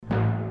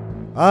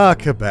Ah,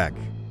 Quebec.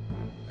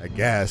 I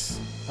guess.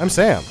 I'm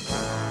Sam.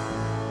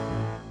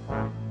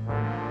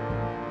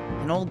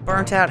 An old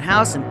burnt-out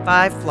house and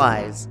 5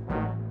 flies.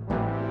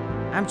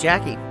 I'm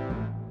Jackie.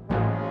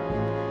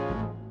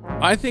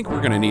 I think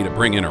we're going to need to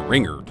bring in a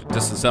ringer to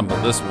disassemble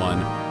this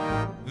one.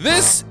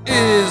 This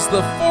is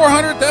the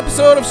 400th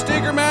episode of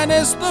Stinker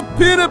Madness, the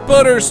Peanut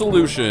Butter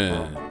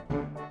Solution.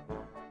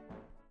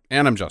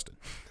 And I'm Justin.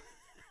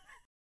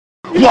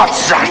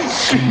 What's that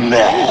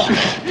smell?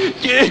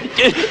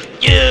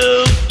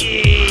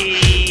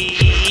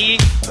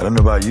 I don't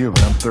know about you,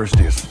 but I'm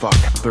thirsty as fuck.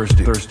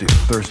 Thirsty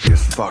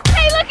as fuck.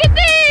 Hey, look at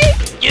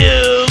these!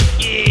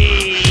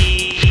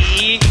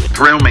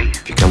 Thrill me.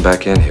 If you come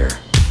back in here,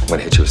 I'm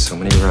gonna hit you with so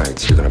many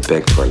rights, you're gonna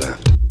beg for a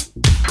left.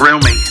 Thrill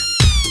me.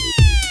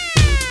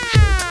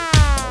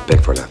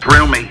 Beg for a left.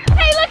 Thrill me.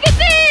 Hey, look at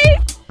these!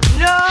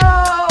 No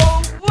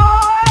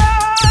more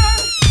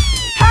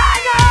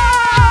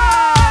hangers!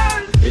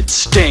 It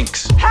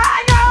stinks.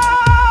 Hangers!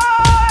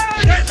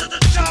 Get to the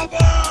chopper!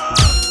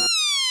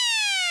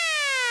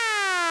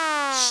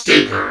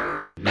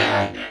 Stinker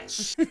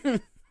Madness.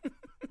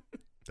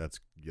 That's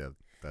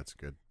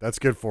good. That's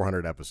good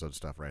 400 episode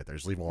stuff right there.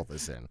 Just leave all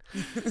this in.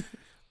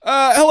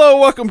 Hello,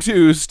 welcome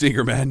to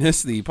Stinker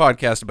Madness, the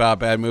podcast about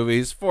bad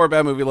movies, for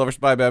bad movie lovers,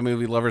 by bad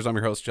movie lovers. I'm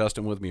your host,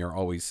 Justin. With me are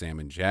always Sam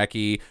and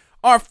Jackie.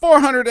 Our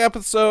 400th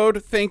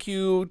episode, thank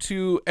you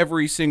to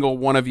every single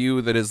one of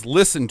you that has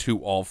listened to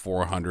all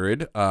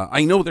 400.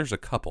 I know there's a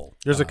couple.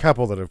 There's a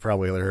couple that have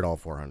probably heard all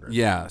 400.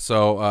 Yeah,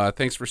 so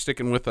thanks for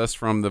sticking with us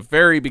from the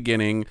very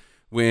beginning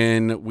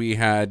when we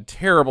had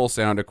terrible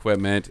sound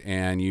equipment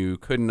and you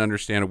couldn't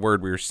understand a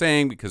word we were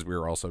saying because we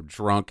were also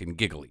drunk and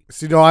giggly.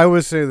 See, no, I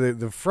would say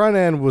that the front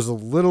end was a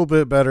little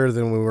bit better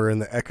than when we were in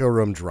the Echo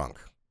Room drunk.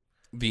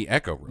 The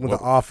Echo Room. With the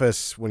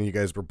office when you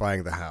guys were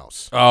buying the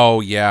house. Oh,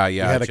 yeah. We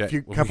had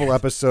a couple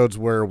episodes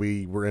where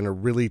we were in a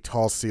really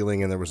tall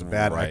ceiling and there was a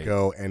bad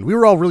echo, and we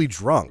were all really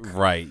drunk.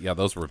 Right, yeah,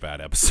 those were bad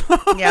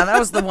episodes. Yeah, that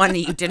was the one that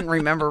you didn't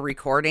remember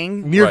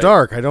recording. Near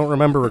Dark, I don't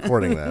remember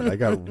recording that. I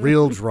got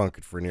real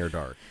drunk for Near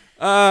Dark.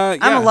 Yeah.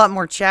 I'm a lot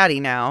more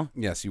chatty now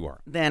Yes, you are.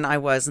 than I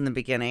was in the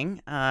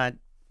beginning.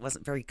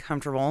 Wasn't very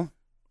comfortable.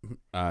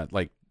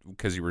 Like,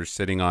 because you were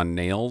sitting on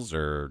nails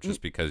or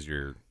just because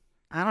you're...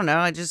 I don't know.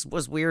 I just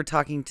was weird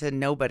talking to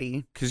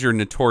nobody. Because you're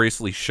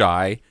notoriously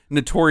shy.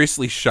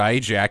 Notoriously shy,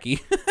 Jackie.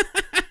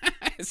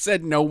 I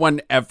said no one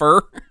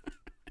ever.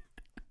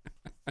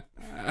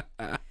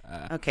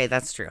 Okay,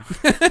 that's true.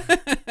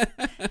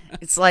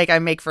 It's like I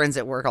make friends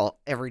at work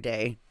every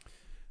day.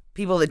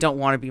 People that don't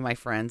want to be my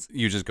friends.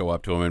 You just go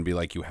up to them and be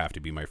like, you have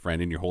to be my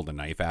friend, and you hold a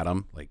knife at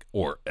them, like,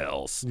 or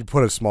else. You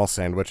put a small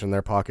sandwich in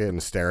their pocket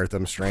and stare at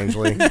them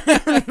strangely.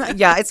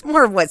 Yeah, it's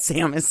more of what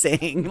Sam is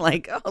saying.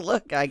 Like, oh,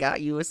 look, I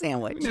got you a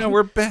sandwich. You know,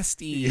 we're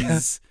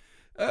besties.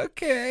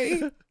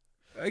 Okay.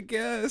 I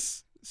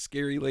guess.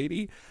 Scary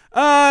lady.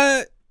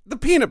 The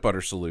Peanut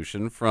Butter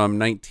Solution from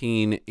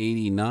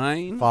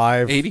 1989.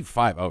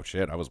 85. Oh,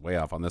 shit. I was way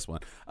off on this one.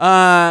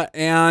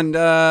 And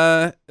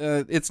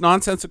it's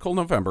Nonsensical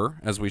November,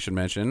 as we should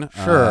mention.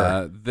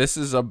 Sure. This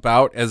is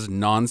about as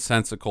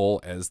nonsensical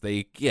as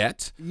they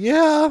get.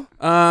 Yeah.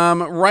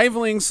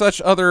 Rivaling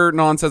such other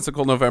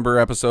Nonsensical November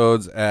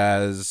episodes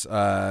as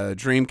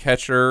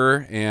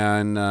Dreamcatcher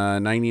and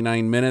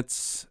 99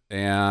 Minutes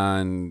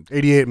and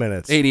 88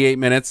 minutes. 88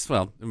 minutes.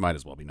 Well, it might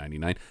as well be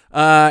 99.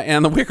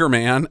 And The Wicker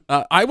Man.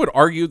 I would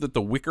argue that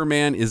The Wicker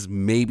Man is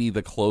maybe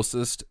the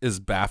closest,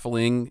 as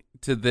baffling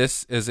to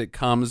this as it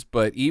comes.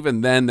 But even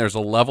then, there's a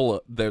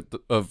level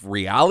of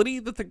reality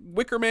that The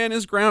Wicker Man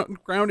is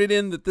grounded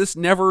in that this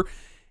never,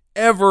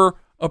 ever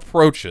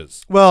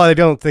approaches. Well, I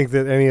don't think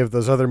that any of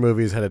those other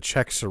movies had a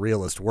Czech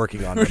surrealist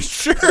working on them.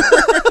 Sure.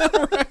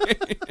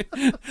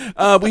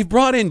 Right. We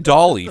brought in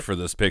Dolly for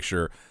this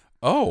picture.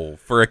 Oh,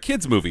 for a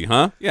kids movie,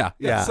 huh? Yeah.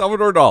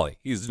 Salvador Dali.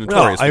 He's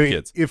notorious for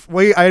kids.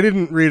 I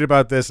didn't read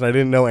about this and I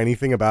didn't know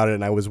anything about it,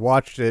 and I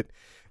watched it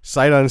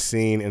sight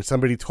unseen, and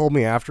somebody told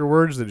me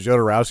afterwards that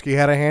Jodorowsky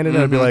had a hand in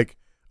it, I'd be like,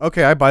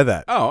 okay, I buy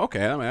that. Oh, okay.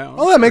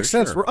 That makes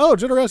sense. Sure. Oh,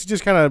 Jodorowsky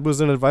just kind of was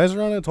an advisor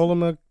on it, told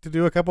him to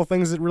do a couple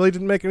things that really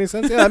didn't make any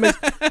sense. Yeah, that makes.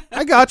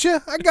 I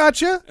gotcha.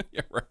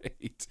 You're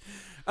right.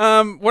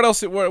 What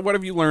else? What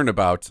have you learned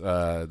about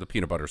the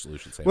Peanut Butter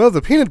Solution? Sam? Well,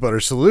 the Peanut Butter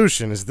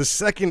Solution is the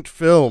second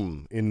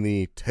film in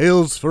the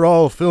Tales for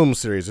All film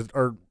series. That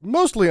are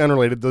mostly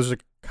unrelated. There's a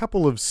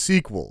couple of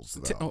sequels,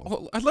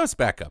 though. Let's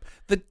back up.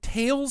 The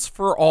Tales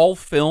for All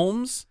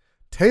films?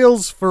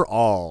 Tales for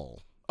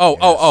All.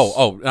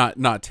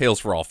 Not Tales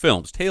for All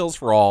films. Tales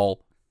for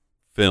All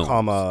films.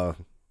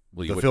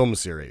 The film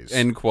series.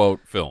 End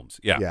quote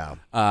films. Yeah.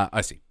 Yeah. I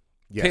see.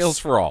 Yes. Tales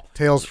for All.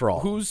 Tales for All.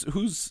 Who's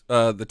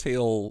the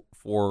tale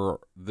for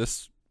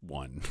this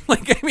one?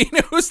 Like, I mean,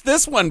 who's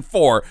this one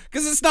for?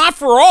 Because it's not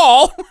for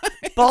all.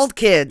 Bald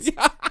kids.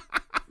 Yeah,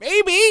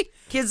 maybe.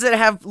 Kids that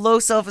have low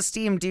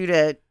self-esteem due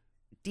to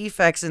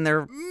defects in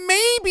their...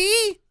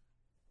 Maybe.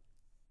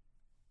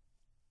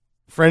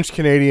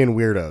 French-Canadian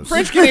weirdos.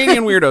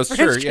 French-Canadian weirdos,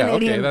 sure. Yeah,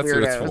 French-Canadian okay, that's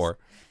what it's weirdos. for.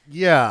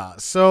 Yeah,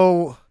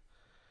 so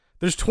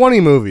There's 20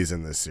 movies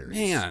in this series.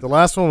 Man. The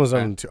last one was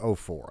on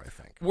 2004, I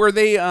think. Were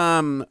they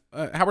how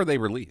were they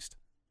released?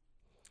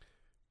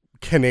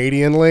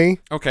 Canadianly,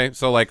 Okay,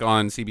 so like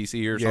on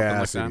CBC or something Yeah,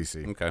 like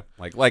CBC. that. Okay,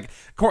 like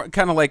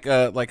kind of like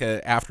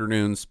a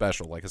afternoon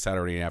special, like a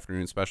Saturday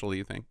afternoon special. Do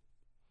you think?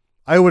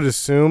 I would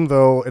assume,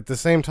 though, at the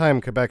same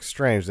time, Quebec's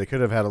strange. They could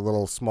have had a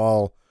little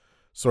small,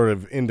 sort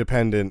of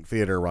independent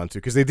theater run too,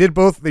 because they did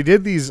both. They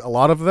did these, a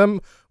lot of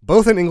them,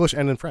 both in English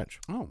and in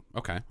French. Oh,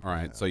 okay, all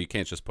right. So you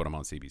can't just put them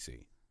on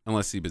CBC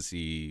unless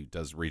CBC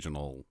does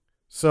regional.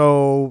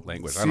 So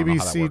Language. I don't know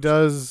how that CBC works.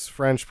 does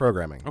French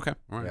programming. Okay,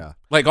 all right. Yeah.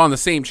 Like on the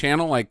same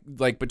channel, like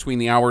between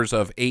the hours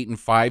of 8 and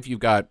 5, you've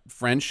got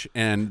French,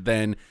 and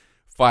then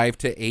 5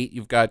 to 8,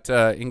 you've got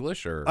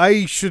English. Or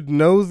I should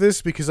know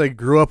this because I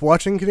grew up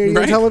watching Canadian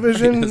Right,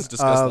 television. right, as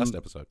discussed last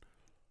episode.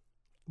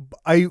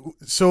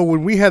 So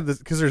when we had this,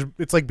 because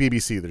it's like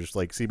BBC. There's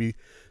like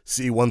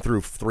CBC 1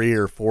 through 3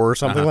 or 4 or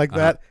something like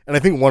that, and I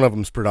think one of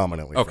them's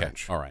predominantly Okay,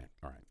 French. all right.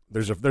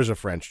 There's a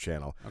French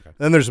channel. Okay.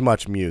 Then there's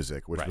Much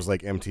Music, which Right. was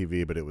like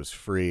MTV, but it was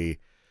free.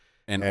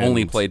 And And-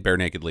 only played bare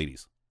naked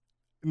ladies.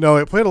 No,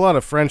 it played a lot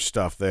of French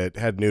stuff that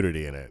had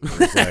nudity in it. It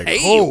was like, Hey,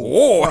 oh,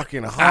 whoa.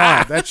 fucking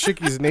hot. That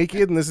chicky's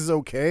naked and this is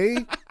okay?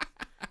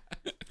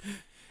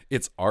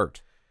 It's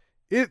art.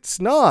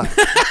 It's not.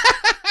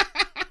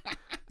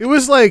 It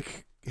was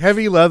like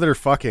heavy leather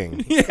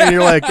fucking. And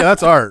you're like,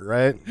 that's art,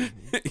 right?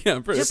 Yeah,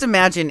 pretty, Just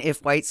imagine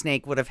if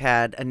Whitesnake would have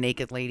had a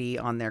naked lady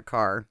on their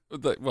car.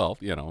 well,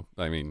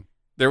 I mean,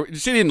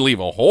 she didn't leave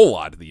a whole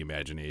lot to the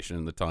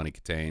imagination, the Tawny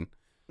Katane.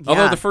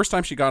 Although Yeah. the first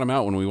time she got him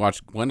out when we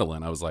watched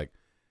Gwendolyn, I was like,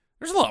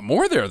 there's a lot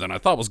more there than I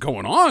thought was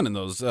going on in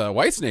those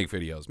Whitesnake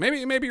videos.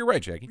 Maybe you're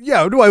right, Jackie.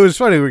 Yeah, no, it was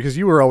funny because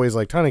you were always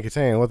like, Tawny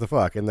Katane, what the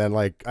fuck? And then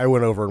like I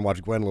went over and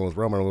watched Gwendolyn with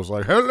Roman and was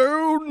like,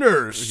 hello,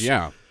 nurse.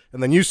 Yeah.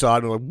 And then you saw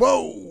it and were like,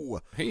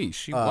 whoa. Hey,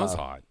 she was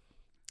hot.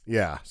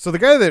 Yeah. So the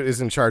guy that is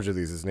in charge of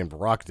these is named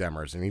Brock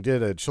Demers, and he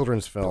did a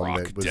children's film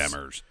Brock that was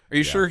Demers. Are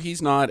you sure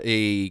he's not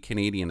a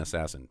Canadian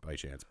assassin by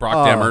chance?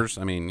 Brock Demers?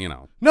 I mean,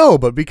 No,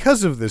 but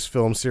because of this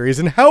film series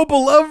and how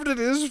beloved it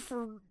is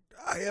for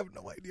I have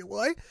no idea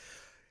why,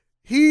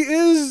 he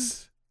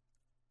is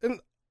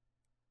an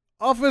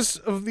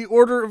officer of the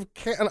Order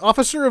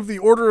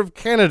of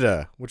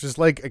Canada, which is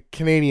like a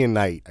Canadian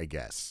knight, I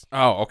guess.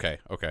 Oh, okay.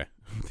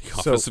 The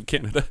Office of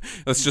Canada.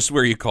 That's just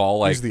where you call,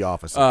 like... He's the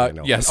officer. I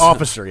know. Yes. An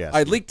officer, yes.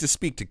 I'd like to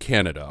speak to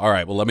Canada. All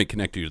right, well, let me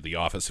connect you to the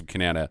Office of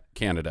Canada.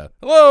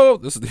 Hello,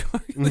 this is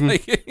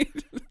the...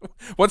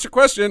 What's your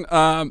question?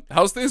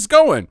 How's things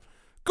going?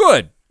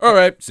 Good. All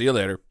right, see you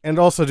later. And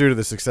also due to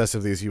the success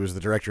of these, he was the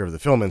director of the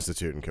Film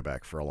Institute in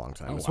Quebec for a long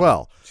time as wow.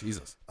 well.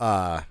 Jesus.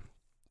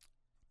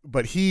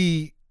 But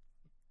he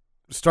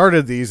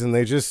started these and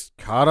they just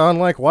caught on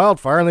like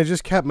wildfire and they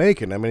just kept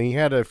making. I mean, he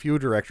had a few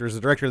directors.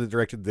 The director that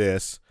directed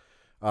this,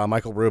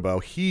 Michael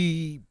Rubo,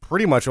 he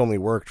pretty much only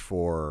worked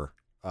for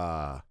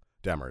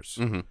Demers.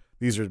 Mm-hmm.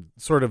 These are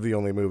sort of the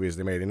only movies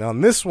they made. And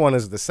on this one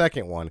is the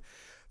second one.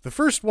 The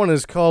first one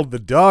is called The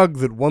Dog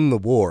That Won the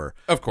War.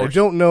 Of course. I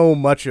don't know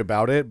much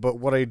about it, but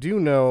what I do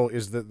know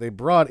is that they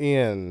brought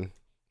in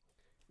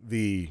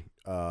the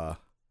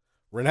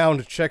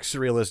renowned Czech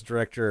surrealist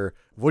director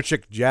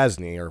Wojciech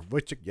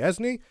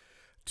Jasny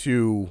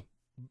to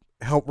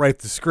help write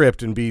the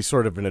script and be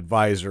sort of an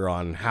advisor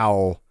on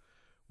how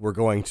we're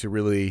going to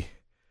really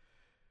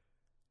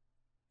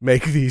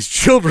make these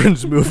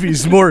children's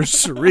movies more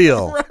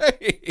surreal.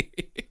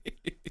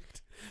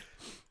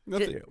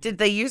 Right. Did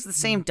they use the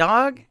same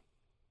dog?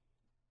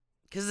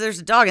 Because there's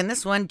a dog in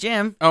this one,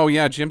 Jim. Oh,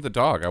 yeah, Jim the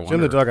dog. I wonder.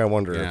 Jim the Dog, I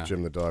wonder Yeah. if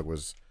Jim the Dog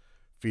was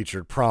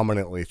featured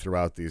prominently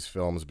throughout these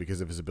films because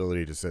of his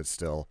ability to sit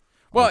still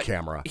on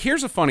camera.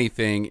 Here's a funny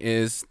thing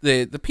is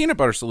the peanut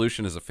butter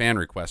solution is a fan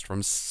request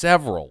from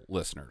several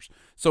listeners.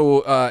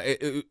 So,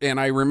 and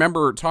I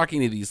remember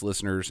talking to these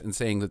listeners and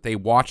saying that they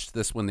watched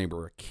this when they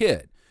were a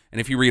kid. And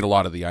if you read a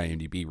lot of the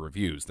IMDb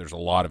reviews, there's a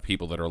lot of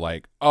people that are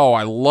like, oh,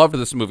 I loved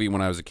this movie when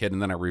I was a kid,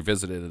 and then I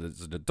revisited it as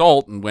an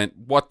adult and went,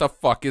 what the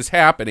fuck is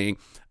happening?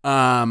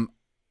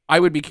 I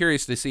would be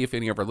curious to see if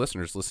any of our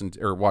listeners listened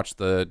or watched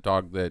The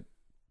Dog That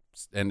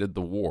Ended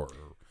the War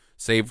or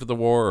Saved the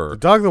War or The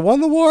Dog That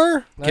Won the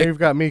War? Now Get- you've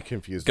got me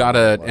confused. got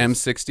on a what it was.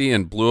 M60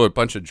 and blew a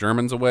bunch of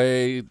Germans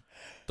away.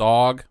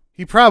 Dog.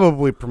 He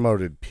probably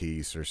promoted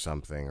peace or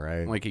something,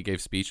 right? Like he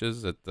gave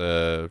speeches at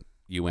the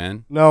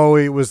UN. No,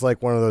 it was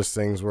like one of those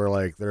things where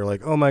like they're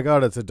like, oh my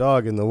god, it's a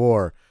dog in the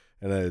war.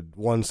 And a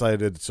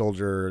one-sided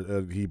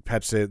soldier, he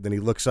pets it, then he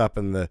looks up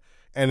and the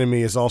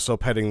enemy is also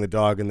petting the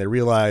dog and they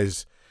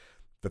realize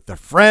that they're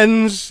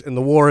friends and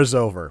the war is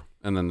over.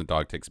 And then the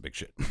dog takes a big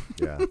shit.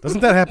 Yeah.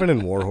 Doesn't that happen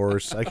in War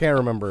Horse? I can't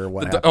remember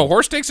what happened. A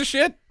horse takes a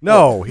shit?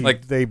 No,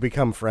 like they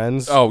become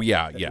friends. oh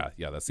yeah.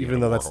 That's the even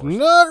end though of that's War Horse.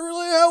 not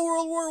really how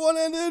World War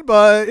I ended,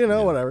 but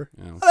whatever.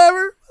 Yeah.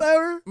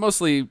 Whatever.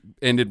 Mostly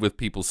ended with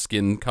people's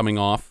skin coming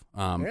off.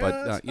 Yeah,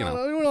 But that's you know,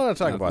 we don't want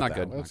to talk no, about not that.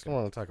 good, We not just good.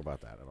 don't want to talk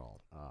about that at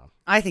all.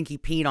 I think he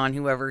peed on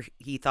whoever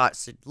he thought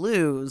should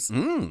lose.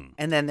 And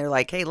then they're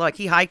like, hey, look,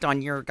 he hiked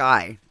on your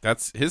guy.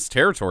 that's his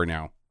territory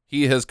now.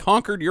 He has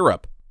conquered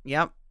Europe.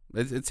 Yep.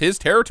 It's his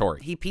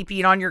territory. He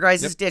pee-peed on your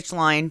guys' ditch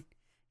line.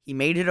 He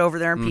made it over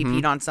there and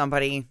pee-peed on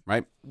somebody.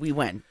 Right. We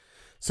win.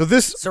 So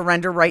this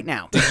Surrender right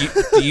now.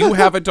 Do you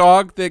have a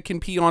dog that can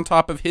pee on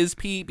top of his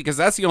pee? Because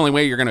that's the only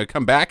way you're going to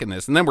come back in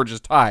this, and then we're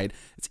just tied.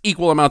 It's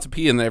equal amounts of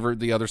pee, and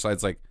the other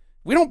side's like,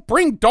 we don't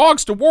bring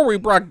dogs to war. We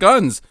brought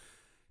guns.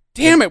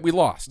 Damn it, we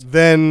lost.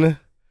 Then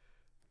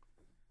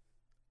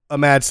a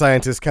mad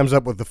scientist comes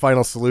up with the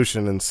final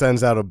solution and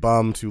sends out a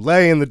bum to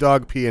lay in the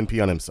dog pee and pee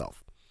on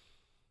himself.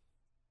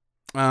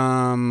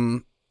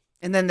 And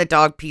then the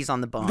dog pees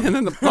on the bum. And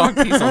then the dog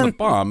pees on the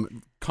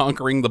bum,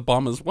 conquering the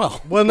bum as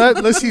well. Well, not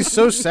unless he's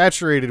so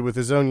saturated with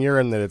his own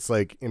urine that it's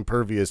like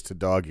impervious to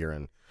dog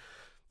urine.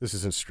 This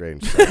isn't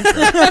strange. Wait till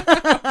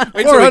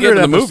we get 400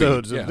 to the movie.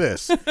 episodes of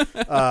this.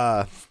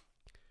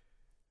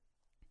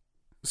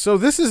 So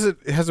this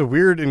has a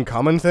weird in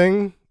common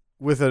thing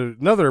with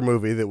another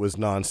movie that was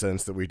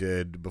nonsense that we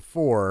did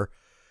before,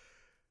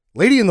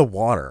 Lady in the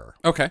Water.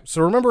 Okay.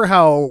 So remember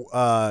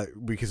how,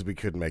 because we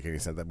couldn't make any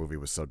sense, that movie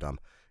was so dumb.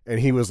 And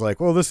he was like,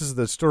 well, this is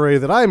the story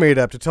that I made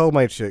up to tell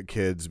my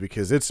kids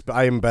because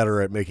I am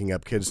better at making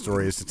up kids'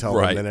 stories to tell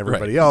them than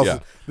everybody else. Yeah.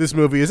 This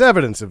movie is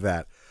evidence of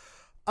that.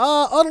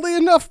 Oddly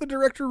enough, the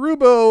director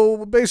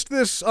Rubo based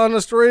this on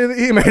a story that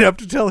he made up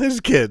to tell his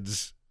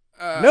kids.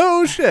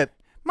 No shit.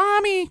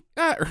 Mommy,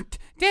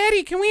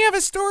 Daddy, can we have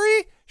a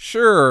story?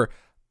 Sure.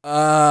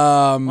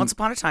 Once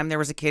upon a time, there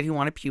was a kid who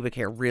wanted pubic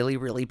hair really,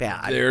 really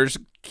bad. There's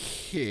a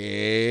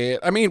kid.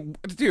 I mean,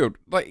 dude,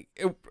 like,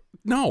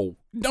 no,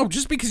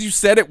 just because you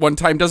said it one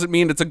time doesn't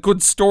mean it's a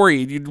good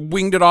story. You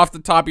winged it off the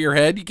top of your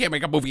head. You can't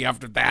make a movie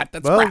after that.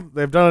 That's crap.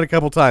 They've done it a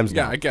couple times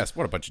now. Yeah, I guess.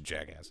 What a bunch of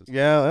jackasses.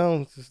 Yeah,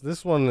 well,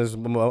 this one is a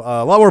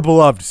lot more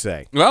beloved,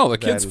 say. Well, the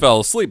kids fell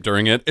asleep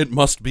during it. It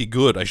must be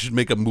good. I should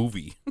make a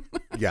movie.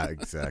 Yeah,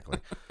 exactly.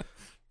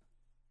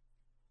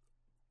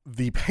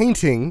 The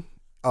painting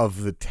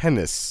of the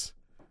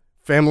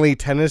family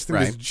tennis thing,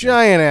 this Right.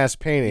 giant-ass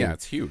painting. Yeah,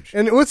 it's huge.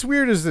 And what's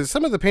weird is that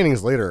some of the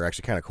paintings later are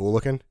actually kind of cool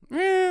looking.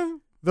 Yeah.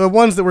 The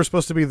ones that were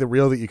supposed to be the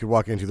real that you could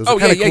walk into, those are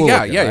kind of cool looking,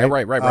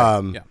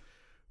 right. Yeah.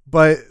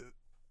 But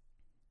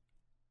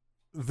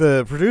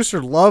the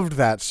producer loved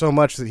that so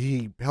much that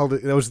he held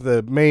it. It was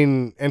the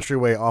main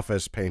entryway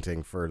office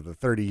painting for the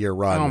 30-year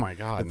run. Oh, my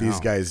God, that these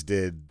no. guys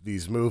did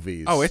these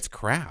movies. Oh, it's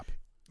crap.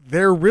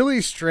 They're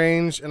really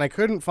strange, and I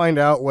couldn't find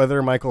out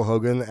whether Michael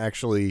Hogan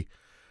actually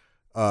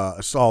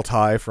Saul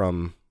Ty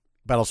from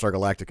Battlestar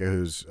Galactica,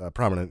 who's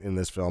prominent in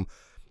this film,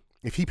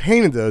 if he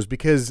painted those,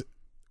 because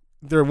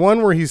the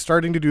one where he's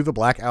starting to do the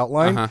black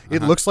outline,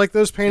 it looks like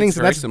those paintings, It's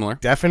and very that's similar.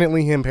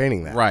 definitely him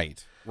painting that.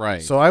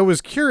 Right. So I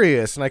was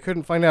curious, and I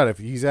couldn't find out if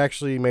he's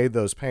actually made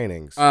those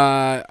paintings.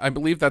 I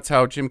believe that's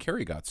how Jim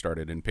Carrey got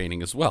started in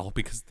painting as well,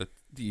 because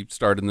he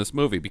started in this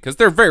movie, because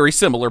they're very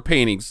similar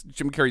paintings.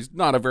 Jim Carrey's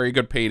not a very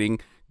good painting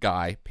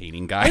guy.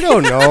 I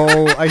don't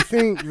know. I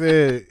think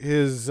that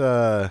his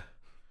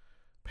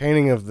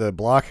painting of the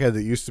blockhead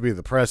that used to be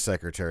the press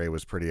secretary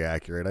was pretty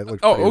accurate. It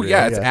looked pretty real,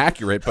 yeah, it's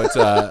accurate, but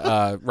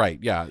right,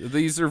 yeah.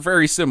 These are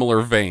very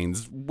similar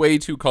veins, way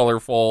too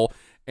colorful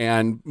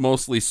and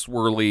mostly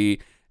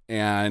swirly,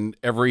 and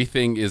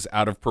everything is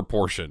out of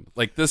proportion.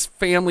 Like, this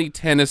family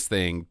tennis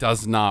thing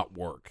does not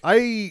work.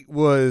 I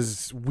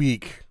was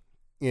weak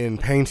in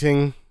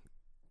painting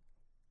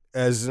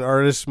as an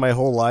artist my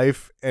whole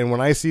life, and when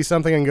I see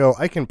something and go,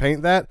 I can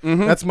paint that,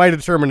 that's my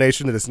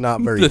determination that it's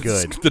not very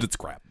good. That it's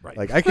crap, right?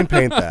 Like, I can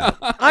paint that.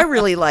 I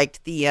really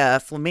liked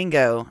the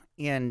flamingo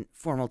in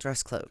formal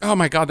dress clothes. Oh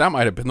my God, that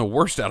might have been the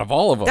worst out of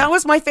all of them. That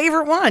was my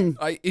favorite one.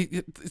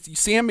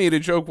 Sam made a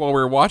joke while we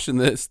were watching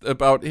this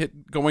about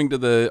it going to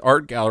the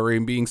art gallery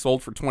and being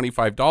sold for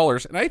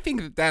 $25, and I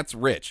think that that's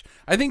rich.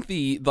 I think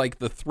the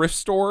thrift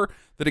store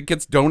that it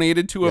gets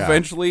donated to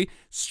eventually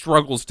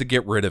struggles to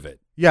get rid of it.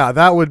 Yeah,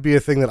 that would be a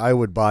thing that I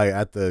would buy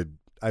at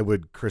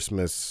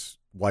Christmas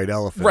white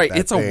elephant. Right, that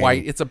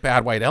it's a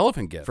bad white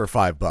elephant gift for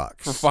 $5.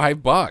 For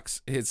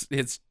 $5,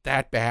 it's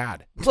that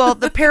bad. Well,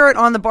 the parrot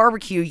on the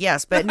barbecue,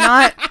 yes, but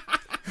not.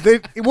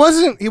 It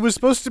wasn't. He was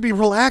supposed to be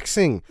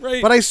relaxing,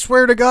 Right. But I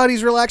swear to God,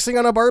 he's relaxing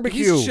on a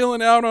barbecue. He's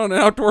chilling out on an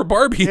outdoor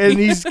barbie, and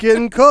he's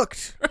getting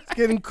cooked. He's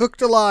getting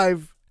cooked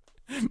alive.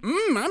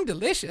 I'm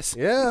delicious.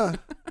 Yeah.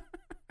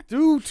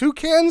 Do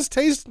toucans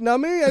taste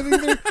nummy? I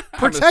think they're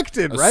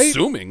protected, right?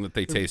 Assuming that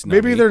they taste nummy.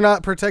 Maybe they're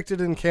not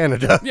protected in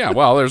Canada. Yeah,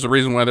 well, there's a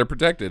reason why they're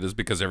protected is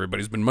because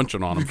everybody's been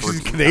munching on them for Because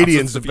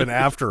Canadians thousands have of been years.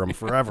 after them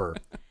forever.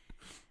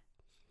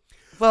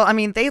 Well, I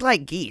mean, they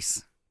like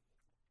geese.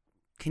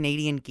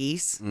 Canadian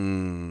geese.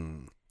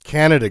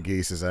 Canada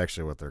geese is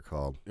actually what they're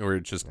called. Or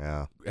just,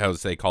 Yeah. how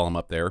does they call them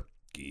up there?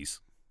 Geese.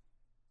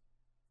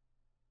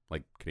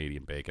 Like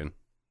Canadian bacon.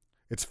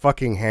 It's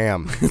fucking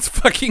ham. It's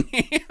fucking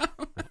ham.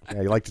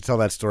 Yeah, you like to tell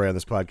that story on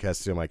this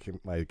podcast too.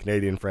 My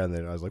Canadian friend,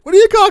 and I was like, "What do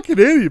you call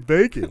Canadian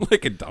bacon?"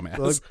 Like a dumbass.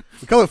 Like,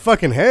 we call it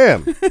fucking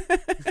ham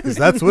because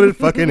that's what it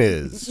fucking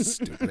is.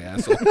 Stupid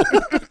asshole.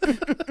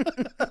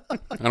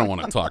 I don't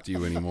want to talk to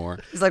you anymore.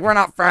 He's like, we're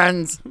not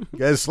friends. You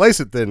guys slice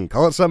it then.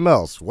 Call it something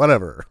else.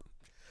 Whatever.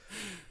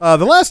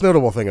 The last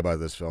notable thing about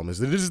this film is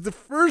that it is the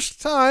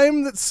first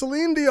time that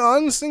Celine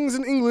Dion sings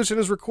in English and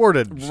is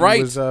recorded. She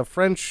Right. was a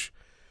French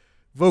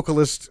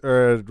vocalist,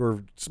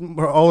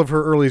 all of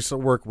her early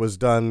work was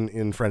done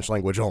in French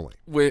language only.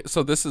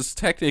 So this is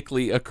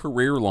technically a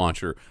career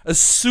launcher, a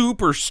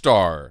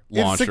superstar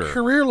launcher. It's a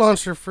career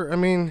launcher for,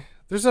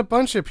 there's a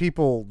bunch of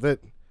people that,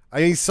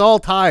 Saul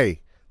Ty.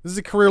 This is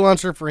a career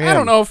launcher for him. I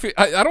don't know if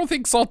I don't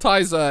think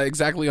Saltai's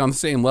exactly on the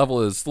same level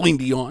as Celine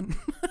Dion.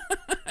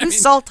 Who's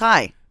Saul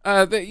Ty?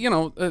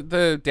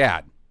 The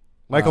dad.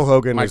 Michael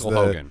Hogan. Michael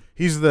Hogan.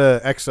 He's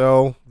the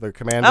XO, the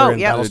commander Oh, in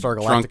yeah. Battlestar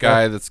Galactica. Drunk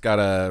guy that's got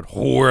a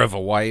whore of a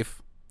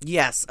wife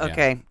Yes.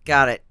 Okay.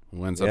 Got it.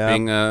 who ends up Yeah.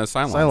 being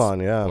Cylon.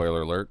 Cylon, yeah.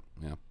 Spoiler alert.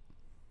 Yeah.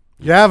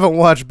 You haven't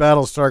watched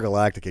Battlestar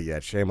Galactica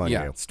yet. Shame on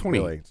Yeah, you. it's 20.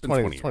 Really. It's been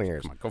 20 years.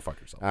 years. Come on, go fuck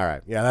yourself. All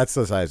right. Yeah, that's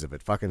the size of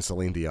it. Fucking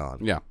Celine Dion.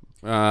 Yeah.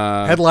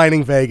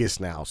 Headlining Vegas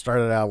now.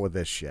 Started out with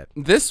this shit.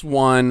 This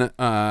won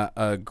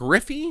a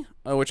Griffey,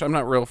 which I'm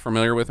not real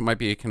familiar with. It might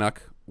be a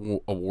Canuck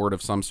award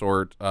of some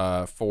sort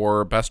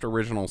for Best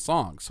Original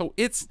Song. So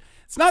it's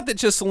not that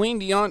just Celine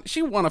Dion.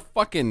 She won a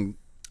fucking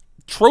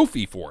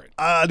trophy for it.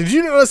 Did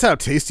you notice how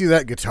tasty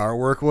that guitar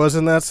work was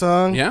in that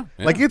song? Yeah.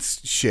 Like,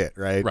 it's shit,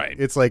 right? Right.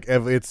 It's like,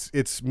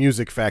 it's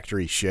Music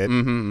Factory shit.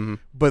 Mm-hmm.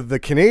 But the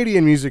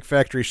Canadian Music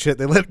Factory shit,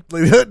 they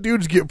let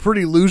dudes get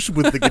pretty loose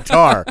with the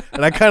guitar.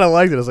 And I kind of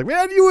liked it. I was like,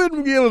 man, you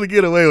wouldn't be able to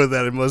get away with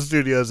that in most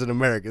studios in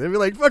America. They'd be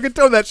like, fucking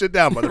tone that shit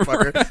down,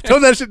 motherfucker.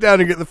 Tone that shit down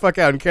and get the fuck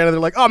out. In Canada, they're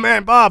like, oh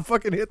man, Bob,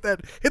 fucking hit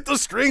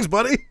those strings,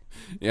 buddy.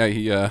 Yeah,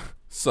 he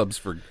subs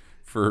for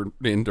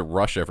into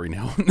Rush every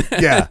now and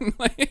then. Yeah.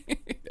 Like,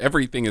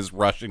 everything is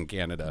Rush in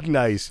Canada.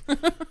 Nice.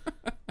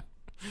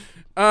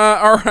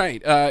 All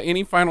right.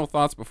 Any final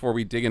thoughts before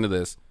we dig into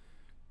this,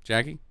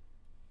 Jackie?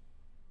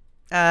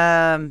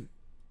 No.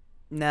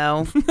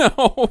 No,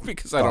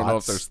 because I don't know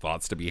if Thoughts? there's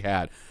thoughts to be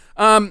had.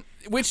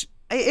 Which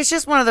It's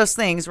just one of those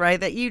things, right,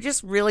 that you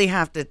just really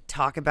have to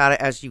talk about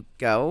it as you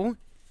go.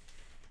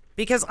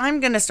 Because I'm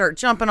going to start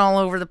jumping all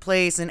over the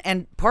place.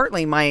 And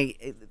partly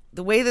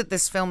the way that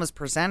this film is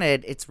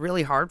presented, it's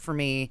really hard for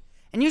me.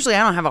 And usually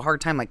I don't have a hard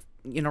time,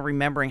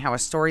 remembering how a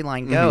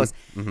storyline goes.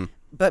 Mm-hmm.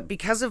 But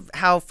because of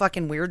how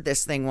fucking weird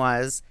this thing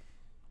was,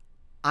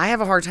 I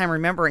have a hard time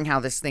remembering how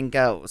this thing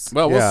goes.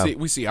 Well, Yeah.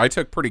 we'll see. I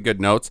took pretty good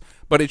notes,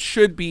 but it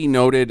should be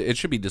noted, it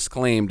should be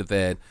disclaimed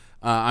that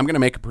I'm going to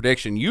make a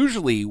prediction.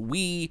 Usually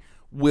we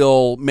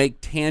will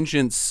make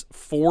tangents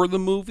for the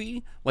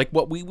movie, like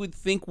what we would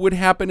think would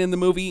happen in the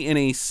movie in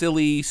a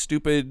silly,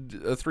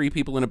 stupid, three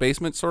people in a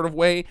basement sort of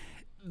way.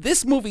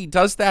 This movie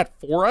does that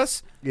for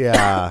us,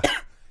 Yeah.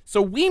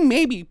 so we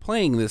may be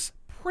playing this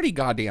pretty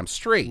goddamn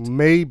straight.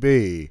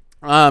 Maybe.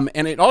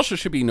 And it also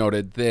should be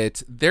noted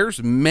that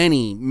there's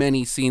many,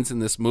 many scenes in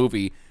this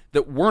movie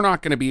that we're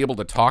not going to be able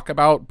to talk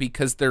about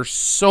because they're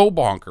so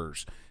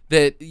bonkers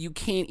that you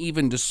can't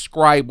even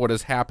describe what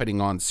is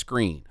happening on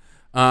screen.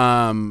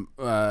 What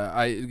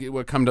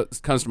comes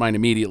to mind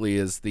immediately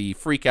is the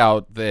freak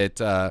out that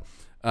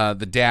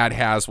the dad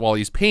has while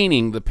he's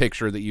painting the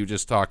picture that you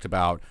just talked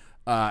about.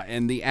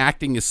 And the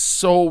acting is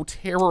so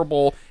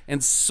terrible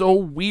and so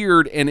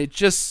weird, and it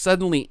just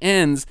suddenly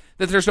ends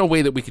that there's no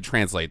way that we could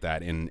translate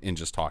that in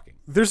just talking.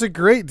 There's a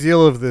great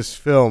deal of this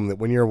film that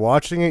when you're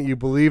watching it, you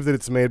believe that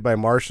it's made by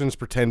Martians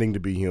pretending to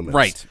be humans.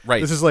 Right.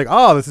 This is like,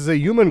 this is a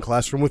human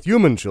classroom with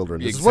human children.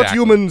 This is what Exactly.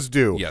 humans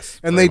do. Yes,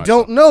 And very they much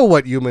don't so. know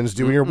what humans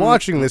do. And you're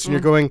watching this and you're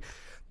going,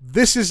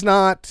 this is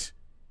not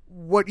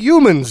what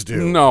humans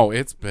do. No,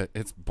 it's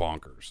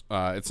bonkers.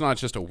 It's not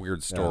just a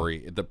weird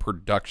story. The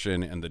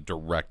production and the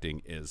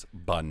directing is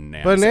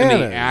bananas. And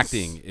Bananas. the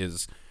acting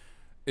is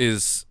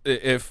these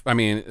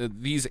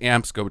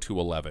amps go to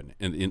 11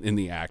 in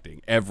the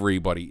acting.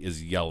 Everybody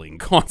is yelling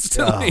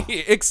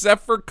constantly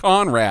except for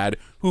Conrad,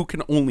 who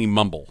can only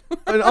mumble.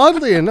 And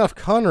oddly enough,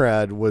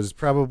 Conrad was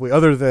probably,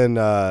 other than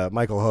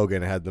Michael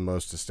Hogan, had the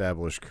most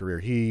established career.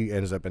 He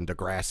ends up in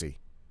Degrassi.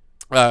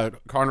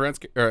 Conrad's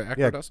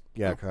actor does?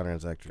 Yeah,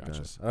 Conrad's actor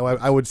does.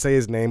 I would say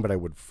his name, but I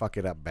would fuck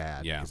it up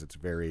bad Yeah. because it's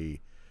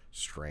very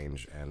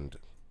strange and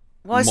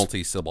Well, I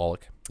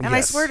Multi-syllabic. And I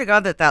Yes. swear to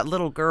God that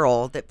little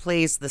girl that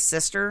plays the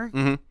sister,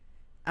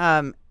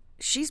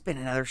 she's been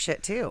in other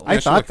shit too. I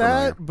she thought looked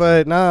that,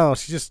 familiar. but no,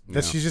 she's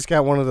Yeah. just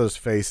got one of those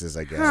faces,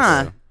 I guess.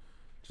 Huh.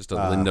 Just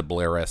a Linda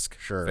Blair-esque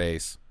sure.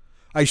 face.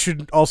 I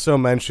should also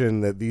mention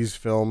that these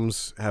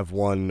films have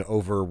won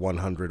over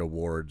 100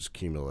 awards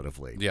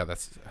cumulatively. Yeah,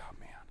 that's... Oh,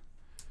 man.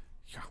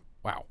 Yeah,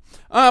 wow.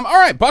 All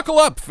right, buckle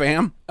up,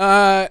 fam.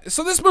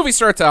 So this movie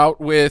starts out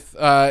with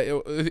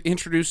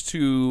introduced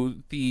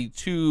to the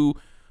two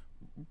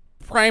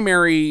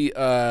primary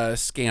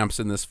scamps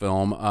in this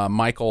film,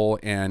 Michael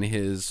and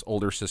his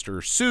older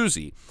sister,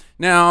 Susie.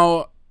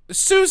 Now,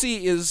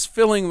 Susie is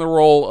filling the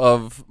role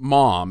of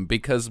mom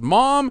because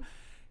mom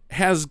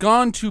has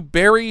gone to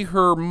bury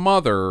her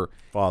mother.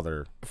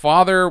 Father,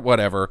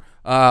 whatever.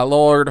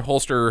 Lord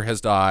Holster has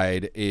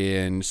died,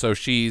 and so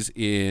she's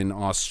in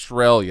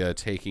Australia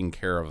taking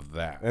care of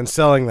that. And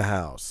selling the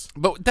house.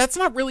 But that's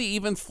not really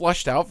even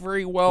flushed out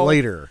very well.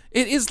 Later.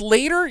 It is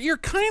later. You're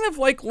kind of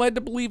like led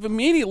to believe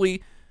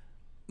immediately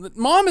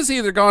Mom has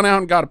either gone out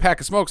and got a pack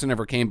of smokes and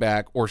never came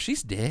back, or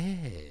she's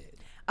dead.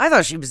 I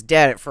thought she was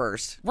dead at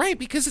first. Right,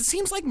 because it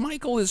seems like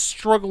Michael is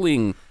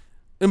struggling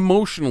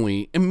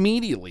emotionally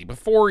immediately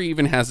before he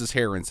even has his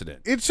hair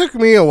incident. It took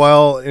me a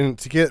while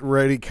to get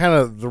ready, kind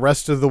of the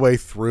rest of the way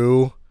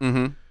through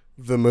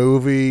the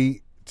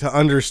movie, to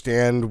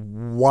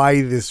understand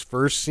why this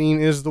first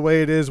scene is the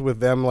way it is, with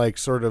them like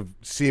sort of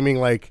seeming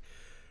like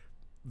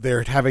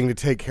they're having to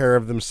take care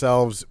of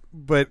themselves.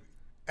 But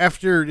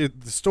after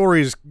the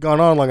story's gone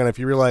on long enough,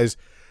 you realize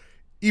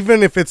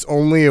even if it's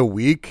only a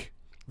week,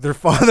 their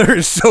father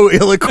is so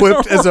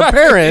ill-equipped as a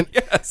parent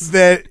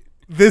that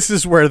this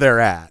is where they're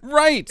at.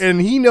 Right.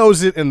 And he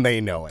knows it and they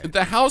know it.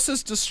 The house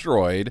is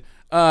destroyed.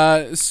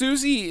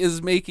 Susie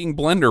is making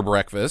blender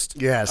breakfast.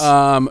 Yes.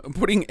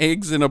 Putting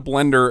eggs in a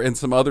blender and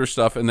some other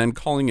stuff and then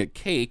calling it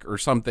cake or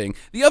something.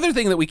 The other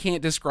thing that we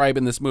can't describe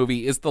in this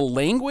movie is the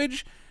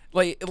language.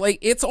 Like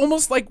it's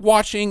almost like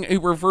watching a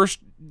reverse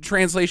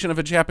translation of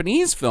a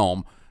Japanese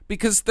film,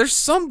 because there's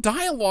some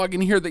dialogue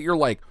in here that you're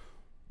like,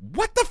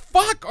 what the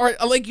fuck are,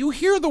 like, you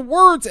hear the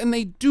words and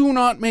they do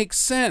not make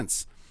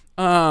sense.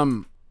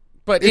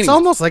 But it's anyway.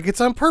 almost like it's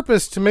on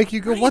purpose to make you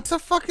go, what the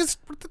fuck is,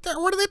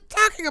 what are they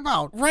talking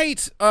about?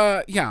 Right.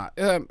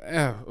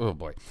 Oh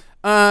boy.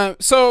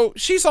 So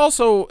she's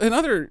also,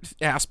 another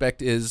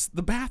aspect is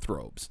the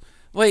bathrobes.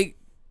 Like,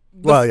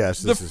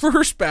 the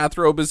first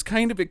bathrobe is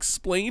kind of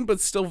explained,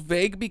 but still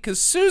vague,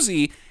 because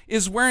Susie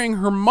is wearing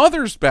her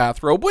mother's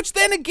bathrobe, which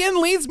then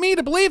again leads me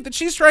to believe that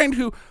she's trying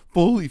to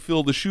fully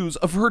fill the shoes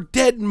of her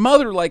dead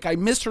mother. Like, I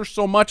miss her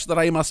so much that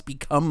I must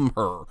become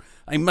her.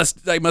 I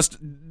must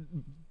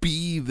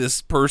be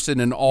this person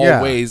in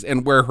all ways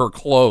and wear her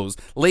clothes.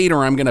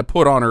 Later, I'm going to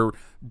put on her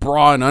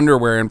bra and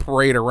underwear and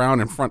parade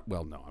around in front.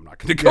 Well, no, I'm not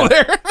going to go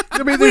there.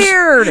 I mean,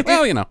 Weird.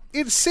 Well, you know.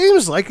 It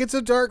seems like it's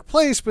a dark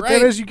place, but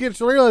then as you get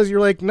to realize, you're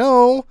like,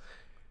 no,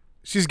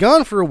 she's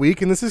gone for a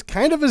week, and this is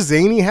kind of a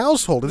zany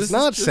household. It's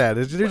not sad.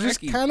 They're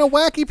just kind of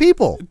wacky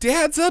people.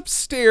 Dad's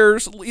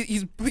upstairs.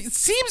 It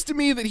seems to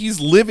me that he's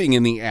living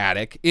in the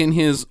attic in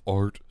his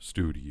art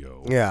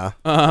studio. Yeah.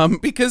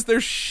 Because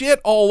there's shit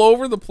all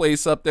over the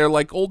place up there,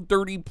 like old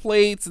dirty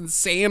plates and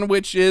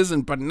sandwiches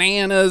and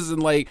bananas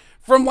and, like,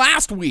 from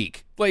last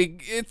week.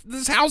 Like,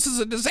 this house is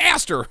a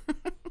disaster.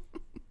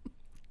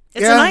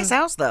 It's a nice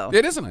house, though.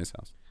 It is a nice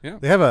house. Yeah.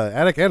 They have an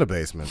attic and a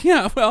basement.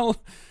 Yeah, well,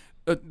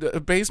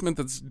 a basement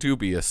that's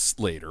dubious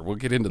later. We'll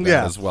get into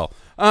that as well.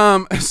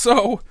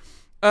 So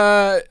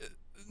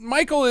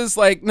Michael is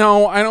like,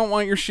 no, I don't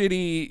want your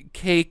shitty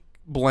cake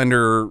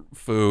blender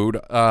food,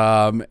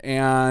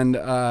 and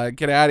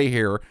get out of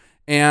here.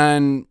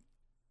 And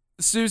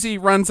Susie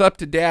runs up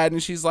to Dad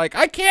and she's like,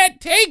 I can't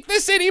take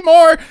this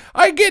anymore.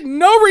 I get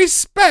no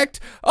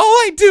respect. All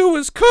I do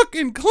is cook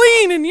and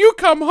clean, and you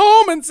come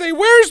home and say,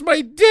 where's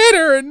my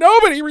dinner? And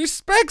nobody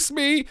respects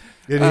me.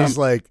 And he's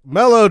like,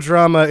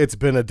 melodrama, it's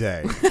been a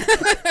day.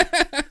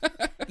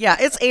 Yeah,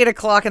 it's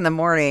 8:00 in the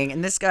morning,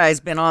 and this guy's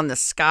been on the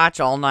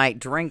scotch all night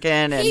drinking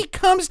and he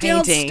comes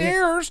painting.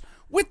 downstairs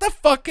with the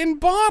fucking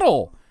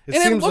bottle.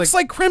 It looks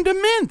like creme de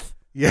menthe.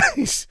 Yeah,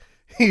 he's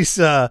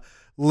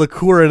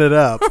liqueuring it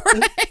up.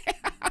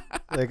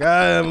 Like,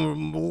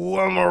 I'm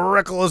a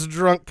reckless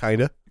drunk,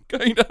 kind of.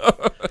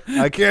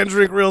 I can't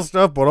drink real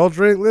stuff, but I'll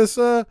drink this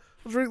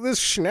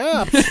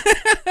schnapps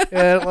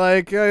at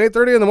like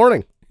 8:30 in the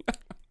morning.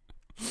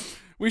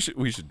 We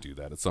should do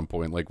that at some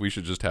point. Like, we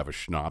should just have a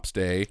schnapps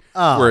day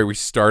where we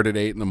start at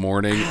 8 in the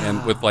morning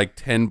and with like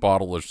 10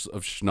 bottles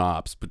of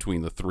schnapps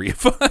between the three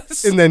of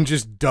us. And then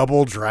just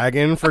double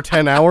dragon for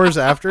 10 hours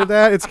after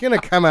that. It's going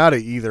to come out at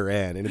either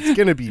end, and it's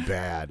going to be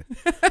bad.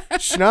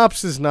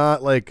 Schnapps is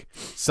not like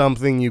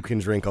something you can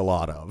drink a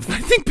lot of. I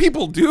think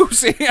people do,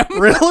 Sam.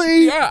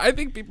 Really? Yeah, I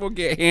think people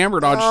get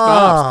hammered on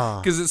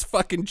schnapps because it's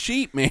fucking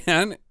cheap,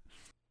 man.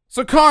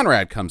 So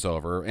Conrad comes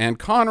over, and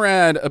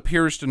Conrad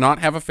appears to not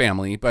have a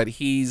family, but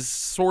he's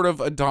sort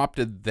of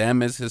adopted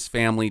them as his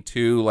family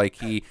too.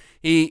 Like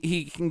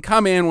he can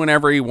come in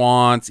whenever he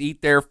wants,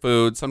 eat their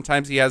food.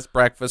 Sometimes he has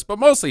breakfast, but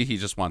mostly he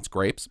just wants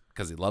grapes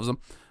because he loves them.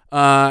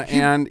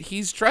 And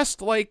he's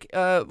dressed like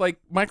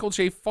Michael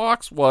J.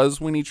 Fox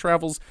was when he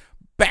travels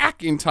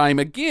back in time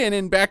again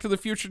in Back to the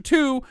Future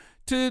 2.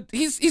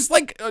 He's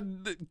like a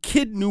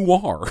kid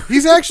noir.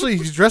 He's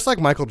dressed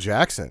like Michael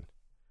Jackson.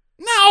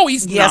 No,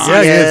 he's Yes,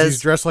 not. he Yeah, he is. is.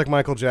 He's dressed like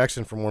Michael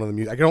Jackson from one of the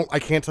music. I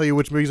can't tell you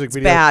which music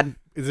video. bad.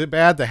 Is it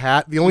bad? The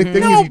hat. The only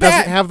thing No, is he bad.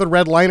 doesn't have the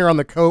red liner on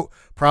the coat,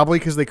 probably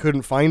because they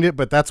couldn't find it.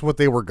 But that's what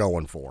they were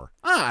going for.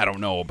 I don't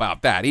know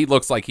about that. He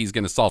looks like he's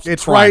going to solve some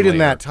It's crime right in later.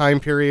 that time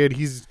period.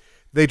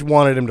 They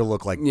wanted him to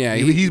look like. Yeah,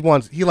 he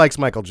likes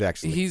Michael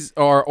Jackson. He's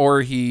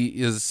or he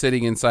is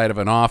sitting inside of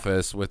an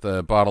office with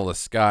a bottle of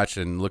scotch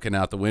and looking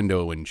out the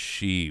window when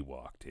she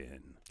walked in.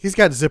 He's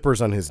got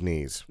zippers on his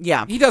knees.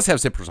 Yeah. He does have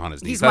zippers on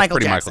his knees. He's That's Michael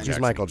pretty Jackson. Michael Jackson.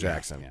 He's Michael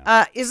Jackson.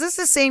 Yeah. Is this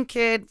the same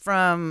kid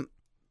from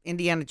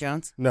Indiana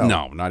Jones? No,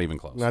 No, not even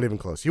close. not even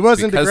close. He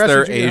was in because Degrassi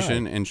they're Junior High.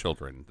 Asian and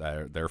children.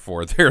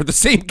 Therefore, they're the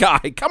same guy.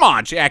 Come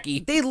on,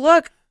 Jackie. They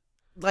look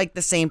like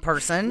the same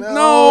person.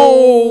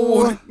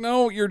 No,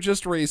 you're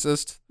just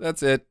racist.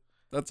 That's it.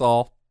 That's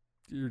all.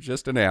 You're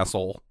just an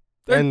asshole.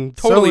 They're And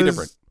totally so is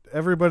different.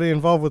 everybody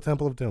involved with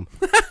Temple of Doom.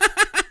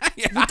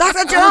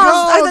 Dr.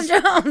 Jones!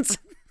 Dr. Jones!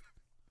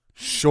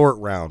 Short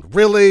round.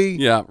 Really?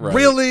 Yeah, right.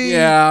 Really?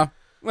 Yeah.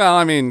 Well,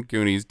 I mean,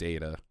 Goonies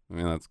Data. I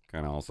mean, that's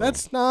kind of also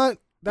That's No.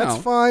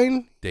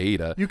 fine.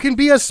 Data. You can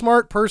be a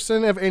smart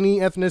person of any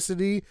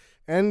ethnicity,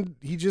 and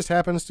he just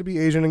happens to be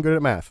Asian and good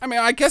at math. I mean,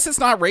 I guess it's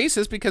not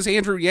racist because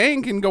Andrew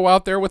Yang can go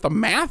out there with a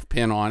math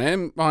pin on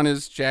him, on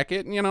his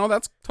jacket, and,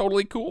 that's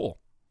totally cool.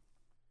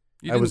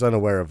 You I was didn't-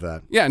 unaware of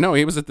that. Yeah, no,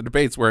 he was at the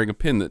debates wearing a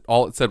pin that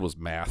all it said was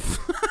math.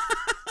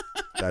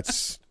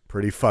 That's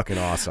pretty fucking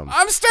awesome.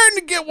 I'm starting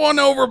to get won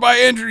over by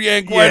Andrew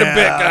Yang quite a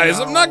bit, guys.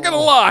 I'm not going to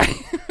lie.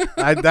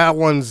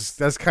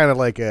 That's kind of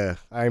like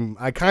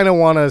I kind of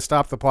want to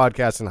stop the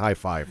podcast and high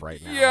five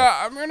right now.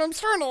 Yeah, I mean, I'm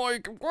starting to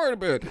like him quite a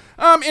bit.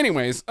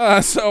 Anyways,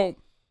 so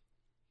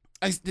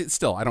I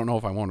don't know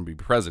if I want him to be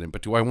president,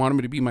 but do I want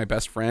him to be my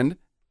best friend?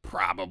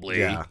 Probably.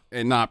 Yeah.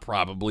 And not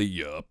probably,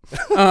 yup.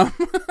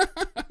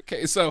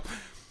 Okay, so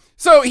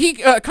he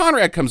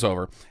Conrad comes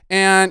over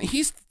and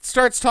he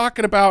starts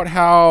talking about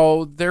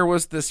how there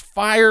was this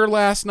fire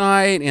last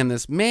night and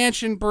this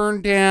mansion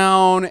burned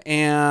down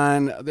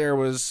and there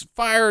was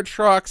fire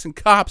trucks and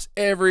cops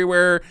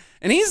everywhere.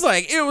 And he's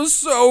like, it was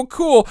so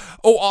cool.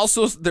 Oh,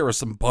 also there were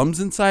some bums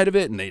inside of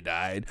it and they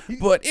died,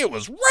 but it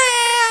was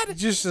rad.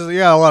 Just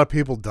a lot of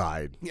people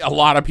died. A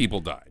lot of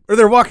people died. Or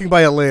they're walking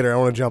by it later. I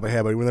want to jump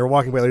ahead, but when they're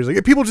walking by it later, he's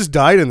like, people just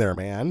died in there,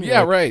 man. Yeah,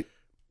 Like, right.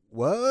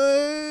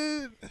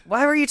 What?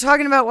 Why were you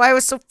talking about why it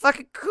was so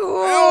fucking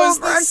cool? That was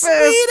Breakfast. the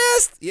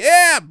sweetest.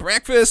 Yeah,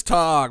 breakfast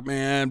talk,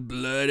 man.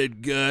 Blood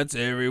and guts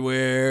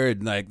everywhere.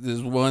 And like this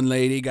one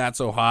lady got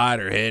so hot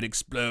her head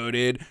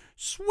exploded.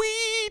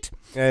 Sweet.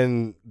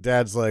 And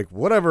Dad's like,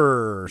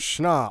 whatever,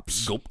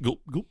 schnapps. Gulp, gulp,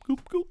 gulp,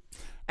 gulp, gulp.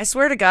 I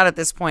swear to God at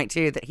this point,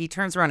 too, that he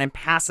turns around and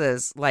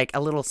passes like a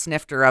little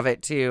snifter of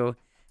it to,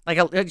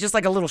 just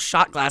like a little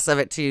shot glass of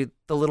it to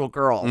the little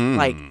girl.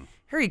 Like,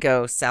 here you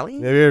go, Sally.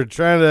 If you're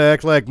trying to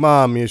act like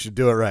mom, you should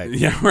do it right.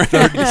 Yeah, right.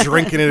 Start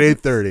drinking at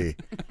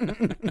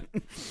 8:30.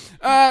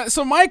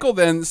 So Michael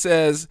then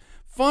says,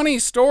 funny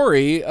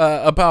story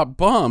about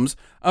bums.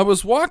 I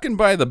was walking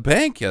by the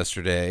bank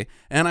yesterday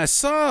and I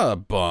saw a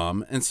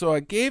bum, and so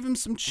I gave him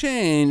some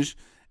change,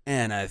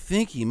 and I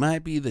think he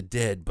might be the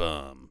dead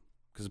bum.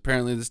 Because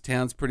apparently this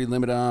town's pretty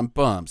limited on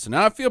bums. So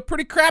now I feel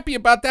pretty crappy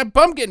about that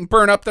bum getting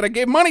burned up that I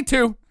gave money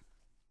to.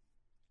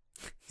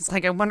 He's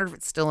like, I wonder if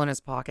it's still in his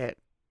pocket.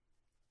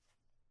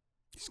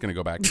 He's going to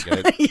go back to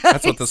get it. Yeah,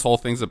 That's what this whole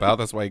thing's about.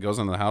 That's why he goes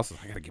into the house.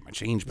 I got to get my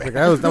change back.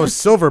 Like, that was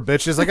silver,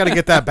 bitches. I got to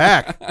get that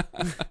back.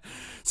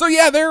 So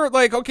yeah, they're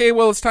like, okay,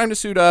 well, it's time to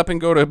suit up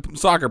and go to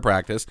soccer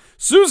practice.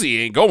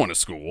 Susie ain't going to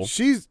school.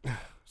 She's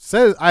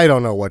says I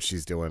don't know what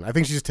she's doing. I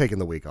think she's taking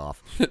the week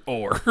off.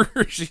 Or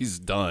she's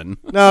done.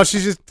 No,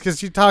 she's just because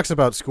she talks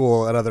about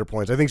school at other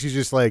points. I think she's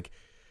just like,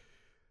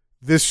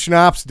 this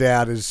schnapps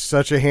dad is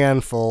such a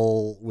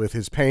handful with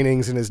his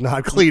paintings and his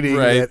not cleaning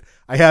Right. that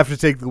I have to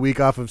take the week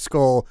off of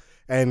school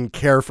and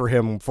care for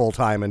him full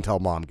time until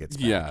mom gets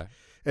back. Yeah.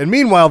 And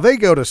meanwhile, they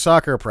go to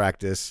soccer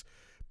practice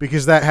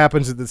because that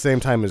happens at the same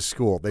time as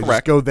school. They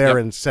Correct. just go there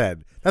Yep.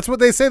 instead. That's what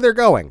they say they're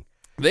going.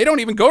 They don't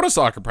even go to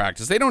soccer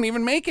practice. They don't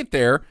even make it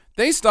there.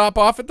 They stop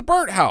off at the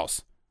burnt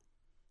house.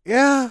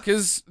 Yeah.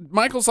 Because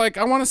Michael's like,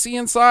 I want to see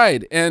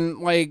inside. And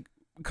like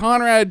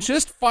Conrad,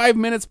 just 5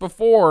 minutes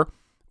before,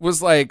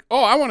 was like,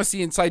 oh, I want to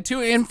see inside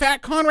too. In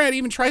fact, Conrad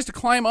even tries to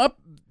climb up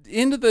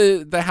into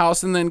the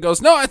house and then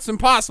goes, no, it's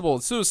impossible.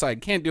 It's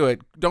suicide. Can't do it.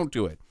 Don't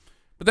do it.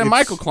 But then It's-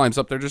 Michael climbs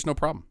up there. Just no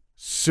problem.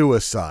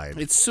 Suicide.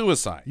 It's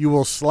suicide. You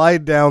will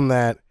slide down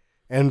that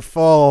and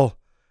fall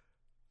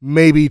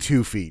maybe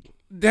 2 feet.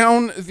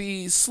 Down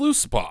the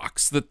sluice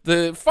box that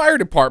the fire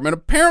department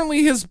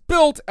apparently has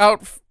built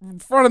out in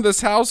front of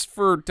this house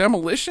for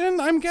demolition,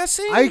 I'm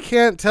guessing? I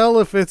can't tell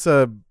if it's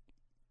a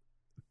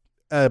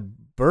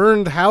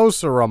burned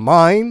house or a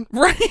mine.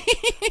 Right.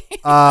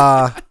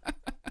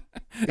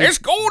 There's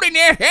gold in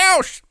that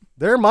house.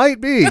 There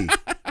might be.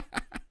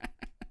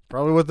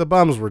 Probably what the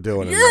bums were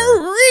doing in there.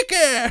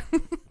 Eureka!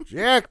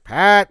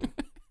 Jackpot.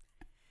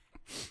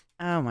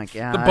 Oh my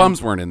God. The bums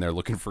weren't in there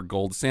looking for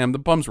gold, Sam. The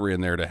bums were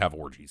in there to have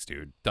orgies,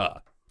 dude. Duh.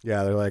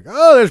 Yeah, they're like,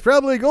 oh, there's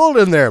probably gold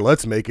in there.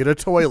 Let's make it a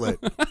toilet.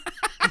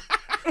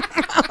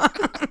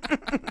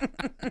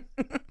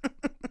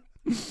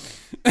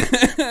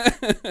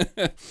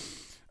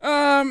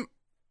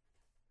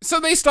 So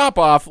they stop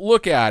off,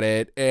 look at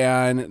it,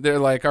 and they're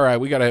like, all right,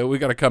 we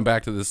gotta come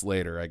back to this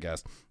later, I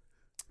guess.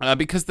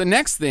 Because the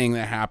next thing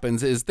that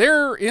happens is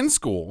they're in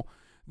school,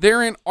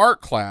 they're in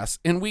art class,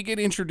 and we get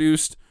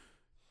introduced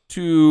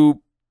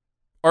to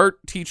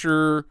art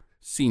teacher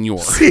Senior.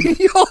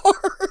 Senor.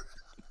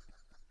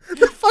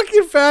 The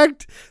fucking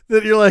fact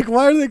that you're like,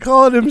 why are they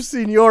calling him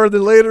Senor? And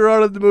then later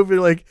on in the movie,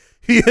 like,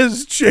 he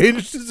has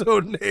changed his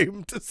own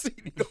name to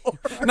Senor.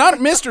 Not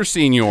Mr.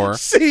 Senior,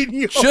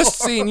 Senor. just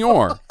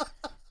Senior.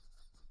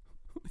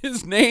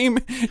 His name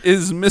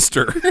is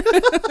Mr.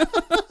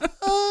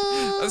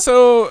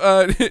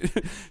 So,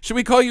 should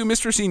we call you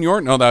Mr. Senior?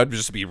 No, that would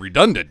just be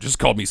redundant. Just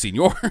call me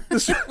Senior.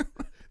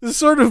 the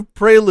sort of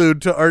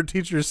prelude to Art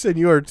Teacher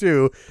Senor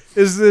 2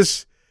 is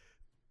this.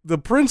 The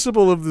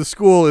principal of the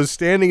school is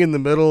standing in the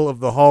middle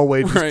of the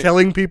hallway just Right.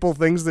 telling people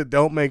things that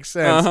don't make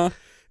sense. Uh-huh.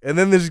 And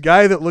then this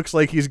guy that looks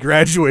like he's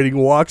graduating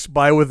walks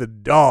by with a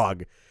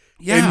dog.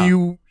 Yeah.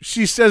 And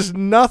she says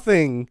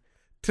nothing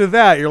to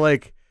that. You're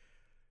like,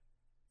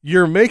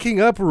 you're making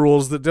up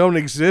rules that don't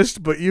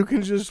exist, but you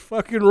can just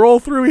fucking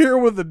roll through here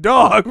with a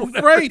dog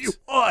whenever Right. you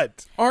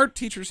want. Art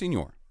Teacher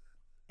Senor.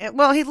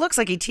 Well, he looks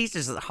like he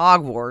teaches at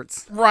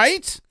Hogwarts.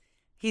 Right?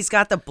 He's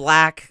got the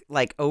black,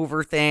 like,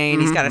 over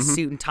thing. He's got a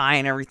suit and tie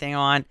and everything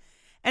on.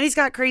 And he's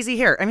got crazy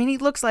hair. I mean, he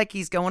looks like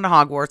he's going to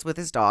Hogwarts with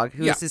his dog,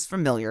 who is his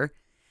familiar.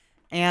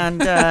 And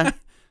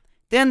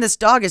then this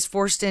dog is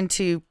forced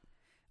into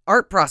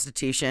art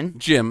prostitution.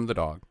 Jim, the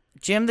dog.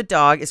 Jim, the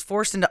dog, is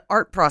forced into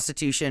art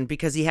prostitution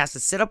because he has to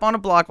sit up on a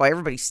block while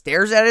everybody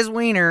stares at his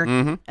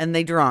wiener and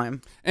they draw him.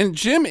 And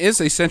Jim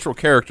is a central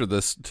character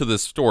to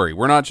this story.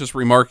 We're not just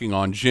remarking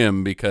on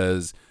Jim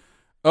because,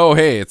 oh,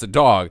 hey, it's a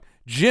dog.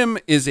 Jim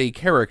is a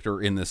character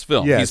in this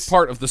film. Yes. He's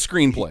part of the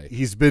screenplay.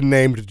 He's been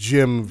named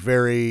Jim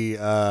very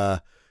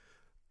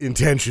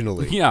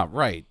intentionally. Yeah,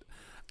 right.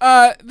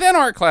 Then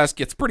art class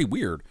gets pretty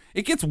weird.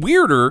 It gets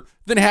weirder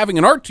than having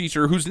an art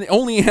teacher who's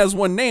only has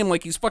one name,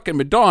 like he's fucking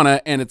Madonna,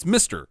 and it's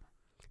Mr.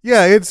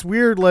 Yeah, it's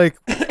weird, like,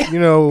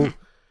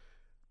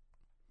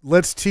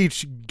 let's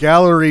teach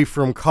gallery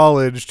from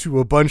college to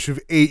a bunch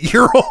of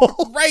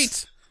 8-year-olds.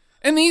 Right.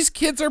 And these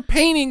kids are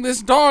painting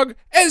this dog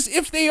as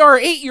if they are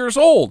 8 years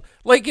old.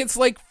 Like it's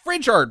like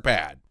fridge art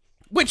bad,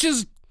 which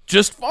is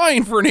just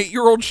fine for an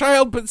 8-year-old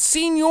child, but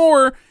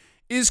Senor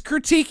is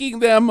critiquing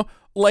them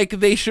like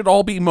they should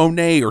all be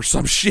Monet or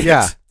some shit.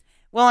 Yeah.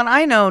 Well, and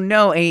I know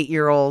no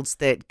 8-year-olds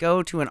that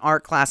go to an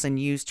art class and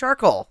use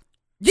charcoal.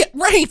 Yeah,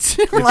 right.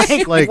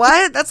 Like, like-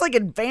 what? That's like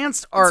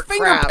advanced art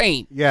Finger crap.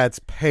 paint. Yeah,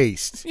 it's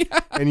paste.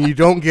 And you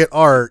don't get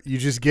art, you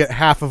just get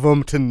half of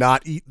them to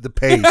not eat the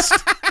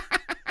paste.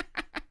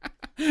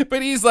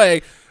 But he's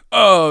like,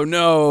 "Oh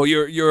no,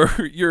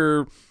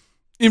 your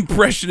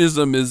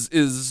impressionism is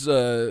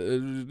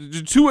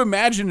too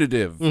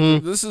imaginative.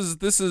 This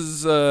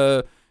is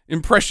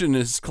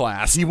impressionist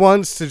class." He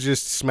wants to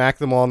just smack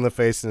them all in the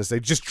face and say,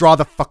 just draw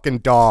the fucking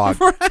dog.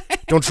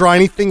 Don't draw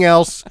anything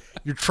else.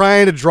 You're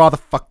trying to draw the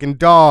fucking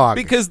dog.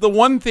 Because the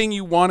one thing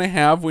you want to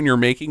have when you're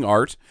making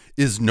art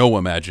is no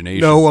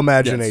imagination. No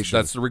imagination.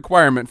 That's the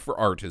requirement for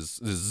art is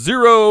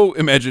zero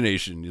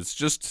imagination. It's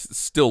just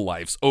still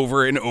lifes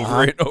over and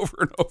over and over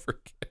and over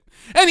again.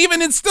 And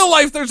even in still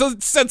life, there's a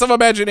sense of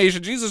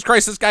imagination. Jesus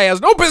Christ, this guy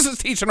has no business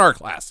teaching art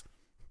class.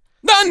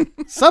 None.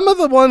 Some of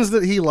the ones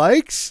that he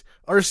likes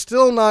are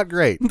still not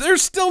great. They're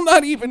still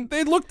not even,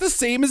 they look the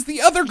same as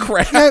the other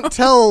crap. Can't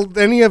tell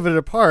any of it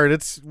apart.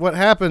 It's what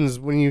happens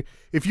when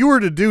if you were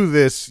to do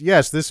this,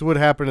 yes, this would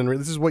happen,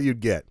 this is what you'd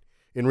get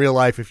in real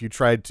life if you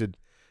tried to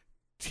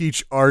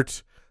teach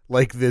art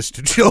like this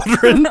to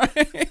children.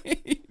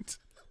 Right.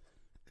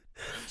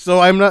 So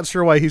I'm not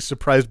sure why he's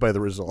surprised by the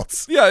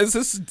results. Yeah, is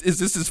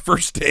this his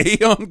first day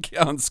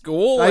on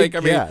school? I Like, I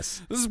mean,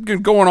 guess. this has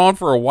been going on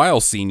for a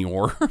while,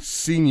 Senor.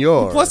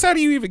 Senor. Plus, how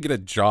do you even get a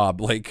job?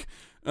 Like,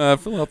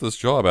 fill out this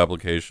job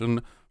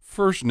application.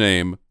 First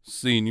name,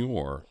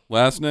 Senor.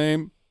 Last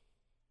name,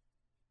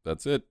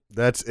 that's it.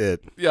 That's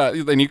it. Yeah,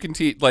 then you can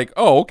teach, like,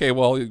 oh, okay,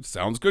 well, it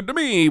sounds good to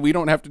me. We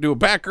don't have to do a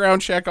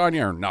background check on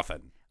you or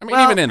nothing. I mean,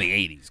 Well- even in the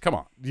 80s, come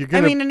on. You're I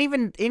gonna, mean,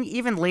 and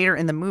even later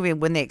in the movie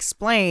when they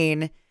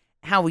explain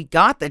how he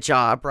got the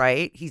job,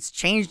 right? He's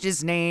changed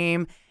his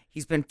name.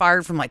 He's been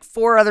fired from like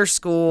 4 other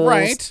schools.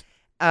 Right.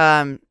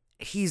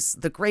 He's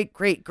the great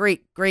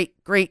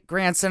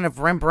grandson of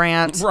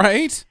Rembrandt.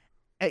 Right?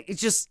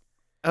 It's just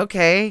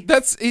okay.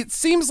 It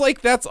seems like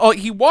that's all.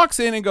 He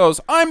walks in and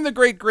goes, I'm the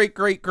great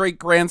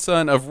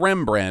grandson of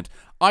Rembrandt.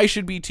 I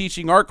should be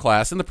teaching art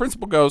class. And the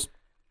principal goes,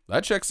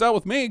 that checks out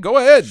with me. Go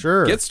ahead.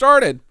 Sure. Get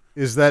started.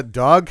 is that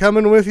dog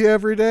coming with you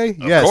every day?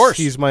 Yes, course.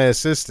 he's my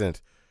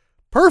assistant.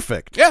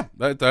 Perfect. Yeah,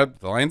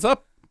 that lines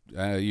up.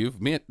 You've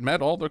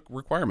met all the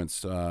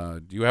requirements.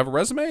 Do you have a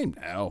resume?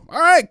 No. All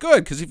right,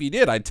 good. Because if you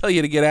did, I'd tell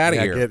you to get out of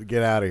Yeah, here.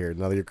 get out of here.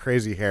 No, your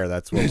crazy hair.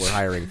 That's what we're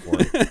hiring for.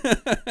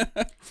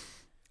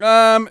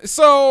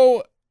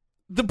 So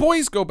the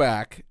boys go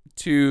back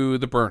to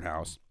the burnt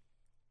house,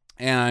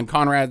 and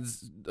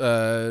Conrad's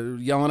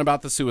yelling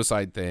about the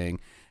suicide thing,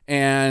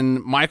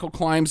 and Michael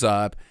climbs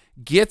up,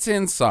 gets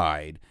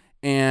inside,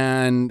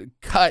 and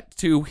cut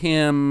to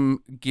him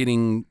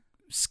getting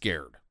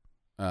scared.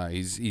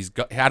 He's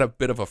had a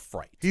bit of a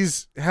fright.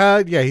 He's been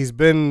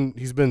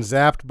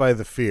zapped by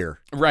the fear.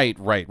 Right.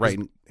 His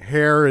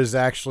hair is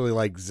actually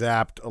like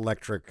zapped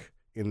electric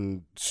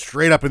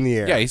straight up in the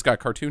air. Yeah, he's got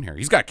cartoon hair.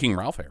 He's got King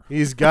Ralph hair.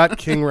 He's got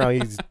King Ralph.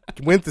 He's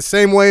went the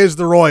same way as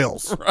the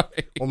Royals.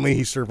 Right. Only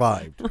he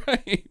survived.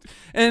 Right.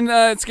 And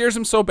it scares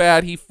him so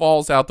bad he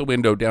falls out the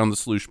window down the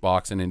sluice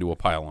box and into a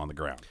pile on the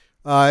ground.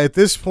 At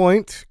this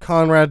point,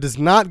 Conrad does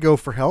not go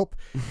for help.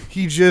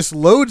 He just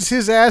loads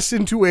his ass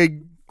into a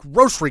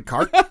grocery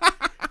cart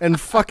and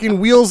fucking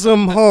wheels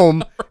him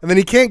home. And then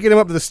he can't get him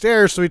up the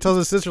stairs, so he tells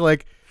his sister,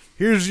 like,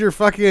 here's your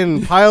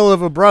fucking pile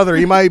of a brother.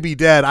 He might be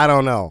dead. I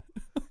don't know.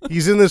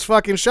 He's in this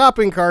fucking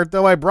shopping cart,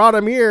 though. I brought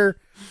him here.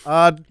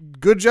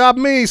 Good job,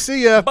 me.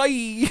 See ya.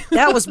 Bye.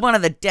 That was one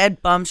of the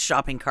dead bums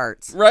shopping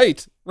carts.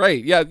 Right.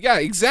 Yeah,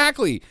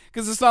 exactly.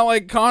 Because it's not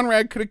like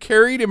Conrad could have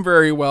carried him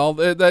very well.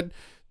 That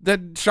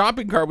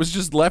shopping cart was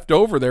just left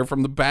over there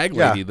from the bag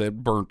lady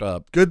that burnt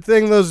up. Good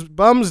thing those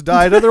bums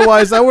died.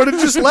 Otherwise, I would have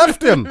just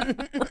left him.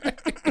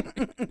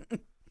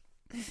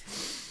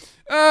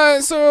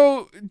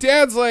 So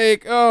Dad's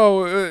like,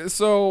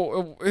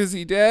 so is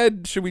he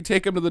dead? Should we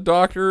take him to the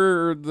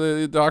doctor? Or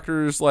the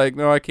doctor's like,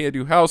 no, I can't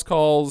do house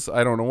calls.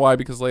 I don't know why,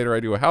 because later I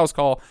do a house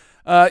call.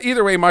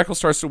 Either way, Michael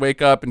starts to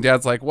wake up, and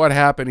Dad's like, what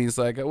happened? He's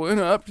like, I went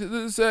up to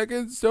the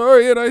second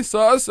story, and I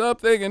saw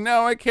something, and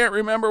now I can't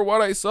remember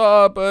what I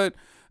saw, but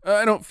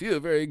I don't feel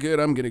very good.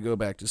 I'm going to go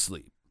back to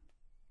sleep.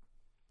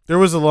 There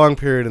was a long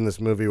period in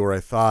this movie where I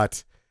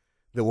thought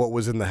that what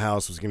was in the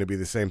house was going to be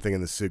the same thing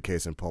in the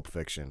suitcase in Pulp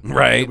Fiction.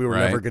 Right, We were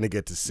right. never going to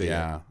get to see it.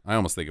 Yeah, I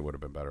almost think it would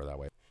have been better that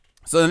way.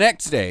 So the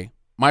next day,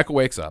 Michael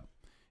wakes up,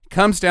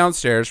 comes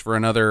downstairs for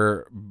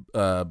another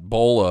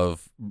bowl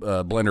of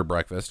blender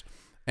breakfast,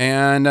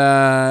 and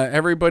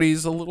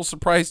everybody's a little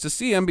surprised to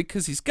see him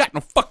because he's got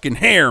no fucking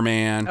hair,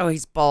 man. Oh,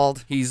 he's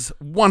bald. He's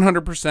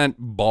 100%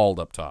 bald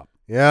up top.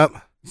 Yep.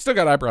 He's still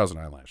got eyebrows and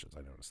eyelashes,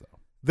 I noticed, though.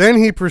 Then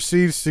he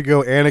proceeds to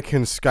go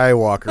Anakin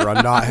Skywalker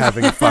on not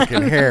having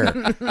fucking hair.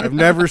 I've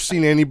never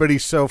seen anybody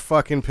so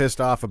fucking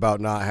pissed off about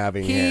not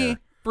having He hair.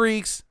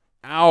 freaks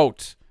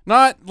out.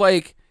 Not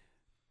like,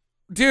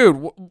 dude,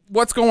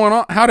 what's going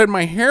on? How did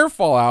my hair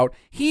fall out?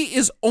 He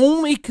is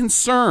only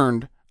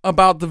concerned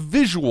about the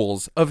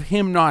visuals of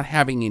him not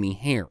having any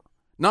hair.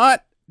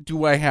 Not,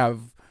 do I have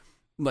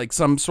like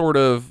some sort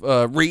of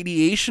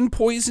radiation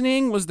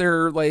poisoning? Was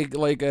there like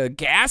a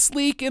gas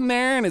leak in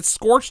there and it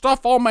scorched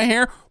off all my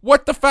hair?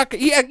 What the fuck?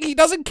 He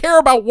doesn't care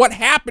about what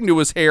happened to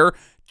his hair,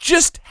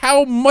 just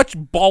how much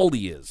bald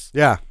he is.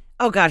 Yeah.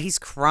 Oh, God, he's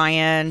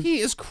crying. He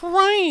is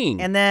crying.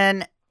 And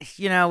then,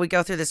 we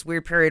go through this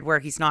weird period where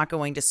he's not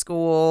going to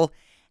school,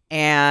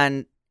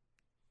 and,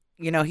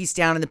 he's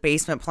down in the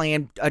basement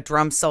playing a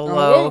drum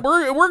solo.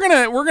 We're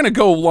gonna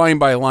go line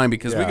by line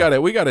because Yeah.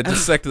 we gotta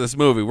dissect this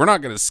movie. We're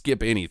not gonna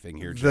skip anything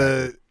here.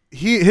 Jack.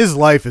 His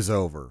life is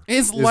over.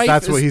 That's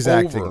what he's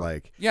over. acting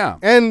like. Yeah.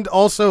 And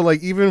also,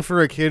 like, even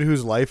for a kid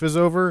whose life is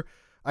over,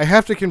 I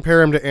have to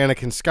compare him to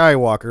Anakin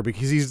Skywalker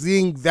because he's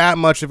being that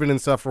much of an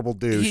insufferable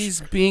douche He's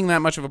being that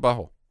much of a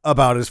butthole.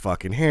 about his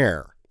fucking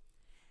hair.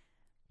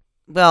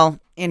 Well,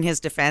 in his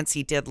defense,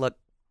 he did look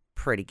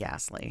pretty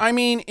ghastly. I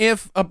mean,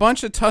 if a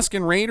bunch of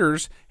Tusken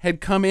Raiders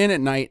had come in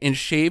at night and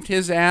shaved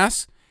his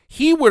ass,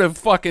 he would have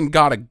fucking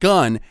got a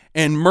gun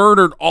and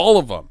murdered all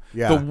of them.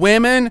 Yeah. The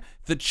women,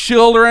 the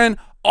children,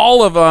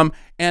 all of them.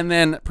 And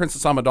then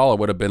Princess Amidala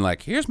would have been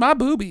like, here's my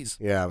boobies.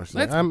 Yeah, I'm Let's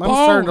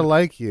starting to bone.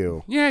 like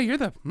you. Yeah, you're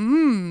the,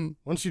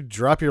 Once you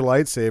drop your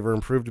lightsaber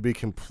and prove to be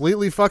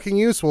completely fucking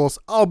useless,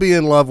 I'll be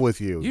in love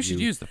with you. you should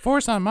use the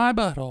force on my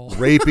butthole.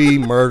 rapey,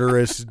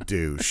 murderous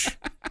douche.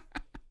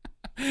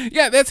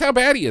 Yeah, that's how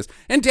bad he is.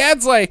 And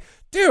Dad's like,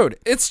 dude,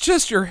 it's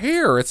just your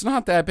hair. It's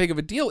not that big of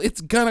a deal. It's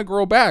gonna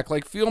grow back.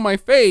 Like, feel my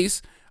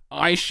face.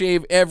 I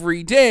shave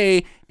every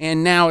day,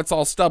 and now it's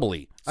all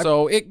stubbly.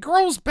 So it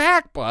grows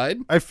back, bud.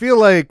 I feel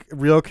like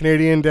real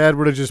Canadian dad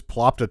would have just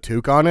plopped a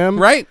toque on him.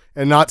 Right?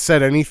 And not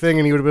said anything,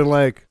 and he would have been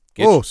like,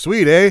 Get- oh,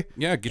 sweet, eh?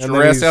 Yeah, get And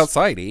your then ass he's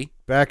outside, eh?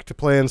 Back to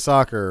playing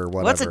soccer or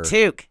whatever. What's a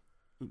toque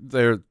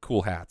They're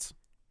cool hats.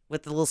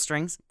 with the little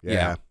strings?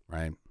 Yeah.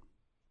 Right.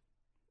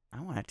 I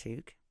want a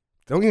toque.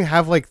 Don't you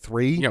have like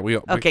 3? Yeah, we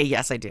Okay,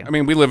 yes, I do. I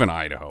mean, we live in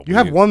Idaho. You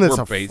have one that's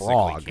we're a basically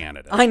frog.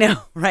 Canada. I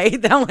know,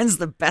 right? That one's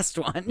the best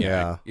one.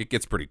 Yeah. It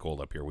gets pretty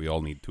cold up here. We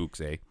all need toques,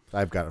 eh?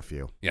 I've got a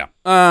few. Yeah.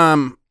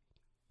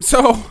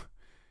 So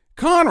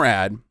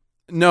Conrad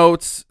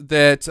notes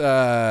that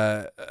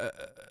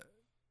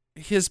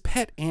his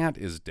pet ant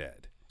is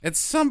dead. At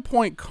some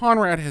point,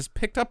 Conrad has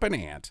picked up an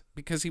ant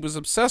because he was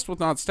obsessed with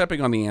not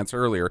stepping on the ants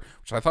earlier,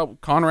 which I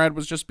thought Conrad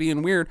was just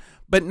being weird.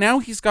 But now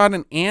he's got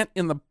an ant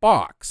in the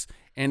box,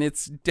 and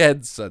it's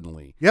dead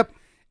suddenly. Yep.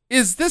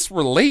 Is this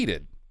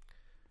related?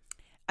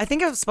 I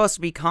think it was supposed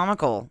to be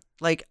comical.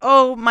 Like,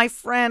 oh, my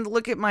friend,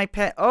 look at my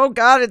pet. Oh,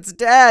 God, it's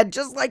dead,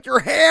 just like your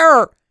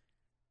hair.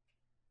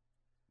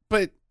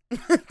 But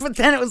But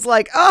then it was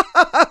like, oh,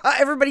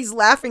 everybody's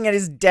laughing at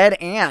his dead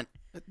ant.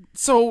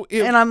 so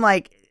it, And I'm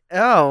like,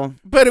 oh,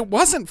 but it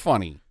wasn't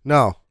funny.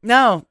 No.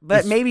 no.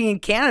 But maybe in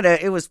Canada,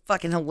 it was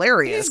fucking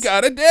hilarious. He's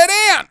got a dead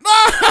ant.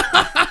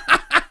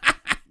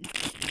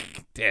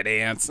 Dead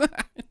ants.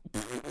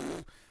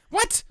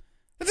 What?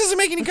 That doesn't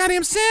make any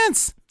goddamn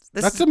sense.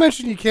 This Not is- to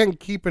mention you can't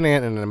keep an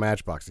ant in a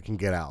matchbox. It can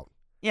get out.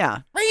 yeah.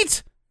 Right?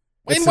 It's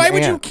And why an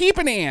would you ant. keep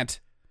an ant?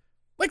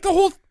 Like, the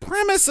whole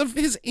premise of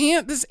this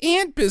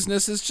ant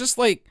business is just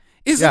like,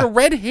 is it Yeah. a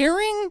red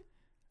herring?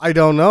 I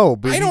don't know.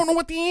 But I don't know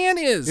what the ant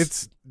is.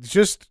 It's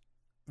just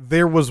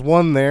there was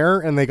one there,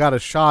 and they got a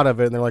shot of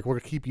it, and they're like, we're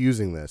going to keep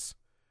using this.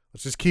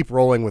 Let's just keep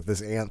rolling with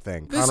this ant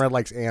thing. This- Conrad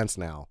likes ants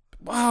now.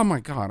 Oh my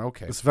God.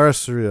 Okay. It's very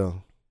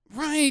surreal.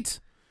 Right.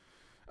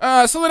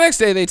 So the next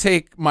day they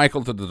take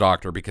Michael to the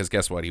doctor because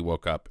guess what? He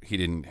woke up. He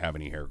didn't have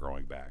any hair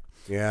growing back.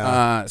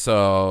 Yeah.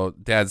 So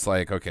Dad's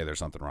like, okay, there's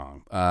something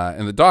wrong.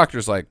 And the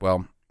doctor's like,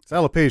 well, It's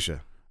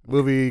alopecia.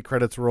 Movie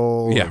credits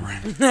roll.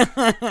 yeah,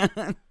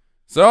 right.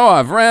 So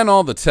I've ran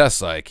all the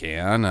tests I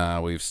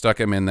can. We've stuck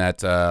him in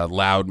that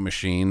loud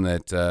machine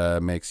that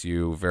makes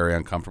you very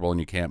uncomfortable and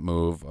you can't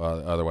move.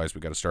 Otherwise,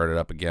 we got to start it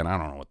up again. I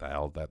don't know what the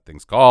hell that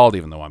thing's called,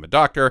 even though I'm a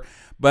doctor.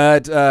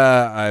 But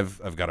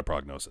I've got a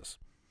prognosis.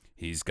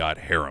 He's got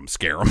harem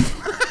scarum.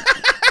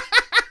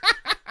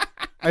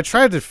 I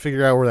tried to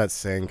figure out where that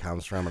saying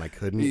comes from, and I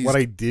couldn't. What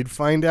I did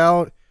find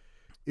out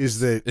is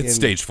that It's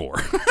stage 4.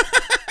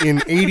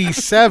 in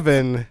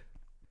 87,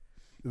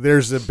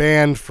 there's a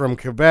band from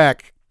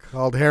Quebec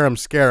called Harem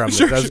Scarum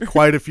that does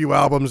quite a few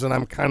albums, and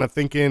I'm kind of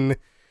thinking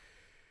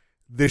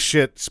this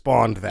shit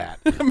spawned that.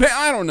 Man,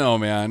 I don't know,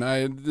 man.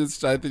 I think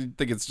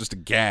it's just a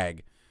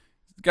gag.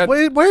 Got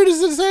Where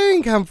does the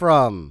saying come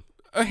from?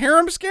 a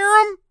harem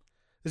scarum?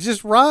 It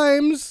just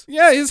rhymes.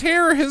 Yeah, his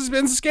hair has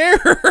been scared.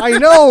 I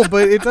know,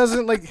 but it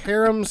doesn't like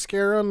Harem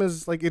Scarum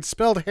is like it's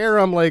spelled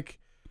harem like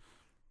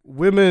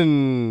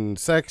women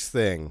sex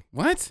thing.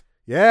 What?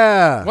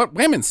 Yeah. What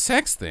women's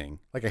sex thing?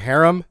 Like a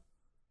harem?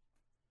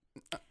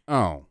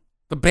 Oh.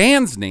 The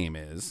band's name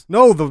is.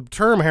 No, the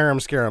term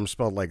harem scarum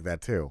spelled like that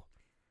too.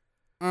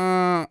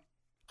 Uh,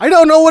 I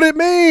don't know what it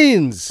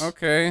means.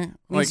 okay.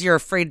 Means you're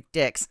afraid of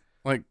dicks.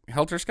 Like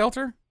Helter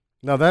Skelter?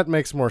 No, that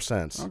makes more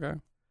sense. Okay.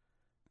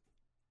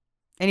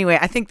 Anyway,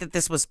 I think that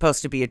this was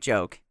supposed to be a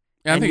joke.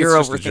 Yeah, I And think you're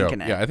it's just a joke.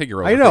 overthinking it. Yeah, I think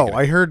you're overthinking I know. it.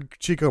 I heard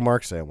Chico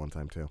Marx say it one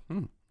time too.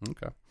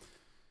 Okay.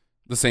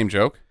 The same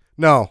joke?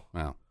 No,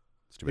 Wow.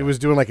 It's too it bad. was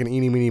doing like an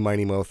eeny, meeny,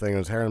 miny, mo thing. It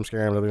was harem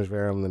scarum, nothing's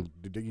harem, and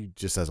then he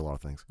just says a lot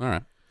of things. All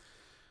right.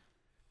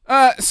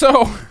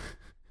 So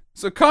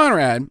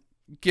Conrad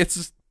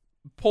gets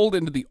pulled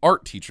into the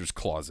art teacher's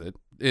closet,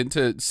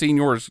 into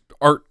Senior's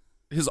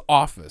his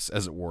office,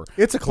 as it were.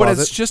 It's a But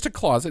closet. it's just a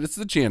closet. It's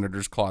the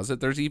janitor's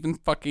closet. There's even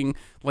fucking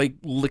like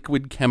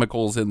liquid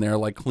chemicals in there,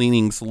 like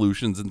cleaning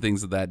solutions and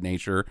things of that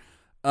nature,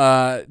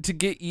 to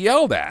get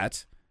yelled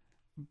at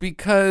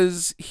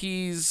because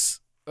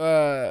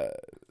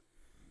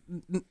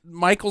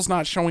Michael's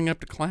not showing up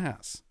to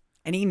class.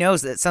 And he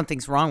knows that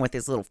something's wrong with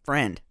his little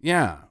friend.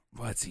 Yeah.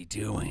 What's he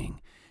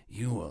doing?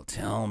 You will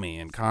tell me.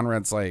 And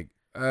Conrad's like,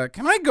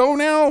 can I go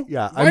now?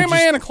 Yeah, Why am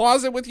I in a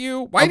closet with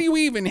you? Why do you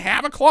even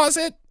have a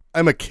closet?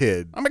 I'm a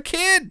kid. I'm a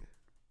kid.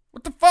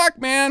 What the fuck,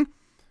 man?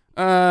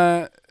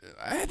 I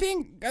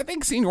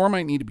think Senior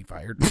might need to be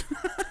fired.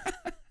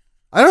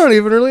 I don't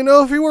even really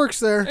know if he works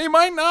there. He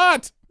might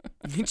not.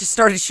 He just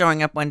started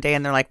showing up one day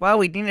and they're like, well,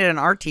 we needed an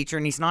art teacher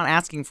and he's not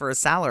asking for a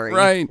salary.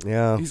 Right.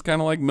 Yeah. He's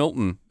kind of like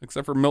Milton,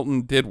 except for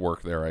Milton did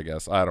work there, I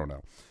guess. I don't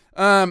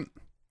know.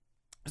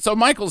 So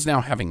Michael's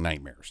now having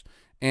nightmares.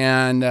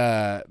 And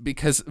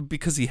because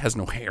he has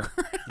no hair.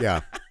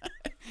 Yeah.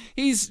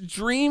 He's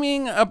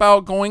dreaming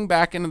about going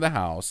back into the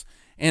house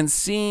and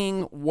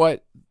seeing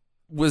what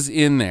was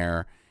in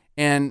there,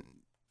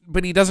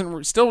 but he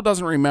still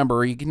doesn't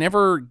remember. He can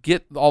never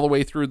get all the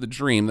way through the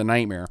dream, the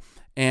nightmare,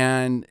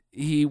 and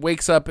he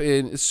wakes up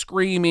and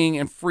screaming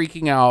and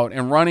freaking out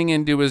and running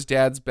into his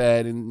dad's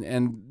bed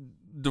and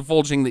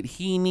divulging that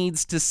he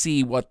needs to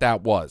see what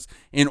that was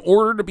in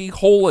order to be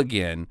whole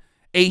again.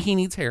 A, he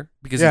needs hair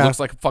because he looks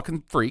like a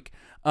fucking freak.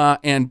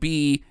 And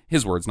B,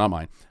 his words, not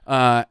mine.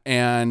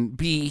 And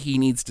B, he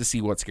needs to see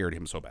what scared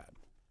him so bad.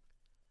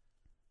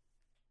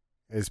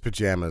 His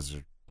pajamas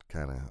are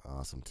kind of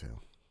awesome too.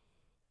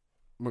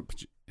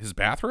 His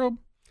bathrobe?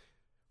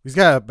 He's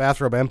got a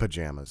bathrobe and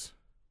pajamas.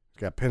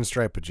 He's got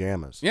pinstripe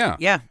pajamas. Yeah.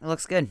 Yeah, it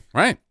looks good.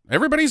 Right.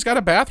 Everybody's got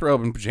a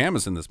bathrobe and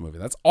pajamas in this movie.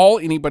 That's all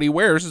anybody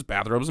wears is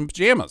bathrobes and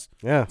pajamas.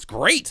 Yeah. It's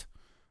great.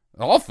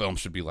 All films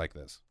should be like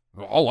this.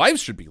 All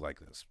lives should be like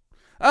this.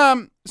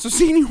 So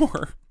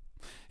Senior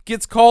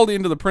gets called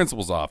into the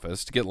principal's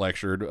office to get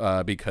lectured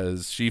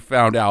because she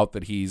found out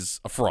that he's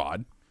a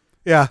fraud.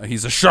 Yeah.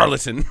 He's a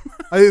charlatan.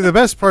 I think the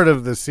best part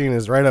of the scene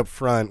is right up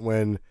front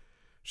when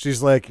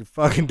she's like, your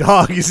fucking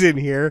dog is in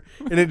here,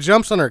 and it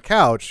jumps on her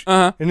couch,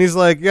 and he's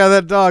like, yeah,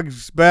 that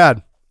dog's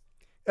bad.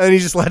 And he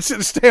just lets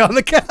it stay on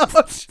the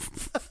couch.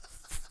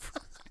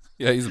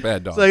 Yeah, he's a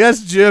bad dog. It's like,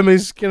 that's Jim.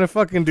 He's going to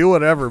fucking do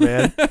whatever,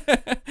 man.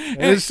 I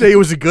didn't say he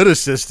was a good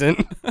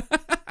assistant.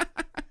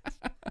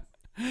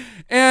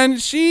 And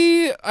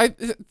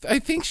I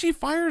think she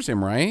fires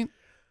him, right?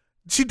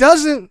 She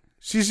doesn't.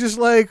 She's just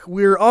like,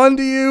 we're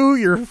onto you.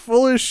 You're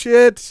full of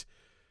shit.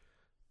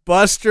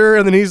 Buster.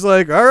 And then he's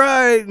like, all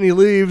right. And he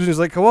leaves. And he's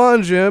like, come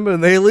on, Jim.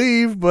 And they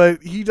leave,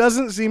 but he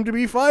doesn't seem to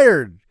be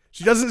fired.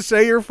 She doesn't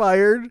say you're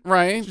fired.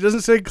 Right. She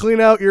doesn't say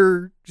clean out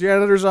your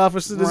janitor's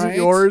office that isn't Right.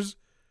 yours.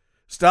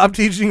 Stop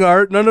teaching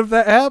art. None of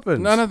that happens.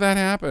 None of that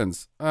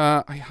happens.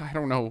 I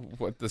don't know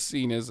what the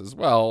scene is as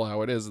well,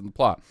 how it is in the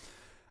plot.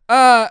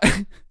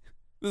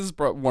 This is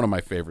one of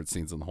my favorite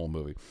scenes in the whole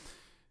movie.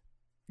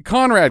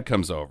 Conrad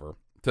comes over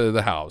to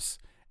the house,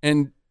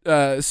 and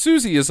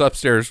Susie is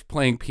upstairs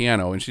playing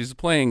piano, and she's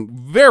playing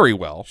very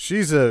well.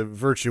 She's a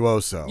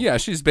virtuoso. Yeah,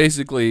 she's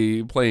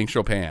basically playing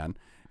Chopin.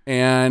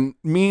 And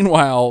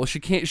meanwhile,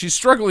 she's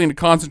struggling to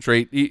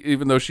concentrate,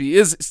 even though she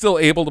is still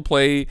able to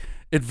play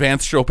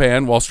advanced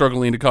Chopin while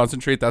struggling to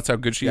concentrate. That's how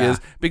good she is.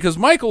 Because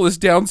Michael is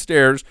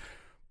downstairs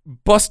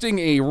busting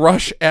a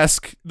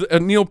Rush-esque,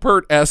 a Neil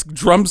Peart-esque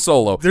drum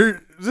solo.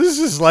 This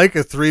is like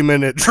a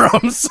 3-minute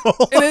drum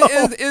solo.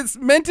 And it's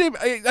meant to,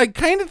 I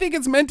kind of think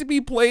it's meant to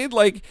be played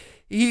like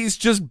he's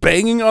just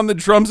banging on the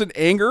drums in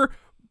anger.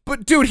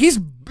 But dude, he's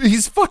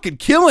fucking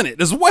killing it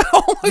as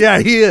well. Yeah,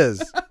 he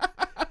is.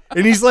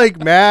 And he's like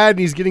mad and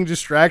he's getting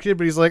distracted,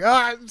 but he's like,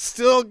 I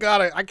still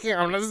gotta, I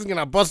can't, this is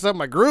gonna bust up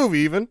my groove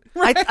even.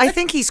 I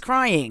think he's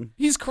crying.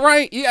 He's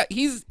crying. Yeah,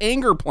 he's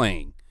anger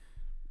playing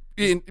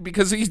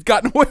because he's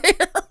gotten away.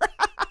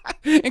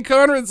 And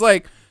Conrad's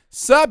like,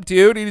 sup,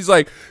 dude? And he's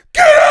like,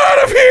 get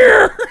out of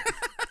here.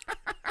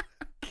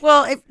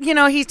 Well,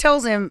 he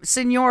tells him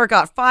Senor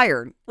got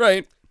fired.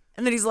 Right.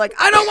 And then he's like,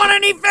 I don't want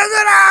any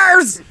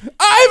visitors.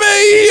 I'm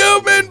a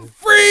human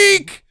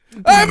freak.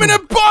 I'm an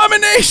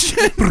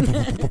abomination.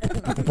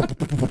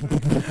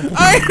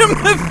 I am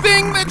the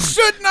thing that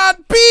should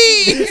not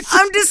be.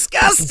 I'm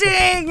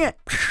disgusting.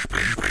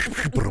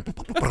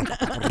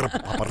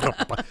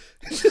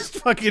 Just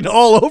fucking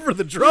all over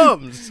the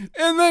drums.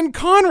 And then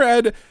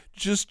Conrad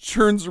just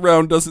turns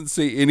around, doesn't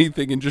say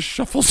anything, and just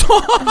shuffles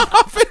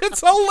off. It's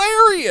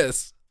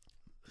hilarious.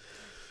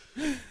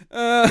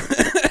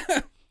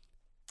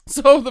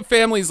 So the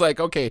family's like,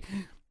 okay,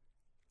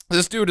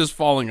 this dude is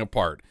falling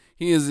apart.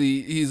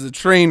 He's a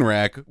train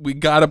wreck. We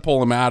got to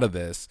pull him out of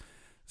this.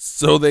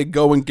 So they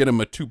go and get him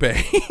a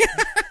toupee.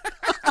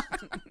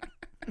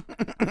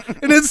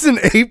 And it's an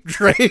ape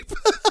drape.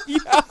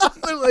 Yeah.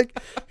 They're like,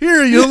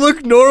 here, you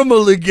look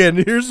normal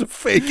again. Here's a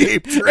fake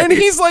ape drape. And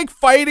he's like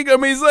fighting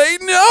him. He's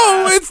like,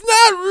 no, it's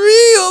not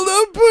real.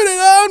 Don't put it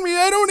on me.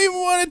 I don't even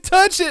want to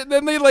touch it. And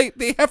then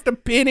they have to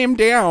pin him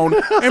down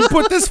and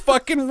put this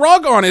fucking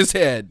rug on his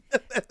head.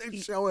 And they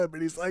show him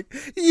and he's like,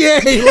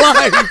 yay,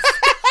 life.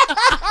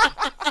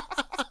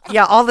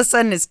 Yeah, all of a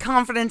sudden his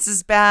confidence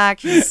is back.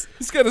 He's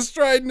got a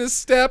stride in his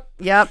step.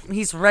 Yep,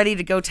 he's ready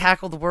to go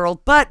tackle the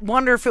world, but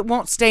wonder if it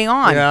won't stay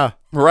on. Yeah.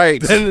 Right.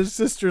 Then his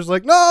sister's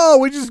like, no,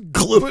 we just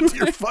glue it to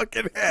your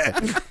fucking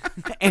head.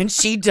 And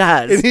she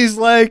does. And he's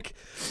like,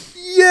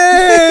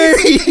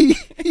 yay!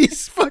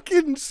 He's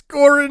fucking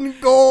scoring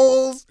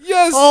goals.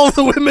 Yes. All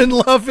the women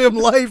love him.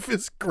 Life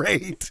is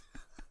great.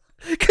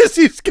 Because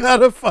he's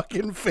got a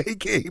fucking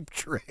fake ape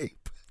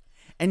drape.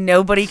 And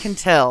nobody can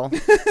tell.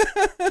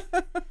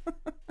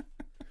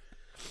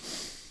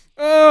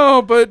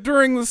 Oh, but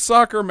during the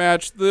soccer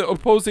match, the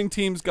opposing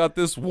team's got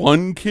this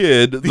one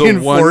kid. The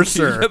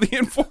enforcer. The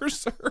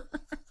enforcer.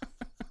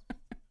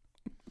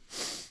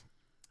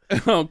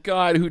 Oh,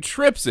 God, who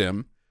trips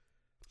him.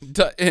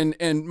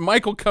 And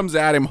Michael comes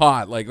at him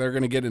hot, like they're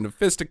going to get into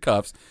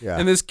fisticuffs. Yeah.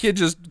 And this kid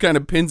just kind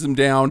of pins him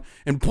down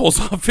and pulls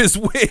off his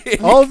wig.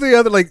 All the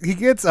other, like, he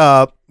gets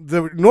up.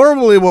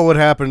 Normally what would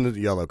happen to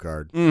the yellow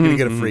card? You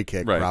get a free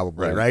kick,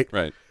 probably, right?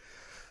 Right.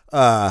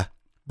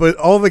 But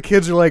all the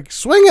kids are like,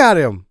 swing at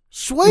him.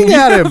 Swing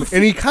at him.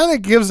 And he kind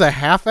of gives a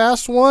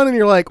half-assed one, and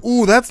you're like,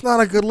 ooh, that's not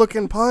a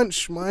good-looking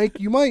punch, Mike.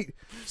 You might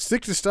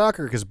stick to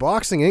soccer because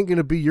boxing ain't going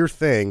to be your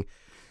thing.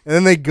 And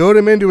then they goad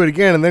him into it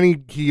again, and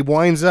then he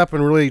winds up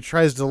and really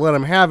tries to let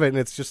him have it, and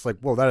it's just like,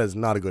 whoa, that is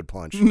not a good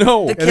punch.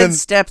 No. The kid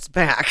steps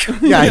back.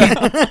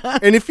 Yeah.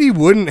 And if he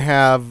wouldn't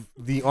have,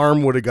 the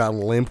arm would have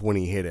gotten limp when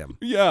he hit him.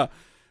 Yeah.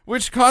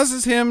 Which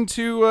causes him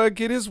to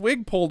get his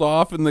wig pulled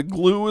off, and the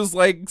glue is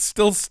like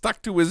still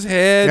stuck to his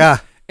head. Yeah.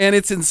 And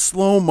it's in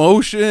slow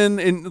motion,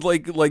 and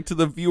like to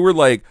the viewer,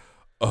 like,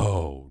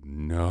 oh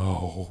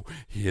no,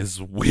 his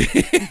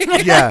wig.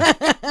 Yeah.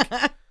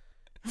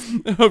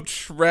 Oh,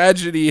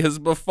 tragedy has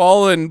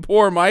befallen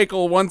poor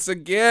Michael once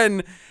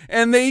again.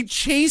 And they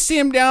chase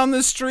him down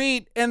the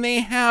street, and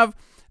they have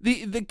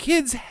the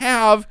kids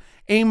have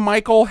a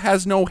Michael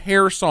Has No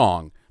Hair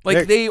song.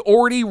 Like they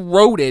already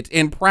wrote it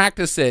and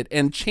practice it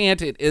and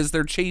chant it as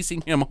they're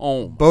chasing him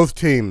home. Both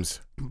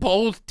teams.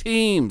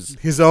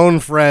 His own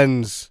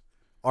friends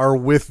are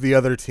with the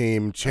other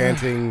team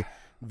chanting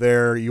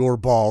their You're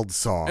Bald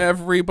song.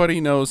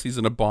 Everybody knows he's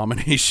an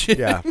abomination.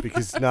 Yeah,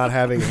 because not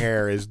having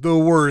hair is the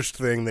worst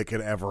thing that could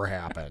ever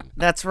happen.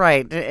 That's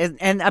right.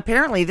 And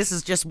apparently this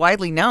is just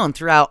widely known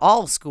throughout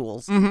all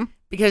schools. Mm-hmm.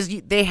 Because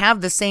they have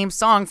the same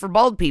song for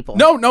bald people.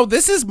 No,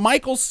 this is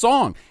Michael's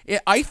song.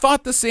 I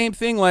thought the same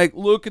thing, like,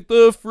 look at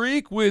the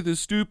freak with his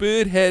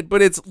stupid head.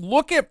 But it's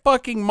look at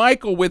fucking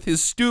Michael with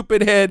his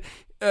stupid head.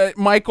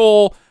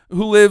 Michael,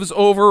 who lives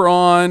over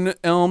on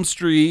Elm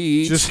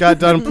Street. Just got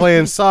done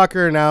playing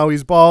soccer. Now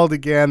he's bald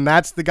again.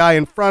 That's the guy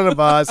in front of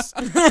us.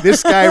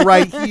 This guy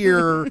right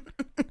here.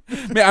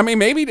 I mean,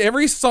 maybe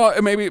every song,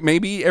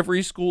 maybe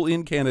every school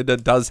in Canada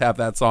does have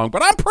that song,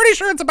 but I'm pretty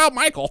sure it's about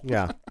Michael.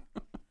 Yeah.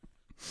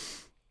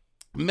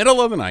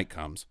 Middle of the night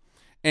comes,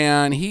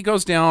 and he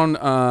goes down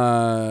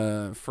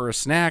for a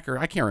snack, or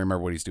I can't remember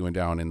what he's doing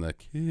down in the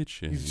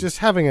kitchen. He's just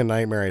having a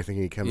nightmare. I think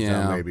he comes Yeah.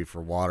 down maybe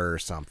for water or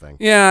something.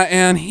 Yeah,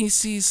 and he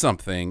sees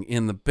something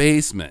in the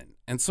basement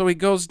And so he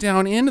goes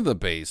down into the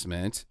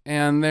basement,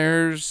 and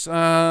there's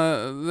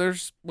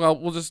well,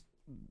 we'll just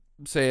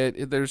say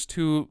it. There's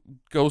 2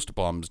 ghost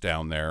bums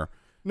down there.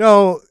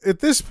 No, at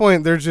this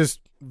point, they're just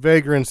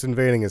vagrants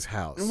invading his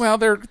house. Well,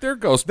 they're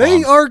ghost bums.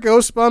 They are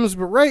ghost bums,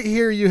 but right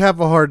here you have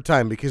a hard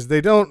time because they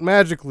don't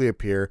magically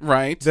appear.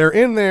 Right. They're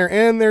in there,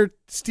 and they're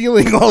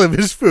stealing all of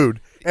his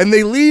food. And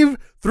they leave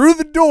through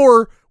the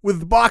door with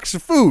the box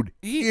of food.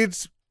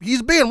 He's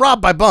being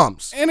robbed by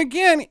bums. And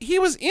again, he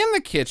was in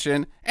the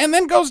kitchen and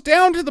then goes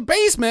down to the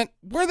basement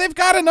where they've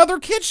got another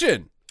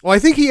kitchen. Well, I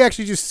think he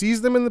actually just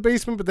sees them in the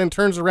basement, but then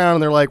turns around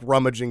and they're like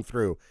rummaging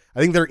through. I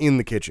think they're in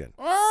the kitchen.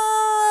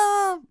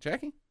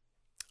 Jackie?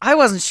 I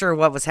wasn't sure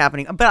what was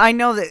happening, but I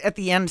know that at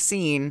the end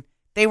scene,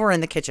 they were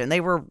in the kitchen.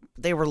 They were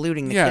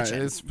looting the kitchen.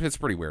 Yeah, it's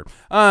pretty weird.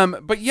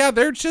 But yeah,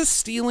 they're just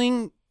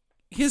stealing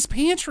his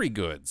pantry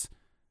goods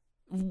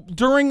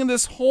during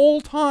this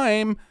whole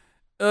time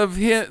of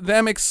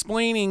them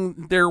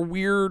explaining their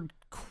weird,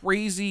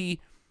 crazy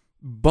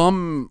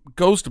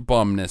ghost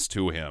bumness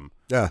to him.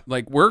 Yeah.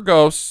 Like, we're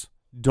ghosts.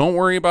 Don't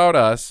worry about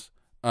us.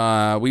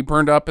 We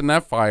burned up in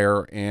that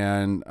fire,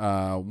 and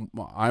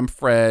I'm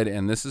Fred,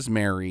 and this is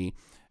Mary.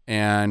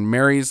 And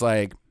Mary's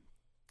like,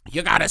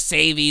 you got to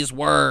say these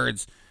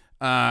words.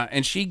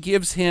 And she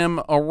gives him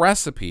a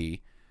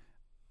recipe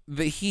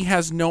that he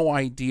has no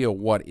idea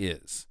what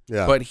is.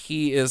 Yeah. But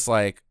he is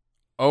like,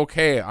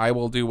 okay, I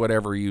will do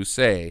whatever you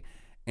say.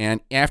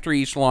 And after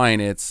each line,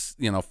 it's,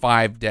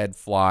 5 dead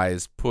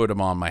flies, put them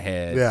on my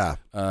head. Yeah.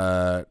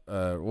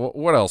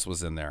 What else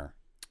was in there?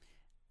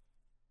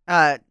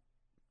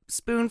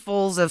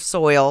 Spoonfuls of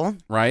soil,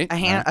 Right.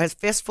 a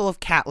fistful of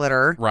cat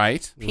litter,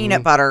 Right.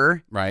 peanut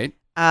butter, Right.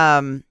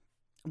 1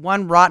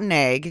 rotten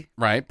egg,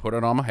 Right. Put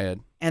it on my head.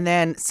 and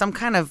then some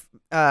kind of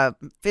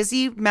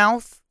fizzy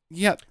mouth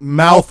Yeah.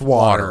 Mouth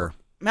water.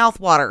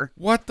 water.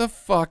 What the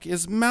fuck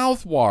is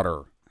mouth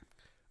water?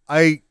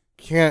 I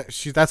can't.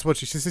 That's what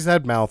she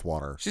said. Mouth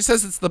water. She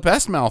says it's the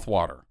best mouth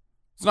water.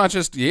 It's not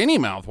just any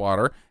mouth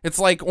water. It's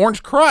like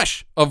Orange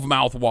Crush of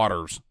mouth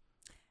waters.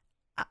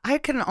 I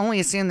can only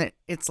assume that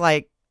it's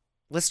like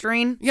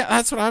Listerine. Yeah,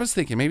 that's what I was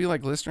thinking. Maybe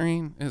like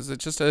Listerine. Is it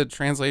just a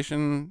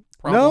translation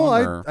problem?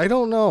 No, I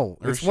don't know.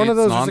 or It's one of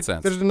those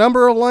nonsense. There's a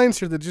number of lines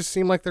here that just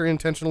seem like they're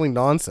intentionally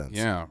nonsense.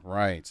 Yeah,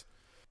 right.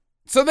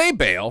 So they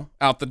bail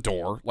out the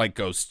door like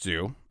ghosts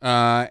do.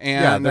 And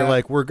Yeah, they're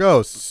like, we're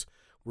ghosts.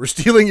 We're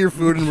stealing your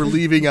food and we're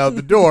leaving out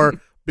the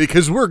door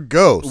because we're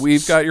ghosts.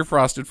 we've got your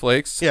Frosted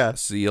Flakes. Yeah.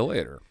 See you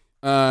later.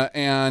 He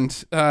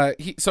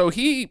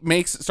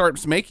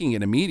starts making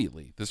it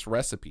immediately, this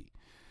recipe.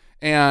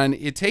 And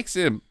it takes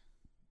him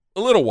a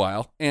little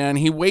while, and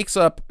he wakes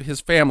up his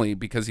family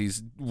because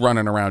he's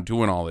running around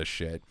doing all this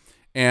shit.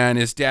 And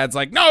his dad's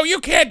like, no, you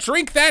can't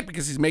drink that,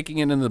 because he's making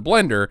it in the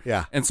blender.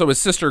 Yeah. And so his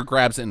sister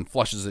grabs it and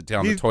flushes it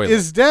down the toilet.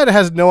 His dad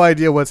has no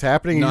idea what's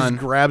happening. He None. just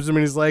grabs him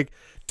and he's like,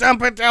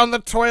 dump it down the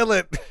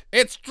toilet.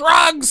 It's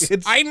drugs!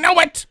 I know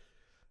it!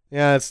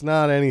 Yeah, it's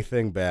not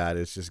anything bad.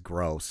 It's just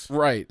gross.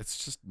 Right.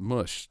 It's just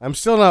mush. I'm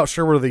still not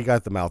sure where they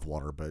got the mouth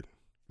water, but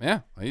Yeah,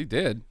 he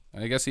did.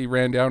 I guess he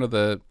ran down to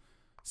the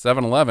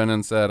 7-Eleven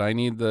and said, I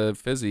need the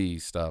fizzy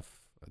stuff.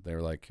 They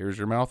were like, here's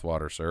your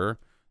mouthwater, sir.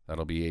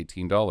 That'll be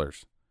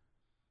 $18.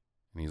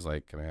 And he's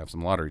like, can I have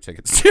some lottery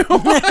tickets too?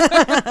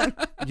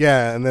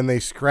 yeah, and then they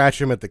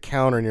scratch him at the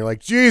counter and you're like,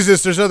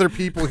 Jesus, there's other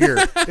people here.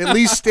 At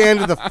least stand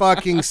to the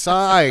fucking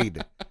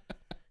side.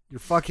 Your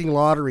fucking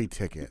lottery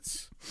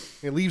tickets.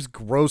 It leaves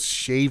gross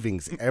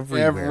shavings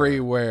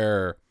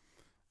everywhere.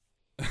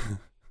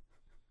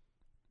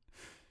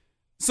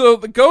 So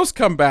the ghosts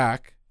come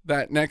back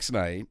that next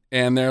night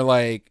and they're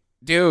like,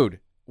 dude,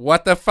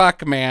 what the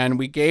fuck, man?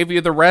 We gave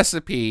you the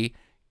recipe.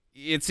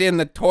 It's in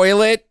the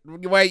toilet.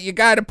 Wait, you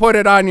got to put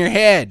it on your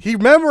head. He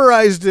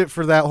memorized it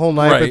for that whole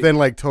night, Right. but then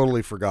like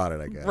totally forgot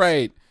it, I guess.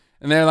 Right.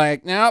 And they're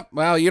like, nope,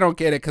 well, you don't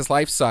get it because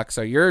life sucks,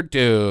 so you're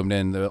doomed.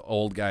 And the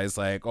old guy's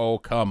like, oh,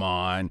 come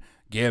on.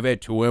 Give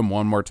it to him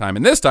one more time.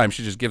 And this time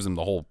she just gives him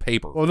the whole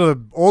paper. Well, no,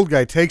 the old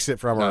guy takes it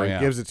from her Oh, and yeah.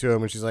 gives it to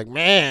him, and she's like,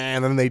 man,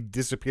 and then they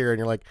disappear, and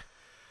you're like,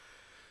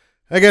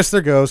 I guess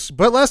they're ghosts.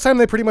 But last time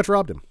they pretty much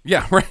robbed him.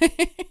 Yeah,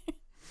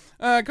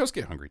 right? Ghosts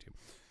get hungry, too.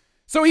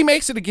 So he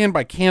makes it again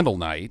by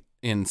candlelight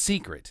in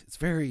secret. It's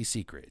very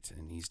secret.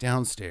 And he's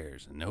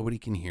downstairs, and nobody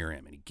can hear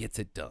him, and he gets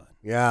it done.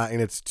 Yeah,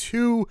 and it's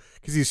too,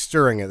 because he's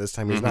stirring it this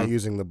time. He's not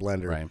using the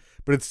blender. Right.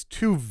 But it's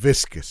too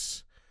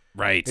viscous.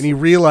 Right. And he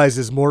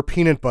realizes more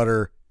peanut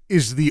butter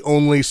is the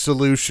only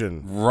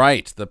solution.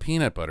 Right, the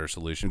peanut butter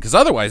solution. Because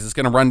otherwise it's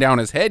going to run down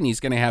his head, and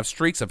he's going to have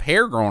streaks of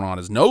hair growing on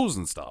his nose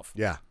and stuff.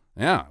 Yeah.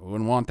 Yeah, we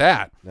wouldn't want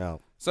that. No.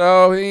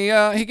 So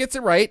he gets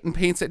it right and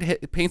paints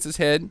his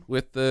head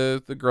with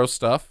the gross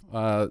stuff.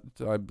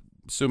 I'm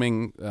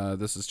assuming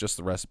this is just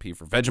the recipe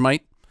for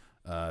Vegemite,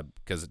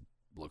 because it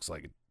looks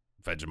like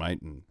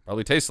Vegemite and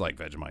probably tastes like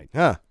Vegemite.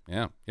 Huh.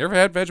 Yeah. You ever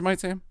had Vegemite,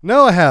 Sam?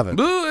 No, I haven't.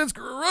 Ooh, it's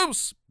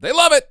gross. They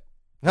love it.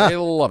 Huh. They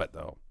love it,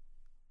 though.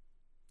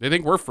 They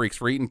think we're freaks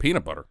for eating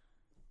peanut butter.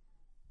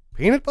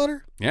 Peanut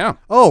butter? Yeah.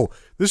 Oh,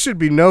 this should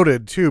be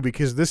noted, too,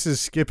 because this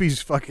is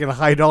Skippy's fucking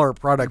high-dollar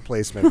product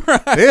placement.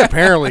 They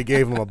apparently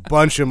gave him a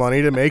bunch of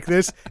money to make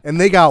this, and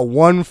they got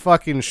one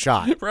fucking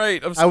shot.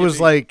 Right. I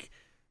was like,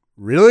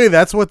 really?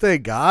 That's what they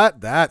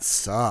got? That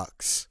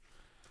sucks.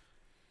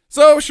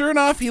 So, sure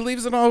enough, he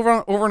leaves it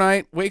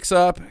overnight, wakes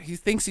up. He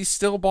thinks he's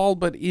still bald,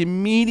 but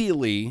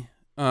immediately,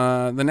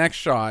 the next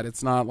shot,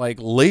 it's not like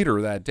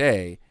later that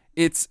day,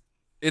 it's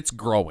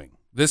growing.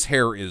 This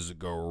hair is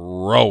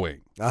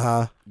growing.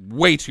 Uh-huh.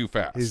 Way too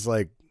fast. He's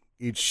like,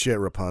 eat shit,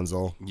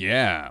 Rapunzel.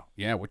 Yeah,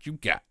 what you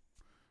got?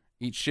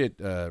 Eat shit,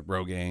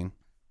 Rogaine.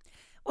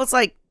 Well, it's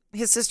like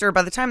his sister,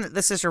 by the time that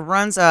the sister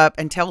runs up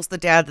and tells the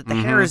dad that the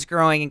hair is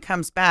growing and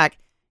comes back,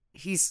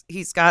 he's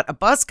got a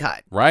buzz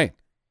cut. Right.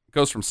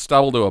 Goes from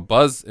stubble to a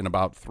buzz in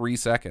about 3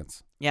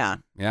 seconds. Yeah.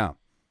 Yeah.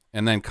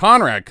 And then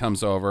Conrad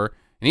comes over,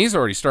 and he's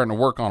already starting to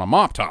work on a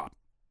mop top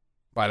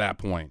by that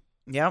point.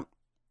 Yep.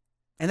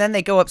 And then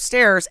they go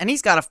upstairs, and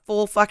he's got a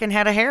full fucking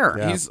head of hair.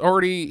 Yeah. He's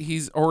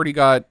already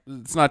got,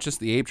 it's not just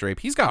the ape drape,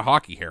 he's got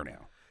hockey hair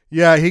now.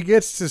 Yeah, he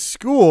gets to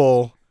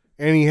school,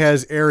 and he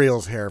has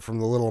Ariel's hair from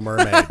The Little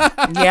Mermaid.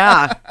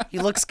 Yeah. He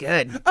looks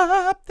good.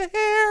 Up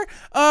there.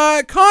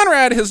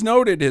 Conrad has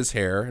noted his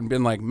hair and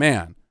been like,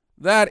 man,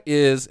 that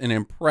is an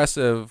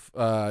impressive,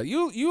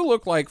 you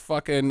look like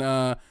fucking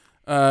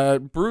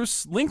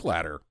Bruce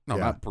Linklater. No,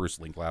 Yeah. not Bruce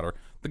Linklater.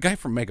 The guy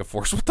from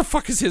Megaforce. What the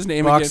fuck is his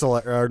name again?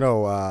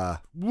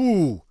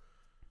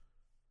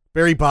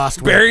 Barry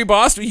Bostwick. Barry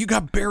Bostwick. You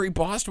got Barry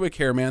Bostwick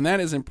hair, man.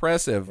 That is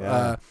impressive.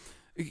 Yeah.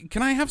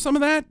 Can I have some of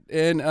that?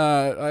 And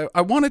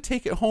I want to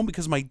take it home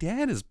because my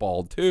dad is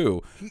bald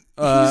too. He's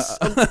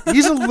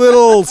a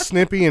little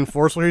snippy and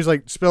forceful. He's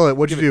like, spill it.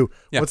 What'd you do?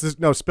 Yeah. What's this?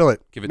 No, spill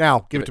it. Give it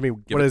now. Give it to me.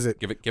 What is it?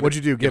 Give it. Give What'd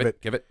it. you do? Give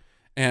it. Give it.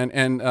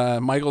 And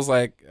Michael's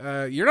like,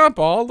 you're not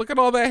bald. Look at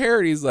all that hair.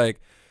 And he's like,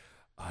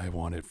 I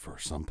want it for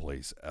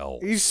someplace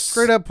else. He's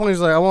straight up pointing.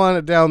 He's like, I want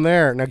it down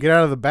there. Now get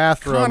out of the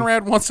bathroom.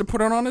 Conrad wants to put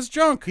it on his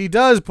junk. He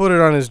does put it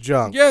on his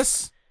junk.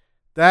 Yes.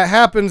 That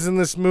happens in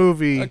this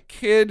movie. A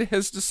kid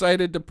has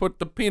decided to put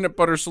the peanut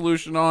butter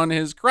solution on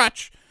his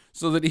crotch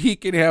so that he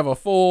can have a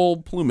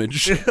full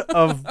plumage.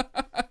 Of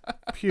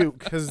puke,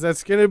 because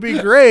that's going to be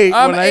great.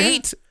 I'm when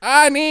 8.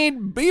 I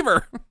need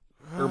beaver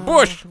or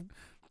bush.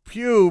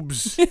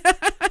 Pubes.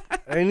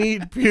 I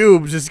need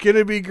pubes. It's going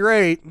to be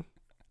great.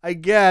 I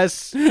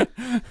guess. It's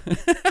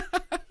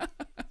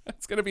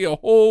going to be a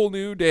whole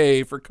new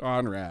day for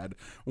Conrad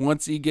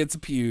once he gets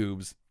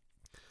pubes.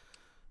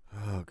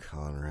 Oh,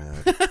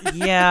 Conrad.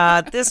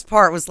 Yeah, this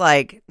part was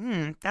like,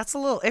 that's a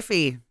little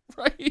iffy.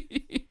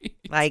 Right.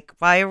 Like,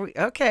 why are we?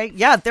 Okay,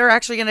 yeah, they're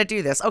actually going to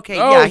do this. Okay,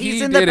 Oh, yeah, he's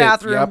he in the did it.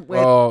 bathroom. Yep. With,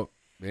 Oh,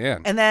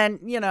 man. and then,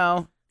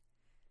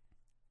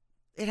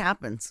 it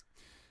happens.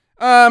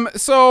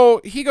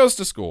 So he goes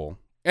to school.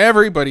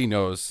 Everybody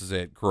knows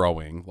it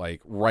growing,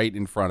 like right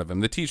in front of him.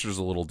 The teacher's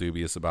a little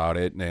dubious about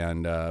it,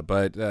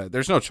 but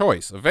there's no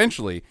choice.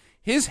 Eventually,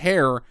 his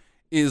hair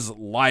is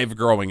live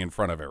growing in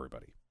front of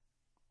everybody.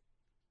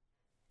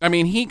 I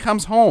mean, he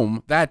comes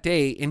home that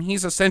day and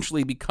he's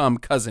essentially become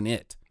Cousin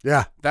It.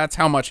 Yeah. That's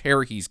how much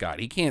hair he's got.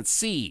 He can't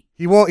see.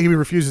 He won't. He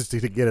refuses to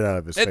get it out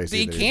of his face.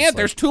 He either. He's can't. just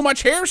There's like, too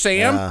much hair,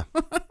 Sam.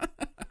 Yeah.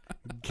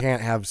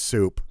 Can't have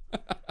soup.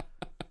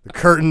 The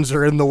curtains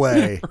are in the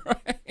way.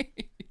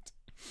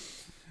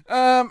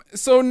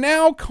 So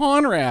now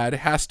Conrad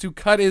has to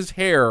cut his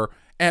hair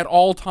at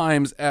all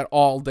times, at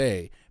all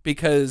day,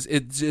 because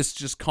it's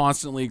just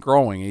constantly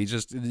growing.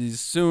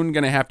 He's soon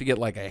gonna have to get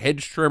like a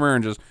hedge trimmer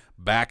and just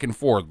back and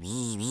forth.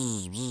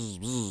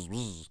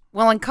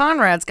 Well, and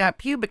Conrad's got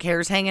pubic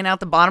hairs hanging out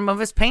the bottom of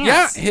his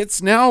pants. Yeah,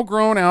 it's now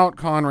grown out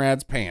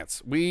Conrad's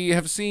pants. We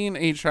have seen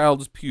a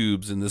child's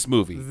pubes in this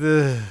movie.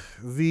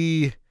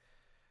 The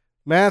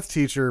math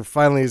teacher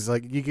finally is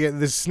like,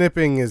 this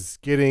snipping is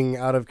getting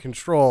out of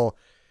control.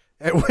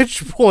 At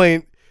which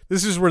point,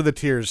 this is where the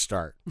tears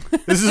start.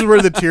 This is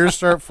where the tears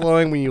start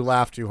flowing when you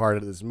laugh too hard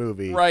at this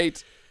movie.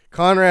 Right.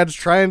 Conrad's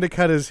trying to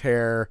cut his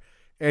hair,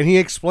 and he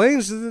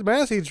explains to the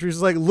math teacher,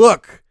 he's like,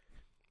 look,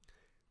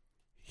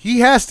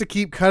 he has to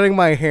keep cutting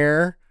my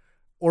hair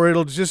or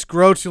it'll just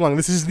grow too long.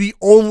 This is the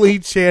only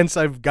chance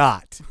I've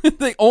got.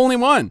 The only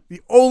one.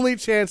 The only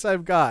chance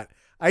I've got.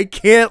 I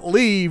can't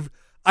leave.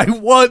 I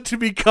want to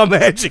become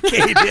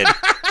educated.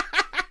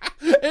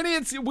 And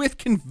it's with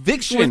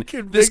conviction. With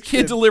conviction. This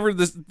kid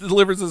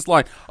delivers this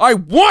line. I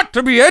want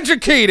to be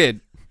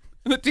educated.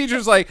 And the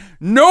teacher's like,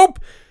 nope.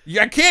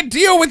 I can't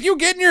deal with you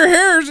getting your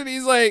hairs. And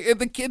he's like,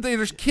 and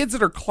there's kids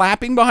that are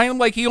clapping behind him.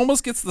 Like he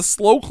almost gets the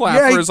slow clap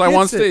Yeah, for he his I gets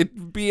wants it.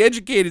 to be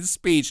educated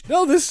speech.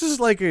 No, this is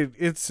like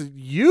it's a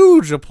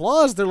huge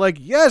applause. They're like,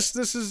 yes,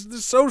 this is the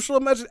social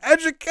message.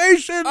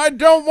 Education. I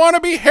don't want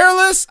to be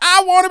hairless.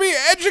 I want to be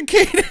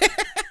educated.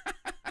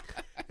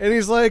 And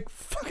he's like,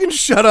 fucking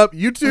shut up,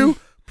 you two.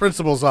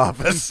 Principal's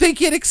office. They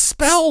get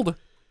expelled.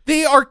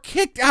 They are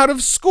kicked out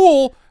of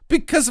school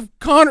because of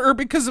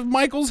because of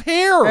Michael's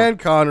hair And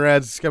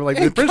Conrad's kind of like,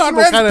 the and principal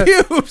Conrad's kind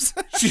of, pubes.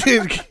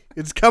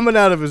 It's coming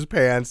out of his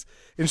pants.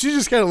 And she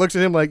just kind of looks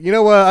at him like, you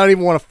know what? I don't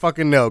even want to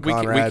fucking know, We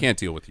Conrad. can't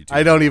deal with you two.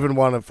 I don't even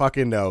want to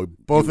fucking know.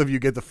 Both of you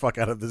get the fuck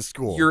out of this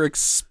school. You're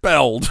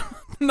expelled.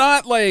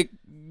 Not like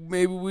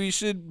maybe we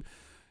should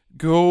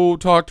go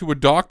talk to a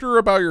doctor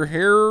about your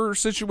hair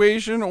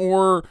situation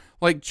or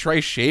like try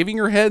shaving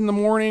your head in the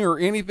morning or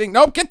anything.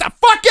 Nope, get the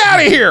fuck out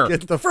of here.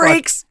 Get the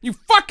Freaks. You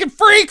fucking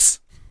freaks.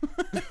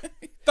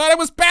 Thought it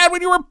was bad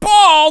when you were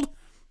bald.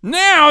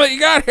 Now that you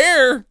got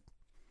hair,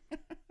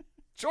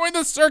 join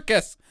the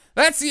circus.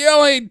 That's the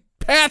only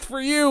path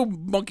for you,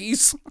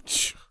 monkeys.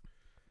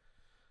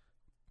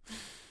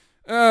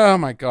 Oh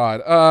my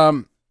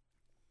god.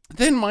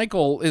 Then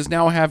Michael is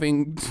now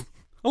having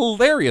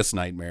hilarious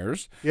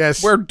nightmares.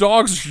 Yes. Where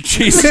dogs are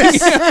chasing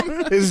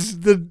him. Is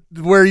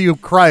where you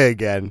cry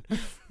again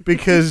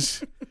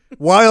because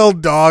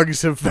wild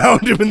dogs have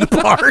found him in the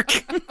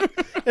park.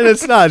 And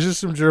it's not just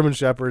some German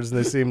shepherds, and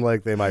they seem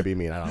like they might be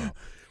mean. I don't know.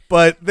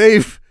 But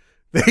they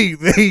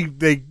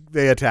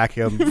attack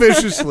him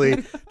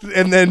viciously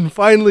and then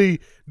finally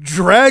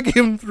drag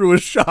him through a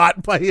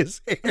shot by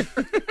his hair.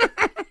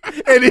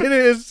 And it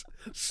is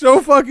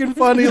so fucking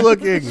funny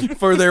looking.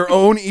 For their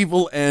own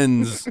evil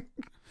ends.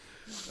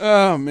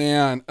 Oh,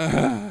 man.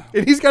 Ugh.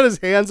 And he's got his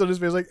hands on his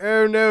face like,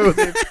 oh no,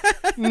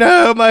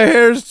 no, my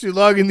hair's too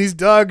long and these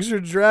dogs are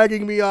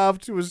dragging me off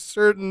to a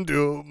certain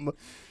doom.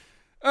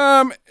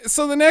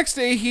 So the next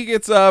day he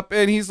gets up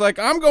and he's like,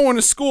 I'm going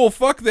to school.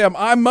 Fuck them.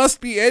 I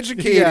must be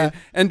educated. Yeah.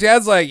 And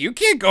Dad's like, you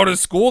can't go to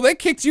school. They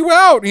kicked you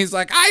out. And he's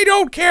like, I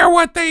don't care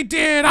what they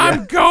did.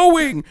 I'm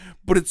going.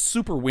 But it's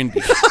super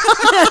windy.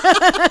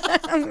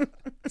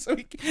 so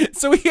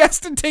he has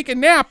to take a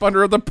nap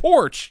under the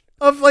porch.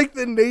 Of like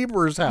the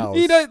neighbor's house.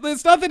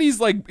 It's not that he's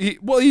like,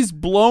 he's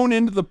blown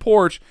into the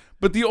porch,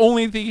 but the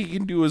only thing he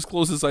can do is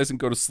close his eyes and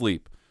go to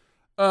sleep.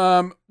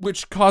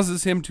 Which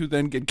causes him to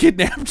then get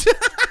kidnapped.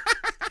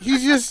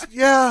 He's just,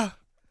 yeah.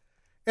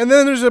 And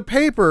then there's a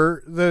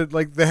paper that,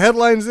 like, the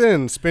headline's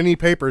in, spinny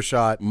paper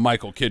shot.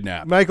 Michael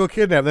kidnapped. Michael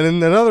kidnapped.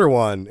 And then another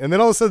one. And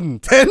then all of a sudden,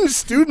 10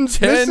 students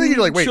 10 missing.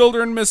 You're like, wait.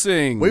 children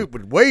missing.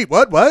 Wait,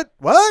 what?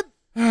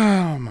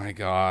 Oh, my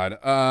God.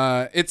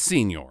 It's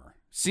Senior.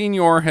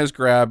 Senior has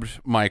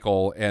grabbed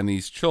Michael and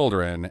these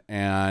children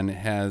and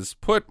has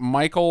put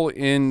Michael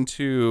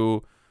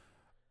into...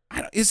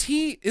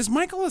 Is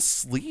Michael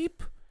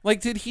asleep? Like,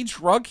 did he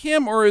drug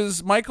him, or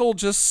is Michael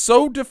just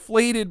so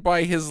deflated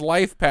by his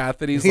life path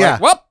that he's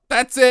like, well,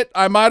 that's it.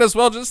 I might as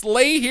well just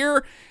lay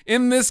here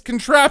in this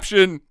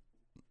contraption.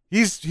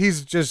 He's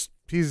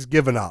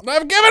given up.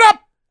 I've given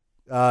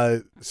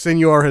up.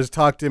 Senor has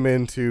talked him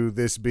into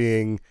this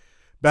being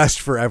best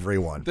for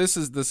everyone. This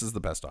is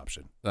the best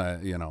option.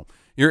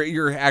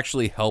 You're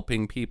actually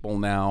helping people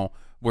now,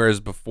 whereas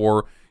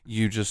before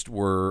you just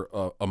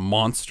were a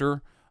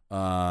monster.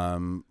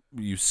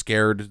 You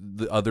scared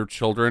the other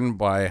children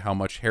by how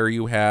much hair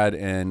you had,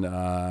 and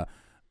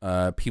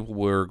people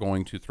were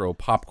going to throw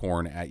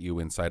popcorn at you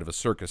inside of a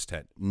circus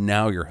tent.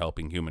 Now you're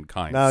helping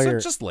humankind. So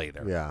just lay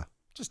there. Yeah.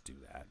 Just do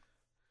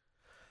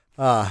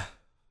that.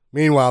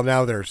 Meanwhile,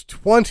 now there's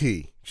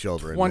 20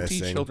 children 20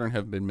 missing. children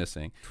have been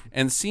missing.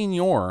 And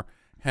Senior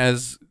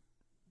has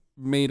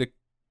made a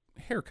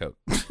haircoat.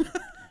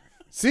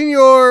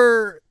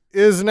 Senior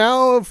is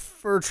now a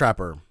fur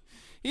trapper.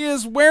 He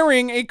is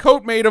wearing a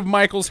coat made of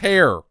Michael's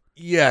hair.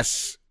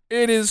 Yes.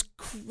 It is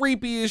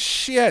creepy as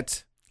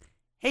shit.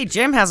 Hey,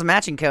 Jim has a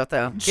matching coat,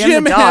 though.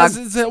 Jim the dog. has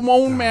his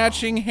own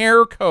matching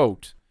hair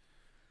coat.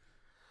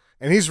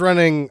 And he's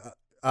running,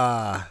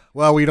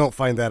 well, we don't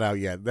find that out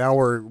yet. Now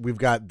we've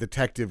got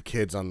detective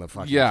kids on the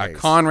fucking case.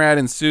 Conrad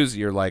and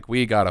Susie are like,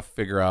 we got to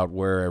figure out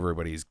where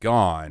everybody's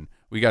gone.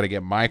 We got to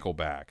get Michael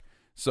back.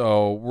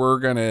 So we're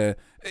going to,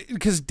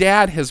 because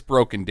Dad has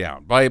broken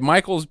down. By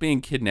Michael's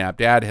being kidnapped,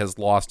 Dad has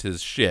lost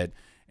his shit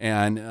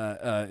and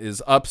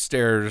is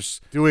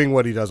upstairs. Doing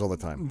what he does all the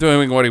time.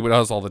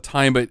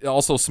 But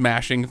also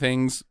smashing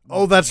things.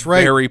 Oh, that's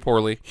right. Very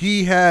poorly.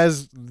 He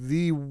has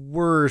the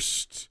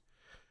worst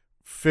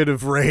fit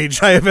of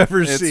rage I have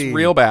ever seen. It's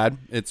real bad.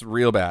 It's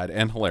real bad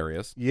and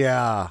hilarious.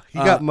 Yeah. He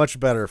got much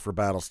better for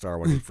Battlestar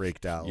when he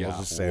freaked out. We'll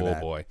just say that.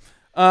 Oh, boy.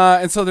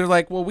 And so they're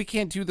like, well, we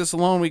can't do this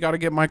alone. We got to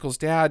get Michael's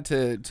dad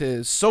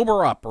to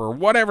sober up or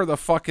whatever the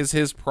fuck is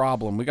his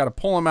problem. We got to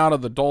pull him out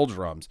of the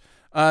doldrums.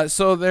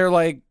 So they're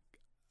like,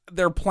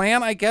 their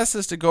plan, I guess,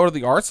 is to go to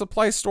the art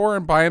supply store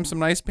and buy him some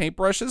nice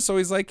paintbrushes. So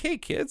he's like, hey,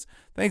 kids,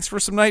 thanks for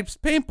some nice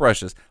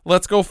paintbrushes.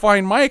 Let's go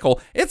find Michael.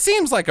 It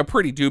seems like a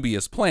pretty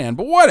dubious plan,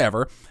 but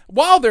whatever.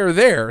 While they're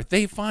there,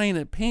 they find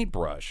a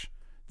paintbrush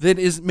that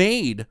is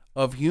made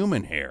of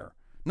human hair,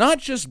 not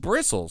just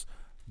bristles.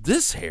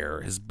 This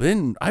hair has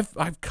been,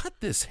 I've cut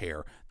this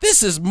hair.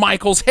 This is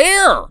Michael's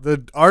hair.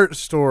 The art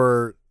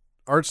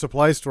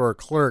supply store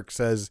clerk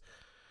says,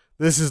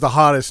 this is the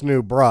hottest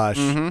new brush.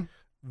 Mm-hmm.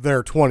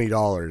 They're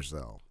 $20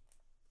 though.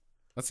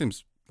 That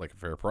seems like a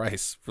fair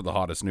price for the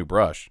hottest new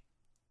brush.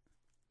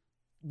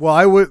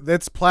 Well,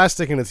 that's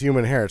plastic and it's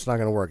human hair. It's not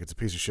going to work. It's a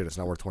piece of shit. It's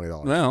not worth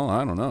 $20. Well,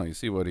 I don't know. You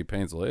see what he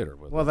paints later.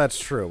 With Well, that's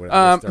true, but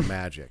at least they're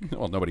magic.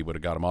 Well, nobody would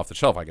have got him off the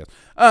shelf, I guess.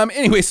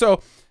 Anyway,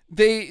 so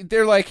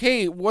they're like,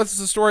 hey, what's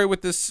the story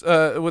with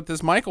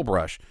this Michael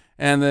brush?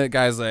 And the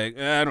guy's like,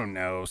 I don't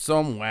know.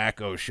 Some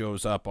wacko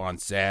shows up on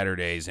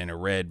Saturdays in a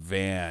red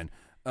van.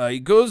 He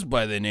goes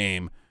by the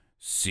name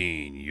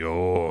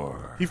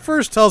Senor. He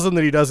first tells them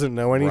that he doesn't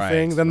know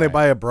anything. Right, then they right.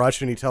 buy a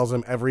brush and he tells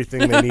them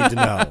everything they need to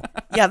know.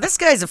 Yeah, this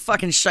guy's a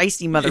fucking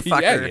shisty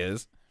motherfucker. Yeah, he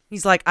is.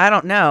 He's like, I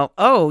don't know.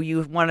 Oh,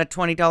 you want a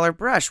 $20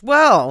 brush?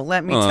 Well,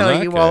 let me Well, in tell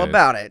that you all case,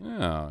 about it.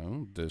 Yeah,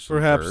 I'll dish some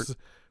dirt.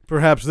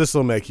 Perhaps this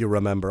will make you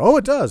remember. Oh,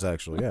 it does,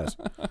 actually, yes.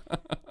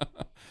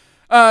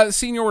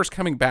 Senor's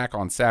coming back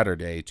on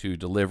Saturday to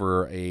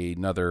deliver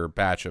another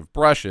batch of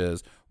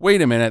brushes.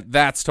 Wait a minute,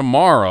 that's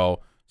tomorrow.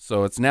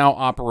 So it's now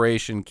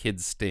Operation Kid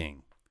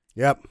Sting.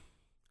 Yep.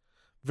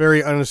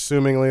 Very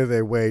unassumingly,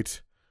 they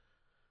wait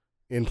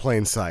in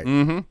plain sight.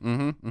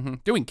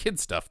 Doing kid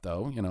stuff,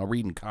 though. You know,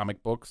 reading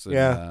comic books and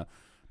Yeah.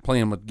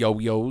 playing with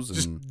yo-yos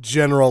Just and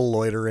general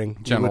loitering.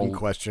 You general wouldn't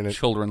question it.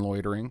 children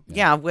loitering.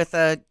 Yeah, with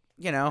a,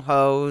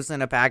 hose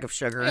and a bag of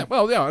sugar. Yeah,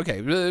 well, yeah, okay.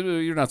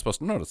 You're not supposed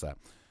to notice that.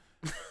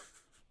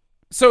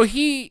 So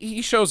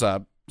he shows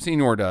up,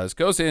 Senor does,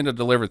 goes in to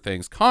deliver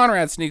things.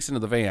 Conrad sneaks into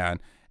the van,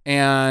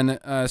 and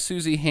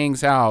Susie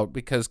hangs out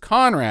because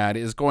Conrad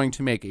is going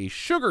to make a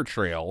sugar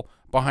trail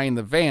behind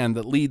the van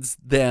that leads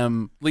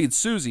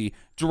Susie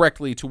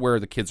directly to where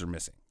the kids are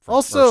missing. Or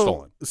Also,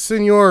 stolen.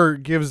 Senor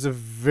gives a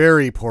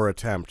very poor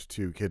attempt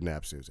to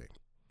kidnap Susie.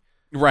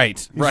 Right,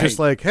 He's right. just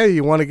like, hey,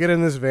 you want to get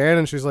in this van?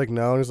 And she's like,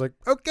 no. And he's like,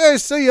 okay,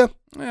 see ya.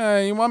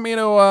 You want me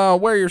to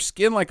wear your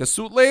skin like a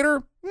suit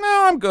later?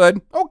 No, I'm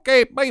good.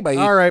 Okay, bye-bye.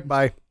 All right,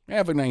 bye.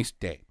 Have a nice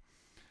day.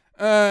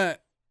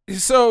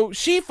 So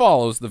she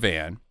follows the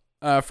van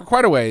for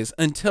quite a ways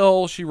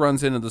until she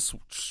runs into the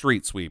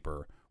street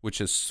sweeper, which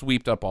has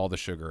swept up all the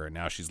sugar, and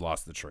now she's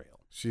lost the trail.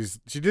 She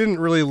didn't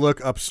really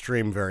look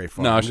upstream very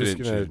far. No, I'm she just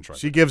didn't- she didn't try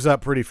She that. gives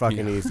up pretty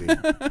fucking easy.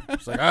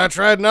 She's like, I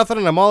tried nothing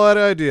and I'm all out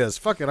of ideas.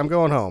 Fuck it, I'm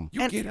going home.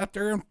 You get out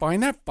there and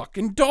find that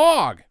fucking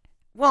dog.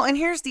 Well, and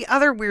here's the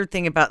other weird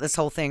thing about this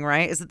whole thing,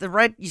 right? Is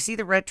that you see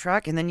the red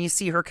truck, and then you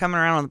see her coming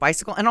around on the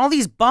bicycle, and all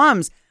these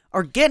bums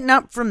are getting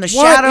up from the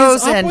shadows What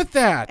is up and with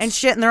that? and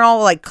shit, and they're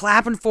all like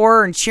clapping for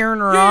her and cheering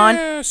her on.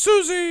 Yeah,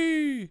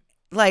 Susie.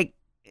 Like,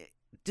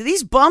 do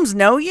these bums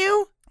know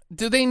you?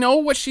 Do they know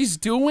what she's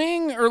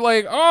doing, or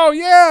like, oh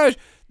yeah,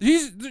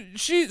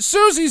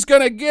 Susie's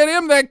gonna get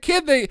him, that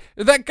guy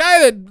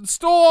that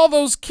stole all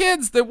those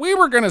kids that we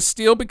were gonna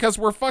steal because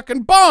we're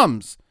fucking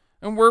bums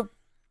and we're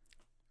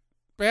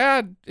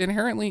bad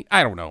inherently.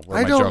 I don't know where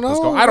I my don't joke was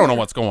know. going. I don't know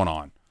what's going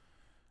on.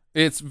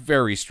 It's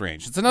very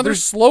strange. It's another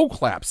slow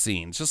clap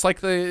scene, just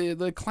like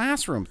the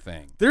classroom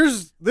thing.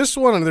 There's this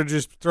one, and they're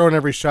just throwing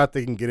every shot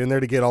they can get in there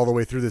to get all the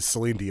way through this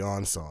Celine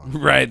Dion song.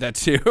 Right, that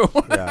too.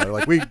 Yeah, they're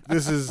like,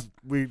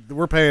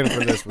 we're paying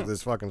for this with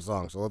this fucking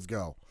song, so let's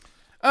go.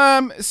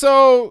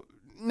 So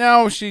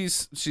now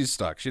she's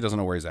stuck. She doesn't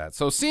know where he's at.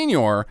 So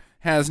Senor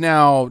has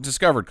now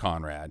discovered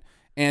Conrad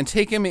and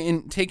taken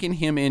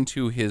him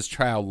into his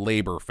child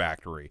labor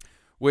factory,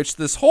 which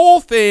this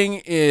whole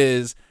thing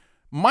is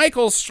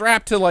Michael's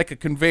strapped to like a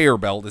conveyor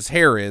belt, his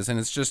hair is, and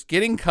it's just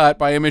getting cut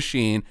by a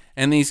machine,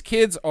 and these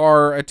kids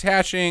are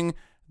attaching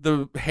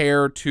the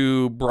hair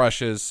to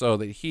brushes so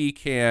that he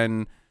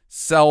can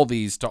sell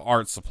these to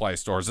art supply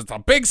stores. It's a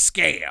big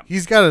scam.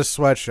 He's got a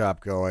sweatshop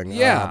going.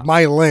 Yeah.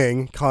 Mai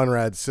Ling,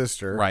 Conrad's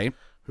sister, Right.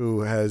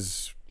 who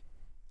has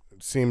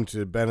seemed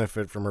to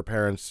benefit from her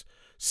parents'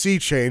 sea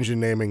change in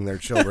naming their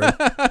children.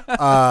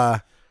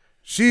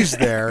 She's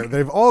there.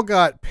 They've all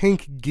got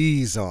pink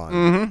gis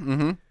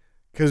on.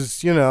 Because,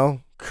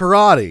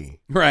 karate.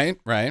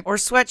 Right. Or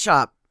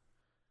sweatshop,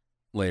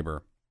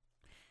 Labor.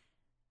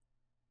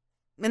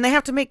 and they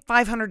have to make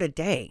 500 a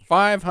day,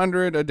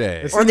 500 a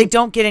day. or they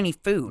don't get any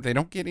food. They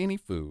don't get any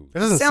food. It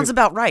doesn't Sounds seem,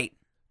 about right.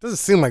 doesn't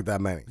seem like that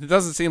many. It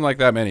doesn't seem like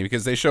that many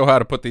because they show how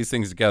to put these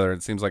things together.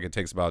 It seems like it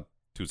takes about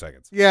 2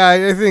 seconds. Yeah,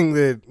 I think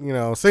that,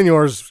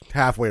 Senor's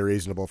halfway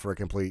reasonable for a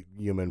complete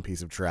human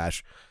piece of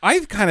trash. I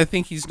kind of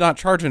think he's not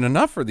charging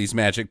enough for these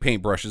magic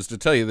paintbrushes, to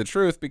tell you the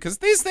truth, because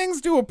these things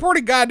do a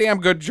pretty goddamn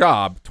good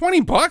job.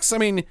 $20? I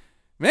mean,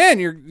 man,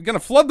 you're gonna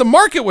flood the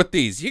market with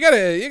these. You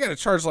gotta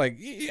charge I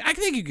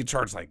think you could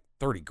charge like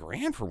 30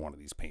 grand for one of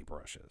these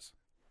paintbrushes.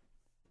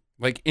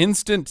 Like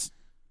instant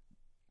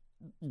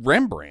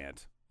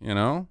Rembrandt,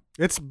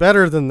 It's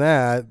better than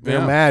that. They're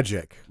Yeah.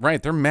 magic.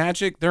 Right, they're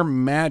magic. They're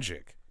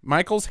magic.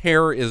 Michael's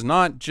hair is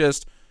not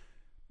just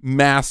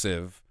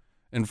massive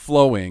and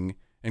flowing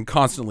and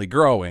constantly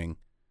growing.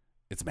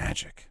 It's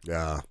magic.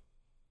 Yeah.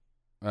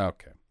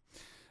 Okay.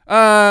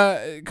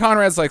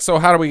 Conrad's like, so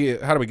how do we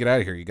get out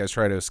of here? You guys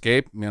try to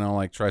escape?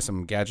 Try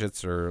some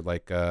gadgets or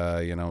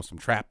some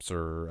traps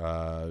or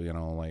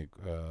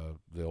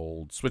the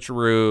old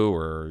switcheroo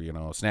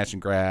or snatch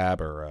and grab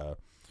or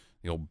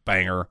the old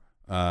banger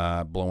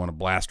blowing a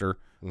blaster.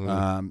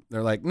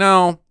 They're like,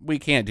 no, we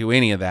can't do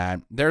any of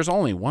that. There's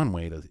only one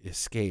way to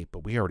escape,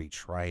 but we already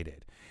tried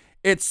it.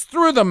 It's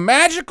through the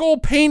magical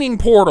painting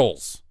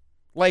portals,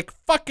 like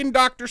fucking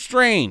Doctor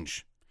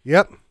Strange,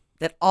 Yep.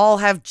 That all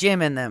have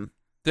Jim in them.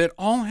 that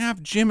all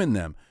have Jim in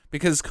them.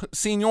 Because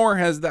Senior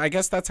has, I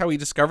guess that's how he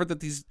discovered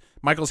that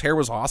Michael's hair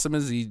was awesome,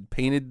 is he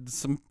painted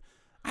some,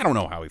 I don't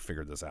know how he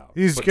figured this out.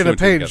 He's Put going two to and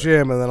two paint together.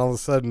 Jim, and then all of a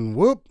sudden,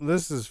 whoop,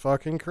 this is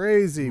fucking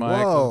crazy.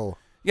 Michael. Whoa.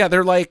 Yeah,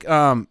 they're like,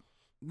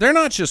 they're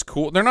not just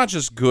cool. They're not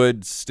just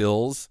good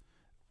stills.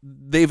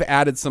 They've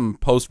added some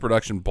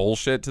post-production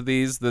bullshit to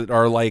these that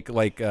are like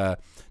They're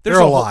a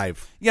whole-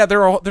 alive. Yeah,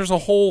 there's a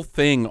whole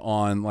thing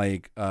on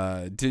like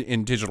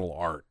in digital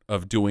art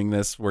of doing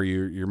this where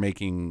you're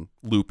making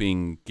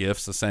looping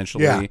GIFs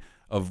essentially Yeah.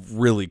 of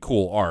really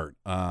cool art.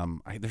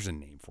 There's a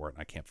name for it.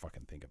 And I can't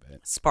fucking think of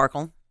it.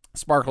 Sparkle.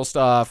 Sparkle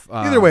stuff.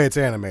 Either way, it's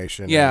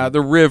animation. Yeah,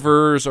 the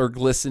rivers are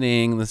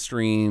glistening, the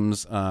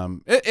streams.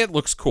 It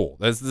looks cool.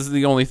 This is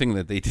the only thing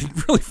that they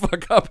didn't really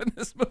fuck up in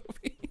this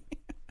movie.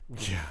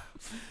 Yeah.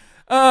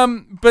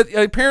 But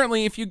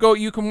apparently if you go,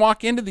 you can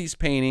walk into these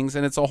paintings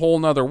and it's a whole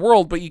nother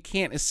world, but you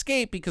can't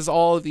escape because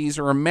all of these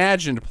are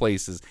imagined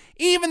places.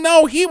 Even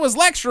though he was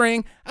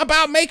lecturing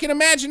about making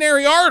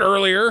imaginary art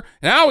earlier,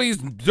 now he's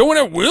doing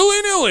it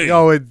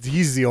willy-nilly.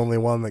 He's the only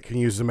one that can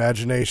use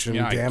imagination,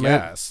 Yeah, damn I it.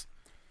 guess.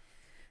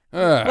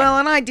 Well,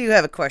 and I do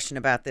have a question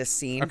about this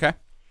scene. Okay.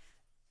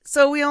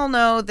 So we all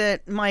know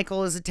that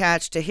Michael is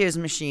attached to his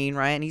machine,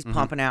 right? And he's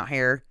pumping out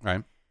hair.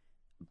 Right.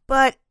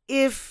 But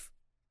if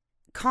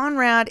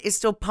Conrad is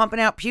still pumping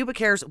out pubic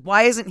hairs,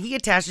 why isn't he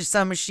attached to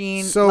some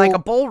machine So- like a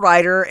bull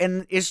rider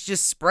and it's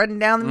just spreading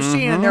down the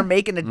machine and they're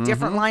making a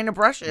different line of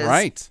brushes?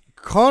 Right.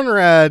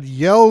 Conrad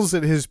yells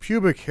at his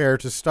pubic hair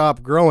to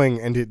stop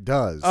growing, and it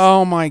does.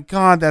 Oh my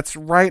God, that's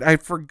right.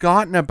 I'd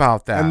forgotten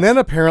about that. And then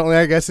apparently,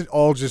 I guess it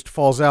all just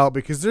falls out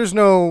because there's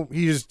no,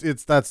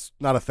 that's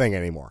not a thing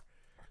anymore.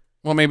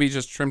 well, maybe he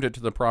just trimmed it to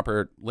the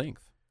proper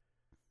length.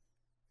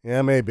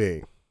 Yeah,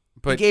 maybe. He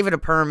But gave it a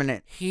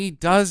permanent. he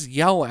does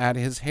yell at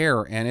his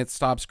hair and it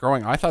stops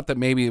growing. I thought that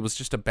maybe it was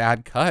just a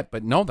bad cut,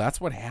 but no,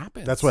 that's what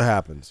happens. That's what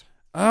happens.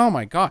 Oh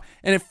my God.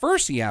 And at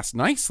first he asked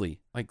nicely,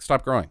 like,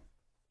 stop growing.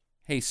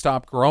 Hey,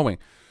 stop growing.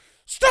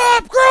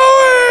 Stop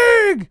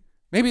growing!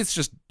 Maybe it's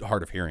just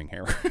hard of hearing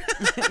hair.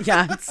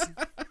 Yeah. It's,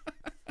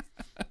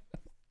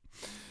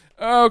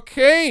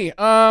 Okay.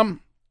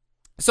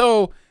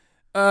 So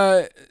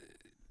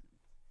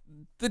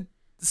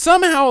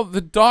somehow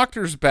the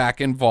doctor's back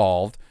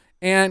involved,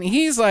 and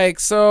he's like,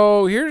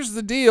 "So here's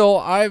the deal.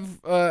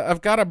 I've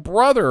got a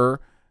brother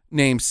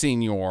named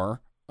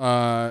Senior.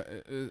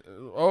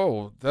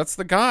 Oh, that's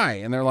the guy."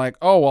 And they're like,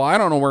 "Oh, well, I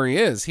don't know where he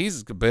is.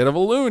 He's a bit of a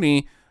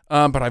loony.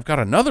 But I've got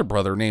another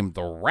brother named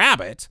the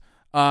Rabbit,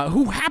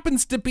 who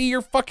happens to be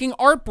your fucking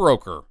art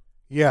broker."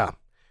 Yeah.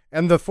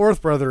 And the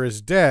fourth brother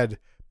is dead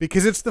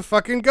because it's the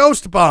fucking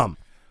ghost bum.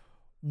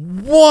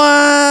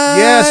 What?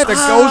 Yes, the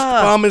ghost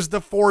bum is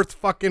the fourth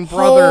fucking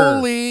brother.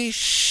 Holy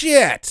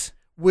shit.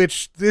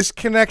 Which this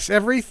connects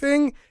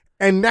everything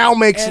and now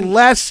makes And-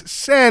 less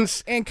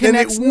sense and than it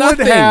connects would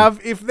nothing. have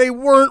if they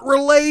weren't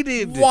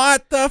related.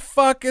 What the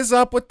fuck is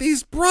up with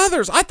these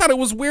brothers? I thought it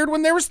was weird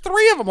when there was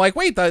three of them. Like,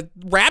 wait, the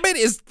Rabbit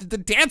is the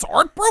dad's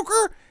art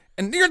broker?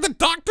 And you're the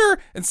doctor?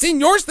 And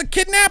Senor's the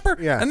kidnapper?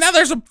 Yeah. And now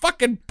there's a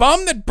fucking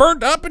bum that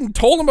burned up and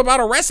told him about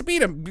a recipe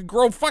to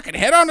grow fucking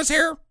head on his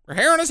hair? Or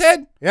hair on his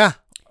head? Yeah.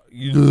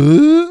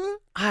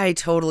 I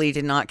totally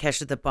did not catch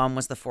that the bum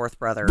was the fourth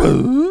brother.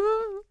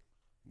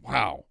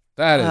 Wow.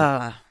 That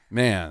is,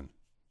 man,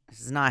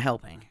 This is not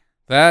helping.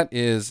 that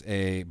is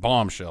a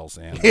bombshell,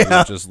 Sam, that Yeah.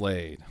 we've just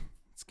laid.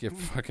 Let's get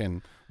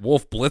fucking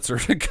Wolf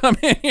Blitzer to come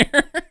in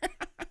here.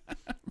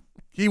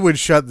 He would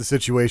shut the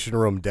situation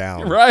room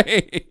down.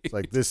 Right. It's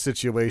like, this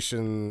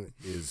situation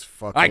is I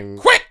fucking...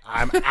 quit.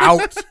 I'm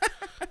out.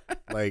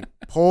 Like,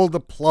 pull the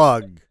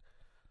plug.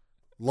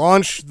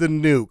 Launch the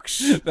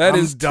nukes. That I'm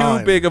is done.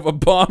 too big of a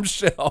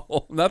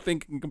bombshell. Nothing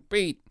can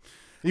compete.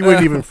 He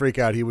wouldn't even freak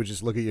out. He would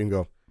just look at you and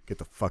go, "Get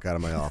the fuck out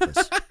of my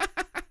office."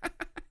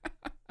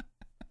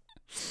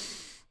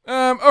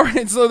 All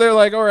right, so they're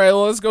like, all right,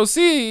 well, let's go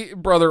see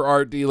brother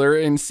art dealer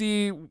and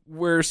see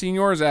where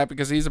Senor's at,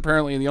 because he's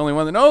apparently the only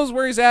one that knows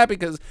where he's at,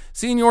 because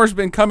Senor's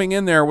been coming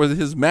in there with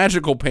his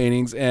magical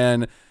paintings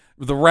and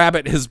the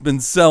Rabbit has been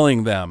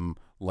selling them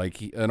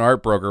like an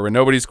art broker, and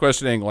nobody's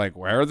questioning, like,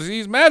 where are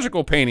these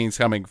magical paintings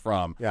coming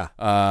from?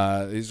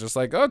 Yeah. He's just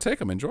like, oh, take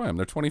them, enjoy them.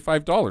 They're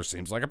 $25.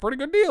 Seems like a pretty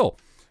good deal.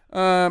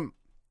 And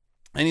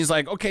he's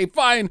like, okay,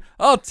 fine.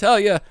 I'll tell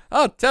you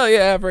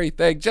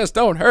everything. Just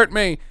don't hurt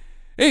me.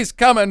 He's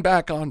coming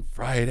back on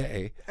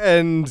Friday.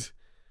 And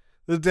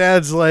the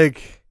dad's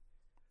like,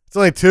 "It's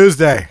only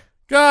Tuesday."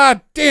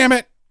 God damn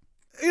it.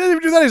 He doesn't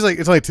even do that. He's like,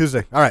 "It's only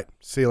Tuesday. All right,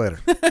 see you later."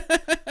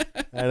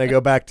 And I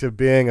go back to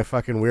being a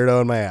fucking weirdo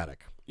in my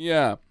attic.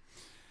 Yeah.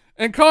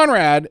 And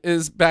Conrad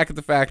is back at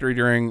the factory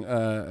during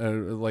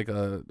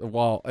a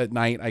while at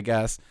night, I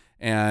guess,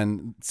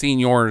 and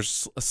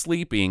Senor's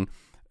sleeping,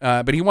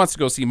 but he wants to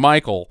go see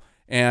Michael,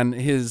 and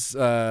his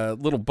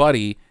little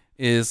buddy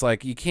is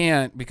like, you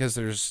can't, because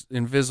there's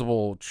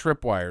invisible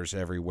tripwires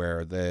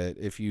everywhere that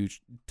if you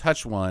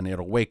touch one,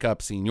 it'll wake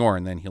up Senor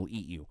and then he'll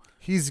eat you.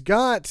 He's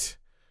got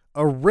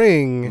a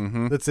ring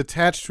Mhm. that's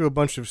attached to a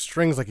bunch of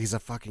strings like he's a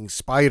fucking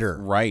spider.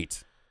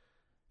 Right.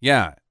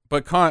 Yeah,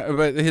 but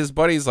his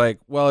buddy's like,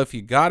 well, if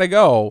you gotta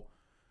go,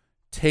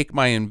 take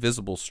my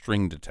invisible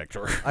string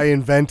detector. I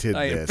invented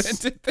I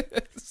this. invented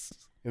this.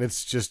 And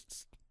it's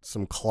just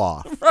some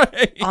cloth.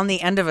 Right. On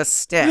the end of a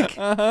stick.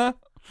 Uh-huh.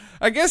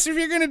 I guess if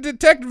you're gonna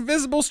detect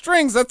invisible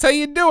strings, that's how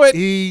you do it.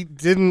 He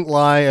didn't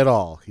lie at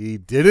all. He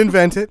did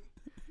invent it.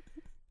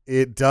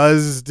 It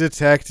does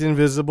detect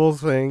invisible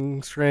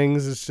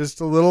strings. It's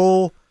just a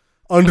little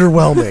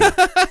underwhelming.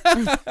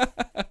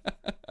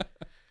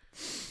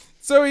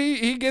 So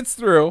he gets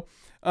through.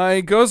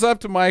 He goes up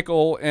to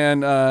Michael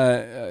and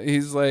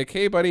he's like,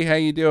 "Hey, buddy, how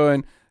you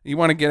doing? You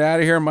want to get out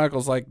of here?" And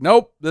Michael's like,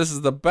 "Nope, this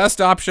is the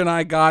best option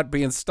I got,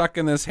 being stuck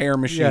in this hair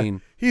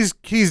machine." Yeah,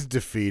 he's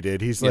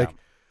defeated. He's Yeah. like,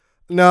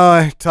 no,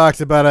 I talked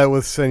about it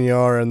with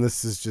Senor, and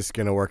this is just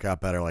going to work out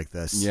better like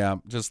this. Yeah,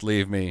 just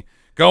leave me.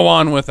 Go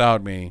on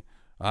without me.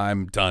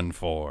 I'm done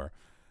for.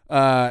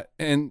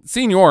 And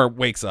Senor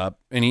wakes up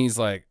and he's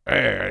like,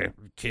 "Hey,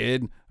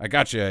 kid, I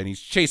got you." And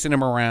he's chasing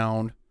him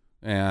around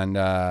and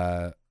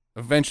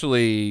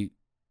eventually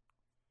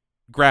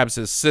grabs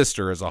his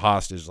sister as a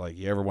hostage. Like,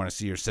 "You ever want to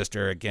see your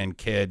sister again,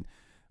 kid?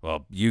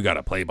 Well, you got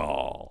to play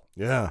ball."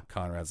 Yeah.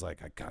 Conrad's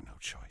like, "I got no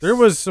choice." There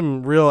was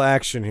some real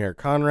action here.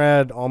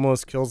 Conrad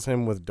almost kills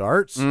him with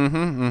darts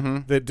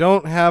that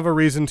don't have a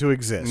reason to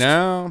exist.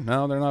 No,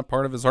 they're not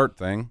part of his art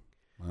thing.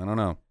 I don't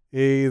know.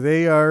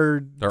 They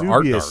are They're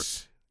art dubious.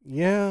 darts.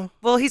 Yeah.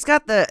 Well, he's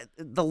got the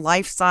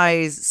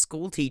life-size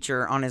school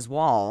teacher on his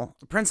wall,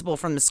 the principal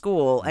from the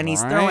school, and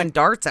he's Right. throwing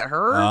darts at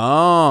her.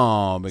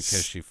 Oh,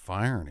 because she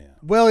fired him.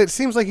 Well, it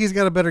seems like he's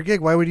got a better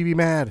gig. Why would he be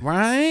mad?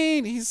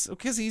 Right?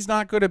 Because he's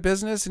not good at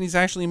business and he's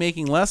actually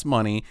making less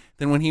money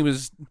than when he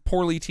was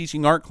poorly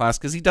teaching art class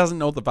because he doesn't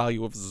know the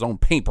value of his own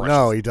paintbrushes.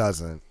 No, he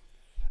doesn't.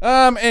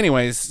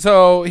 Anyways,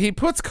 so he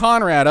puts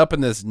Conrad up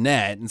in this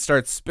net and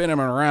starts spinning him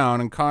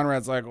around, and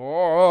Conrad's like,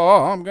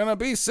 "Oh, I'm gonna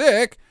be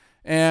sick."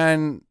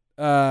 And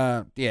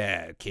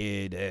yeah,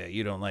 kid,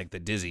 you don't like the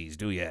dizzies,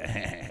 do you?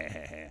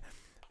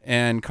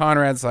 And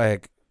Conrad's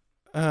like,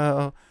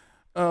 oh,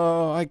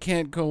 I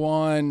can't go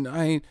on.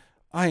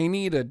 I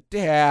need a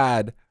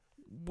dad.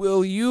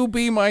 Will you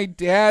be my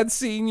dad,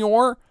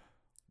 Senor?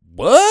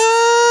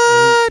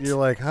 What? You're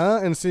like, huh?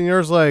 And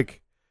Senor's like,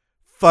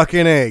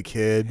 fucking A,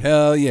 kid.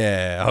 Hell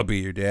yeah, I'll be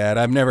your dad.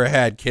 I've never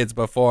had kids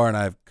before, and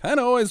I've kind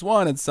of always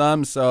wanted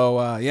some,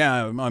 so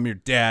yeah, I'm your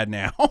dad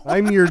now.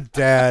 I'm your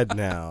dad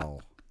now.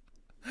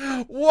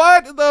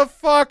 What the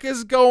fuck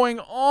is going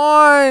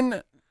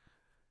on?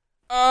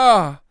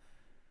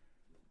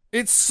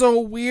 It's so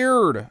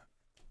weird.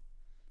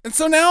 And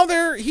so now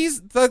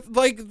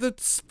the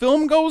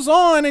film goes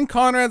on, and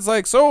Conrad's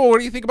like, "So what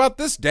do you think about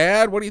this,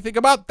 Dad? What do you think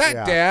about that,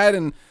 Yeah. Dad?"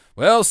 And,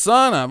 "Well,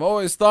 son, I've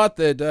always thought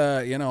that,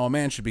 a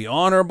man should be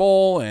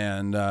honorable,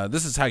 and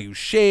this is how you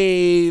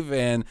shave."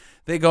 And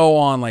they go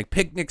on like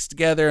picnics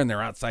together, and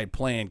they're outside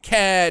playing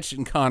catch,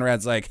 and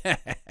Conrad's like,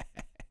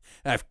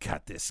 "I've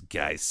got this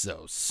guy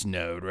so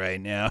snowed right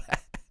now."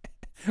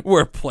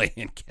 We're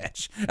playing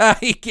catch.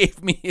 He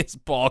gave me his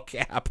ball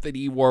cap that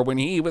he wore when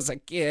he was a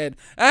kid.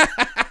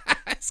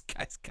 This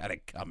guy's got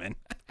it coming.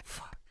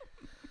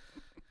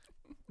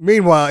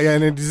 Meanwhile, yeah,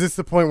 and is this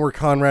the point where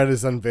Conrad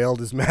has unveiled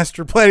his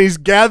master plan? He's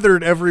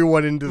gathered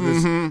everyone into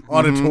this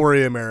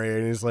auditorium area,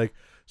 and he's like,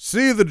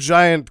 "See the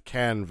giant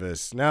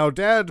canvas. Now,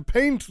 Dad,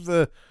 paint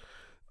the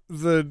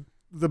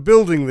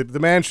building, the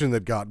mansion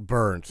that got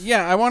burnt."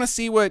 Yeah, I want to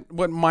see what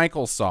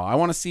Michael saw. I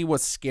want to see what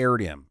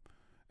scared him.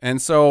 And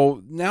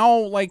so now,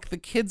 like, the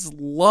kids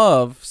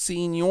love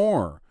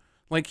Senor.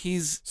 Like,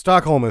 he's...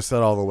 Stockholm is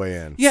set all the way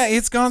in. Yeah,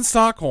 it's gone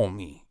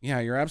Stockholm-y. Yeah,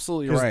 you're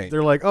absolutely 'Cause right.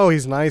 They're like, "Oh,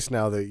 he's nice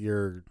now that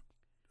you're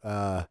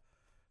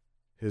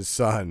his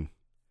son.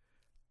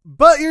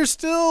 But you're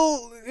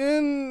still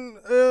in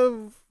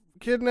a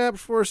kidnapped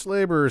forced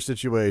labor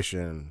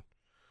situation.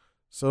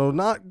 So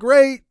not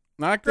great.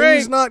 Not great.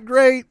 Things not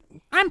great."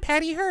 I'm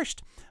Patty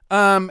Hearst.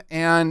 But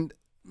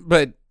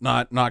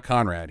not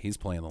Conrad. He's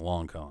playing the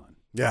long con.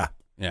 Yeah.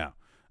 Yeah.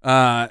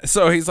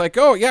 So he's like,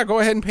 "Oh yeah, go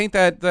ahead and paint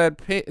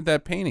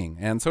that painting."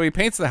 And so he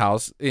paints the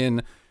house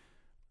in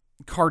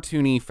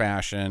cartoony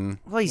fashion.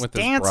 Well, he's with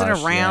his dancing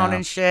brush. around Yeah.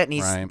 and shit, and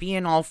he's Right.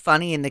 being all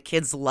funny, and the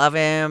kids love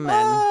him.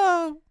 And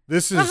Oh.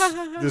 This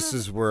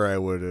is where I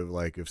would have,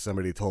 like, if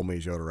somebody told me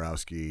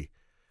Jodorowsky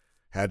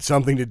had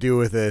something to do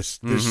with this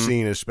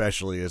scene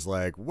especially is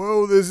like,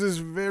 whoa, this is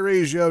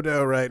very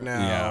Jodo right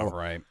now. Yeah,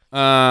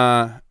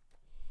 right.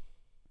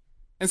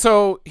 And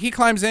so he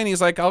climbs in. He's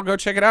like, "I'll go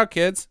check it out,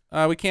 kids.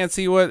 We can't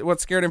see what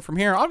scared him from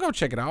here. I'll go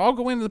check it out. I'll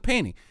go into the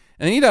painting."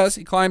 And he does.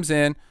 He climbs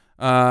in.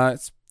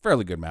 It's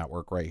fairly good mat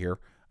work right here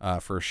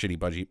for a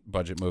shitty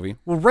budget movie.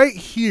 Well, right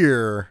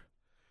here,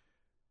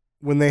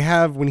 when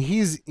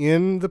he's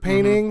in the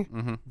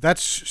painting,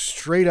 that's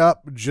straight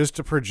up just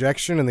a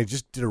projection, and they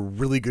just did a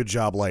really good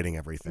job lighting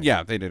everything.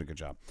 Yeah, they did a good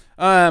job.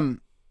 So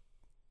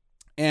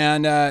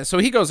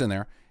he goes in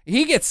there.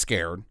 He gets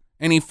scared,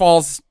 and he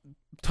falls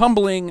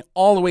tumbling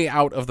all the way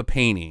out of the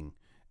painting.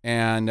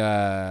 And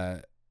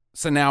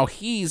So now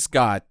he's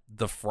got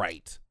the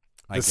fright.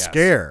 I The guess.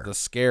 scare. The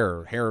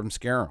scare. Harem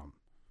scarum.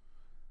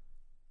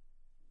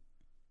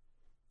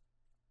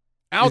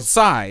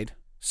 Outside,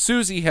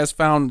 Susie has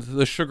found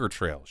the sugar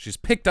trail. She's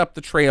picked up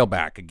the trail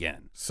back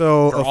again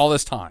So for all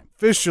this time.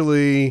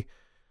 officially,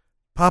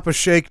 Papa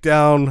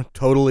Shakedown,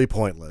 totally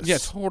pointless. Yeah,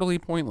 totally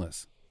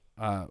pointless.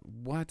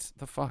 What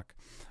the fuck?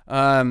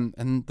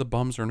 And the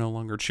bums are no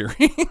longer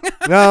cheering.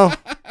 No.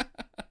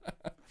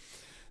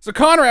 So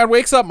Conrad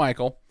wakes up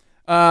Michael,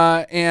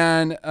 oh,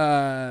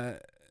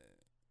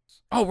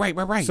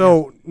 right.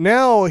 So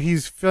now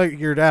he's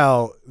figured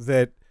out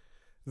that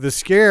the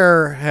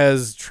scare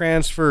has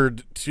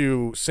transferred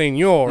to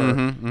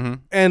Senor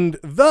and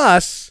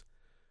thus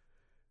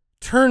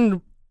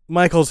turned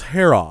Michael's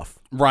hair off,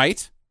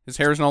 Right. His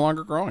hair is no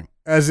longer growing.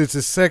 as it's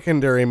a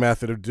secondary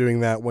method of doing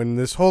that, when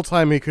this whole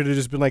time he could have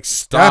just been like,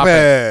 stop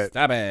it.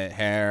 Stop it,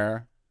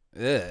 hair.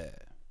 Ugh.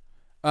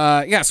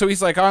 Yeah, so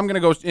he's like, I'm going to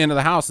go into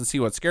the house and see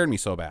what scared me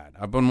so bad.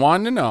 I've been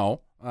wanting to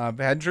know. I've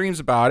had dreams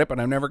about it, but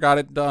I've never got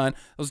it done.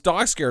 Those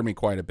dogs scared me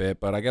quite a bit,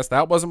 but I guess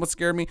that wasn't what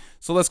scared me.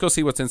 So let's go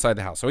see what's inside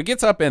the house. So he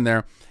gets up in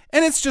there,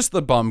 and it's just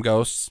the bum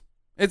ghosts.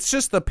 It's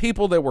just the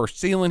people that were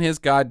stealing his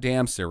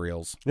goddamn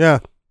cereals. Yeah.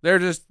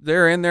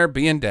 They're in there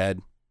being dead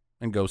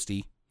and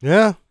ghosty.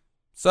 Yeah.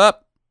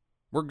 Sup?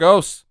 We're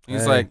ghosts.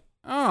 He's Hey. like,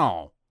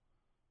 oh,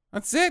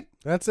 that's it?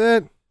 That's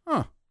it.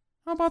 Huh.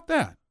 How about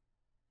that?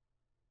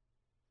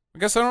 I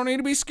guess I don't need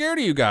to be scared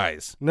of you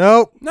guys.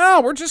 Nope. No,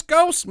 we're just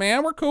ghosts,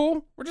 man. We're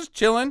cool. We're just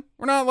chilling.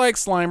 We're not like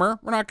Slimer.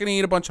 We're not going to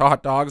eat a bunch of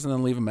hot dogs and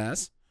then leave a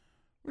mess.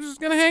 We're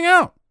just going to hang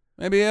out.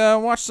 Maybe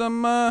watch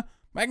some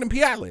Magnum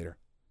P.I. later.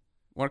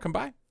 Want to come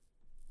by?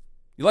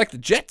 You like the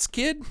Jets,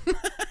 kid?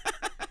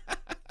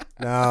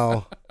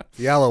 No.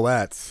 The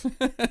Alouettes.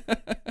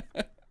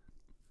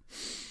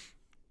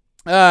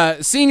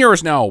 Senior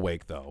is now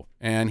awake, though,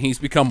 and he's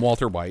become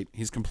Walter White.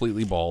 He's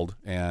completely bald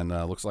and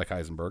looks like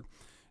Heisenberg.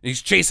 He's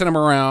chasing him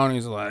around.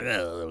 He's like,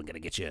 oh, I'm going to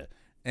get you.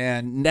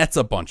 And nets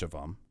a bunch of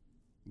them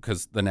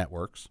because the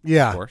networks,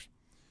 Yeah. of course.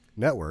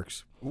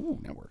 Networks. Ooh,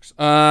 networks.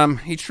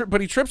 He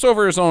trips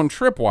over his own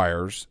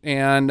tripwires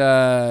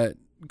and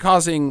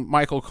causing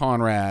Michael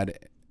Conrad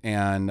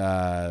and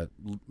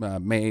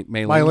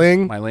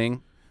Mei-Ling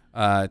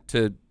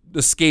to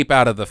escape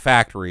out of the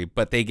factory,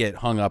 but they get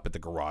hung up at the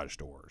garage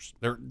doors.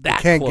 They're that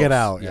can't close. get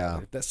out,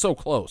 yeah. That's so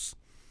close.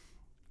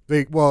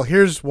 Well,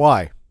 here's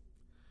why.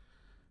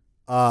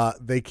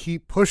 They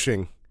keep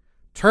pushing.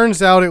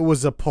 Turns out it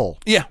was a pull.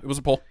 Yeah, it was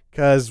a pull.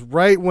 Because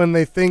right when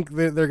they think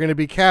that they're going to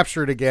be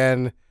captured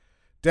again,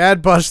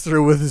 Dad busts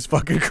through with his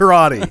fucking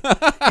karate.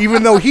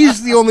 Even though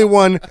he's the only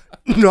one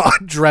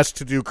not dressed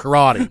to do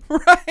karate.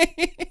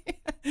 Right.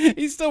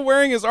 He's still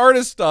wearing his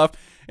artist stuff,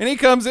 and he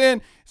comes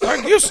in. He's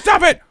like, you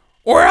stop it,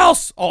 or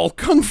else I'll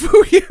kung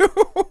fu you.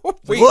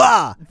 Wait.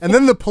 Blah! And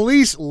then the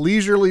police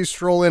leisurely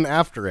stroll in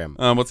after him.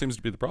 What seems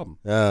to be the problem?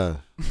 You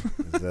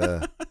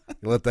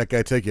let that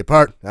guy take you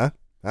apart, huh?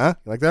 Huh?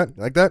 You like that?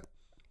 You like that?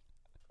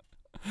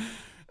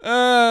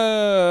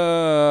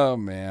 Oh,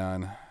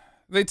 man.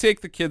 They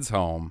take the kids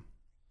home,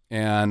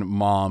 and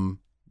Mom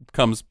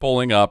comes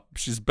pulling up.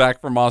 She's back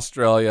from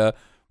Australia.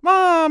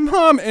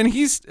 Mom. And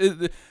he's...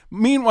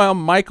 meanwhile,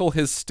 Michael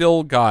has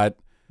still got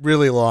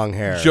Really long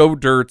hair. Joe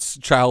Dirt's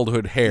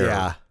childhood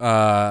hair.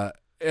 Yeah.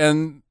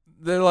 And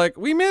they're like,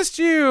 we missed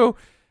you.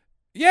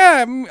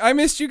 Yeah, I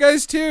missed you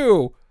guys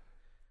too.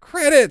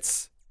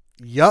 Credits.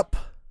 Yup.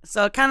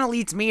 So it kind of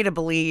leads me to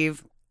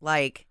believe,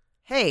 like,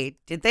 hey,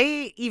 did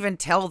they even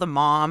tell the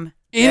mom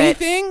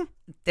Anything?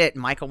 that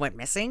Michael went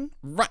missing?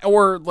 Right,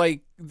 or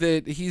like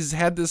that he's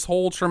had this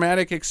whole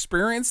traumatic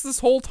experience this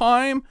whole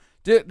time?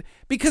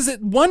 Because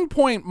at one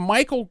point,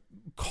 Michael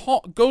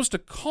goes to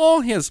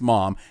call his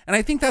mom, and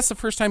I think that's the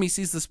first time he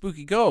sees the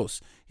spooky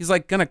ghost. He's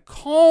like gonna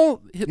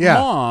call his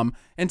mom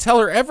and tell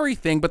her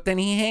everything, but then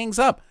he hangs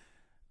up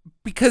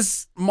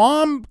because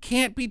Mom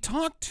can't be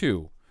talked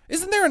to.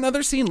 Isn't there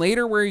another scene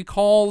later where he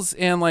calls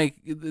and like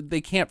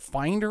they can't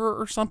find her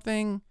or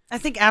something? I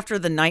think after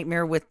the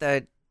nightmare with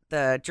the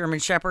German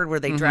Shepherd where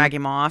they drag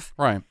him off.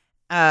 Right.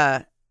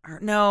 Or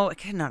no, it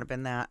could not have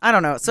been that. I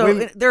don't know.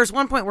 So there's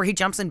one point where he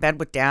jumps in bed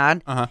with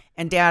Dad,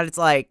 and Dad is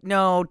like,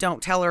 no,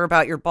 don't tell her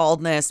about your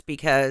baldness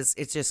because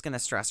it's just going to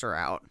stress her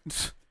out.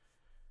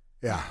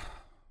 Yeah.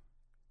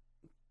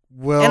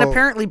 Well, And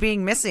apparently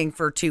being missing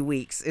for 2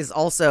 weeks is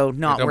also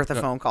not worth a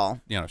phone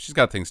call. You know, she's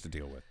got things to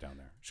deal with down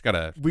there. She's got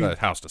a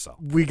house to sell.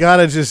 we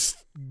gotta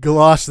just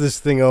gloss this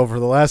thing over.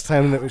 The last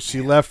time that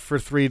she left for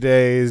 3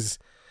 days,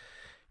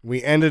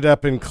 we ended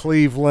up in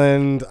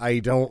Cleveland. I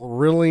don't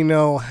really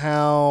know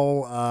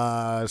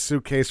how.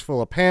 Suitcase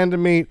full of panda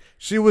meat.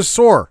 She was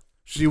sore.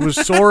 She was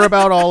sore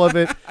about all of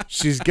it.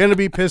 She's gonna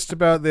be pissed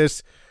about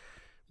this.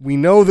 We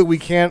know that we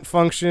can't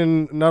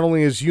function not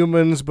only as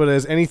humans, but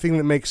as anything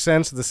that makes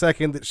sense the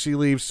second that she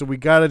leaves, so we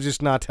gotta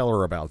just not tell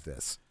her about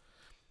this.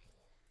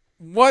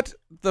 What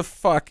the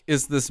fuck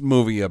is this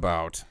movie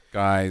about,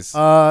 guys?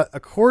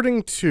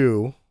 According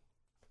to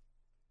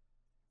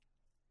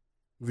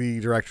the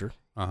director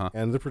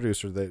and the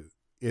producer, that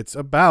it's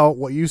about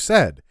what you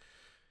said.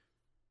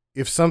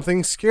 if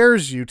something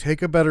scares you,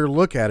 take a better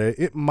look at it.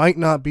 It might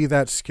not be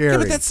that scary. Yeah,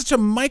 but that's such a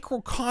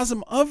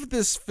microcosm of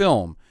this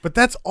film. But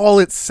that's all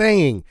it's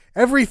saying.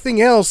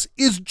 Everything else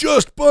is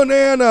just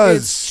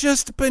bananas. It's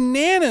just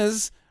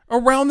bananas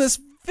around this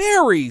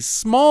very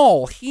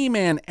small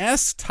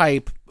He-Man-esque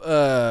type,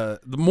 the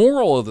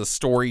moral of the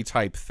story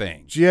type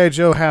thing. G.I.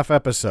 Joe half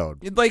episode.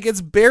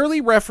 It's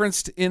barely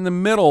referenced in the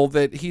middle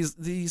that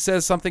he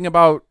says something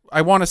about,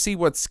 I want to see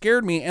what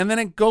scared me, and then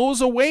it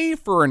goes away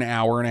for an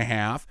hour and a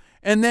half,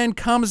 and then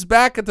comes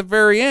back at the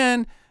very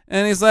end,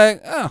 and he's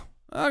like, oh,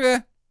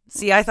 okay.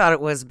 See, I thought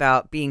it was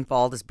about being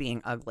bald as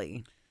being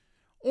ugly.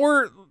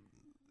 Or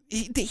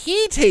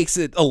he takes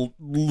it a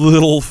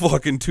little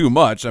fucking too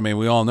much. I mean,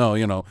 we all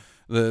know,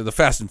 the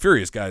Fast and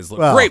Furious guys look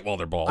great while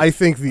they're bald. I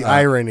think the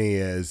irony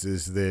is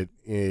that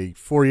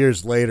 4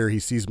 years later he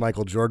sees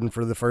Michael Jordan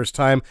for the first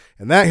time,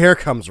 and that hair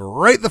comes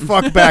right the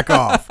fuck back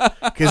off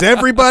because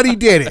everybody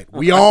did it.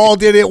 We all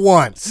did it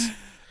once.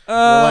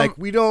 We're like,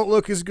 we don't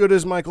look as good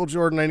as Michael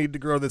Jordan. I need to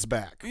grow this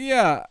back.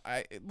 Yeah,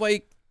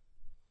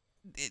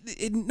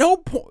 no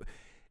point.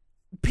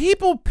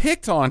 People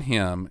picked on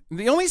him.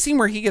 The only scene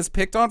where he gets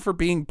picked on for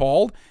being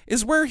bald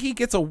is where he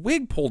gets a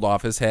wig pulled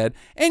off his head.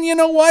 And you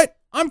know what?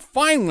 I'm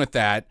fine with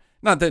that.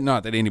 Not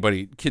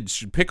that kids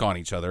should pick on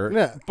each other.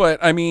 Yeah.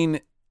 But I mean,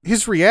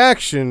 his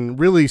reaction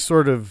really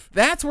sort of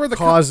that's where the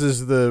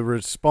causes the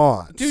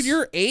response. Dude,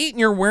 you're 8 and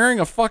you're wearing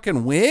a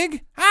fucking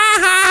wig? Ha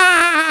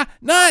ha ha!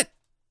 Not,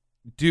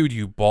 dude,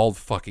 you bald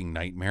fucking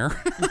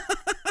nightmare.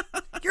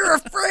 You're a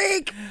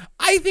freak.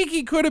 I think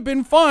he could have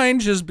been fine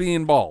just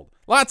being bald.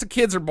 Lots of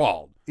kids are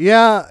bald.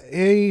 Yeah,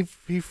 he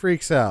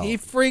freaks out. He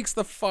freaks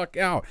the fuck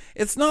out.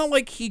 It's not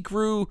like he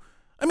grew.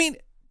 I mean,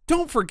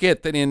 don't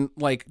forget that in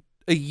like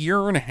a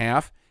year and a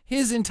half,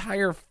 his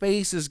entire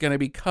face is going to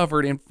be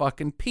covered in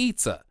fucking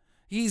pizza.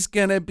 He's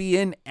going to be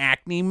an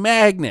acne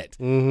magnet.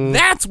 Mm-hmm.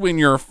 That's when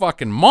you're a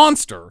fucking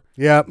monster.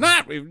 Yep.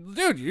 Not,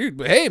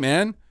 dude, hey,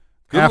 man.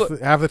 Half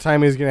the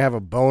time he's going to have a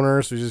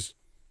boner, so he's just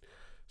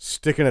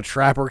sticking a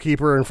trapper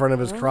keeper in front of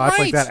his crotch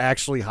like that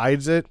actually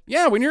hides it.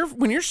 Yeah, when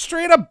you're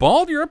straight up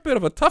bald, you're a bit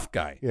of a tough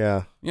guy.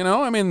 Yeah.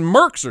 I mean,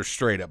 mercs are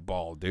straight up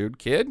bald, dude,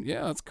 kid.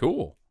 Yeah, that's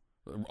cool.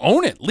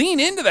 Own it. Lean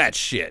into that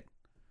shit.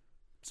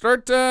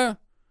 Start,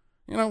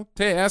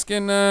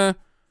 asking little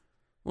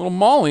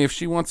Molly if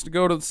she wants to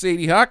go to the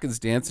Sadie Hawkins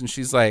dance, and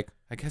she's like,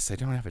 I guess I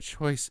don't have a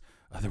choice.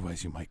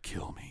 Otherwise, you might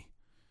kill me.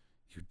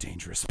 You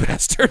dangerous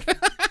bastard.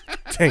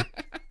 Dang.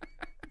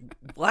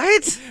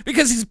 What?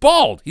 Because he's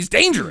bald. He's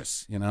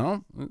dangerous,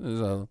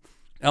 There's a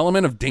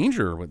element of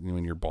danger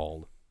when you're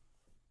bald.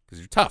 Because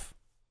you're tough.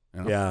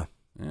 Yeah.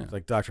 Yeah. It's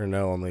like Dr.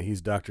 No, only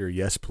he's Dr.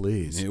 Yes,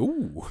 please.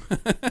 Ooh.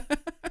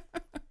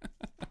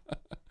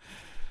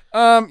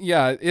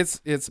 Yeah,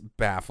 it's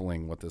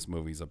baffling what this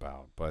movie's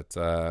about. But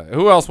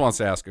who else wants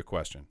to ask a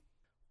question?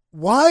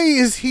 Why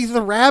is he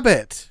the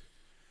rabbit?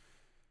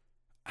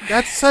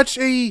 That's such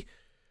a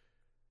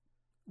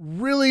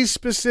really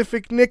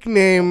specific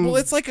nickname. Well,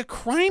 it's like a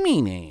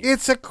crimey name.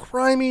 It's a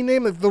crimey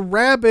name. The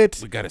rabbit.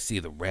 We got to see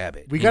the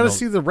rabbit. We got to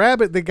see the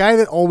rabbit. The guy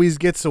that always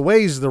gets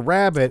away is the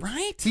rabbit.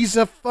 Right? He's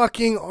a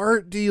fucking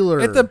art dealer.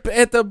 At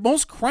the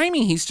most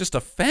crimey, he's just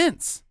a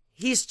fence.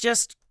 He's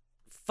just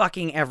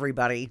fucking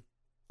everybody.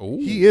 Ooh.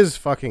 He is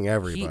fucking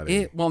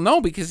everybody. Well, no,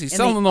 because he's In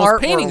selling the those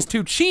art paintings world.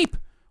 too cheap,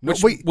 No,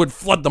 which wait. would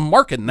flood the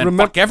market and then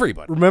fuck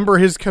everybody. Remember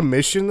his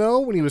commission,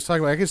 though? When he was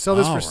talking about, I could sell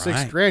this Oh, for $6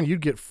 right. grand.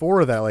 You'd get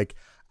 4 of that. Like,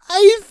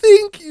 I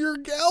think you're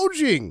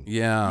gouging.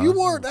 Yeah.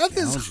 You are. That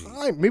is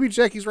high. Maybe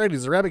Jackie's right.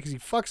 He's a rabbit because he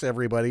fucks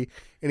everybody,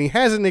 and he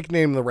has a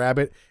nickname, the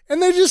rabbit,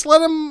 and they just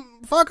let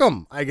him fuck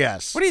him, I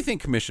guess. What do you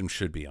think commission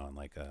should be on,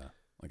 like a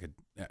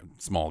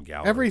small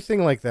gallery?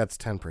 Everything like that's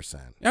 10%.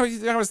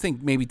 I always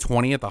think maybe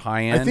 20 at the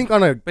high end. I think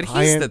on a but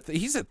high end,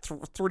 he's at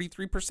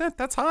 33%.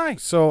 That's high.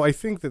 so I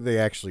think that they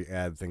actually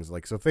add things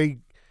like, so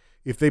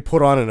if they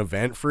put on an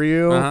event for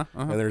you and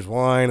there's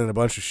wine and a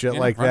bunch of shit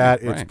like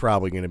that, it's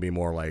probably going to be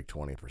more like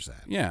 20%.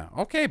 Yeah.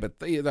 Okay, but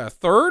the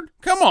third?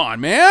 Come on,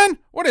 man.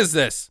 What is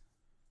this?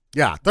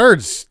 Yeah,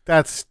 thirds,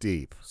 that's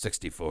steep.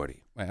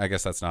 60-40. I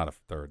guess that's not a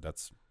third.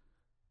 That's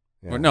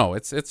Yeah. well, no,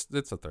 it's a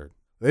third.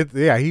 He had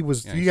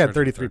charged me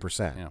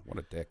 33%. Yeah, what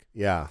a dick.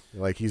 Yeah,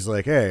 like he's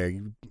like,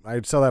 hey,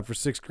 I'd sell that for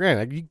 $6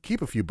 grand. You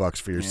keep a few bucks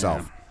for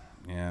yourself.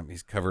 Yeah,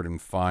 he's covered in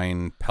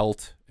fine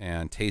pelt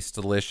and tastes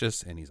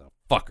delicious, and he's a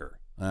fucker.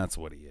 That's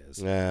what he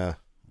is. Yeah.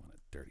 What a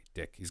dirty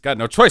dick. He's got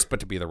no choice but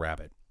to be the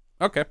rabbit.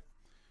 Okay.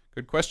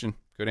 Good question.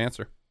 Good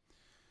answer.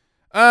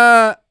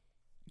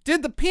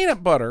 Did the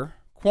peanut butter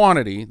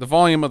quantity, the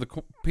volume of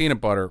the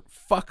peanut butter,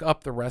 fuck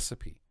up the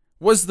recipe?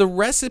 Was the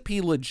recipe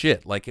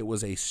legit? Like it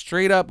was a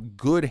straight up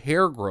good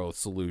hair growth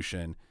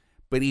solution,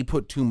 but he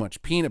put too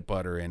much peanut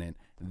butter in it.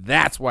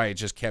 That's why it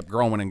just kept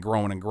growing and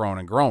growing and growing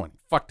and growing.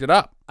 Fucked it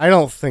up. I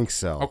don't think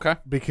so. Okay.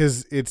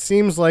 Because it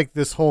seems like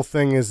this whole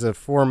thing is a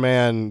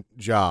 4-man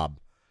job.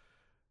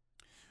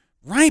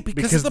 Right,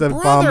 because the of the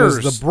bum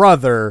brothers. is the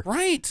brother.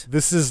 Right.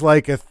 This is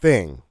like a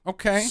thing.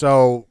 Okay.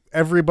 So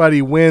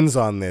everybody wins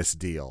on this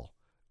deal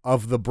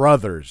of the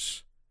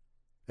brothers,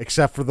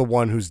 except for the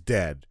one who's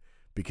dead.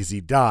 because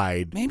he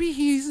died. Maybe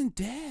he isn't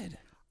dead.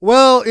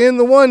 Well, in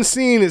the one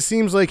scene, it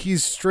seems like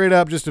he's straight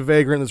up just a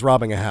vagrant that's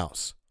robbing a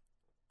house.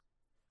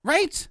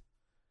 Right?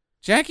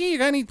 Jackie, you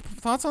got any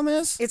thoughts on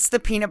this? It's the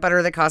peanut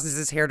butter that causes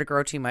his hair to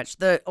grow too much.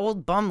 The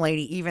old bum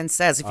lady even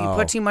says, if you Oh.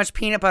 put too much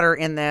peanut butter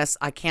in this,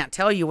 I can't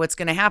tell you what's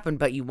going to happen,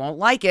 but you won't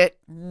like it.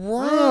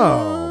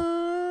 Oh.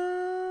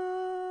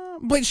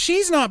 But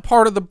she's not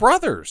part of the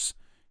brothers.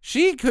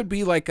 She could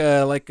be like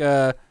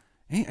a.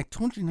 Hey, I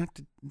told you not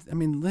to. I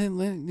mean,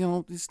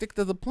 stick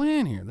to the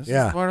plan here. This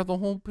Yeah. is part of the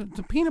whole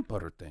the peanut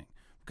butter thing.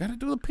 Got to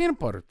do the peanut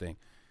butter thing.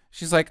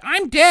 She's like,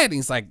 I'm dead. And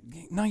he's like,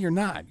 no, you're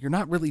not. You're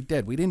not really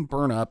dead. We didn't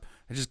burn up.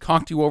 I just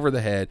conked you over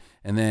the head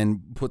and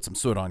then put some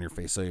soot on your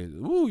face. So,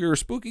 ooh, you're a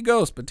spooky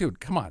ghost. But,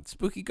 dude, come on.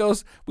 Spooky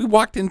ghost. We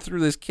walked in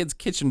through this kid's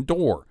kitchen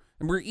door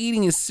and we're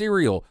eating his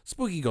cereal.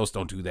 Spooky ghosts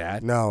don't do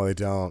that. No, they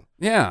don't.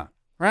 Yeah,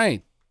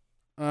 right.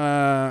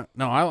 No,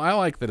 I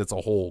like that it's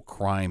a whole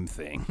crime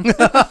thing. We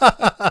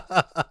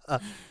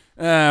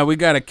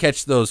got to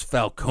catch those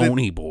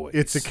Falcone boys.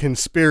 It's a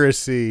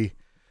conspiracy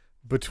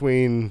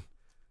between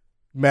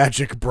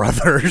Magic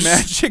Brothers.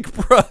 Magic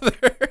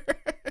Brother.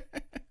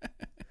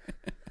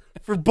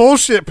 For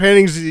bullshit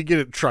paintings that you get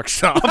at truck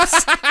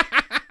stops.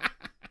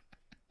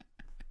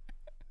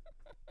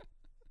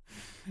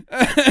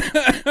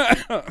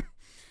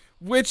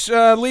 Which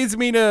leads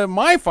me to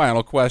my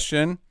final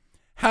question.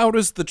 How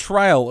does the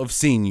trial of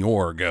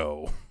Senor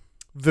go?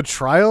 The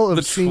trial of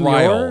The Senor?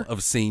 trial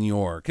of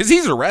Senor. Because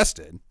he's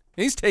arrested.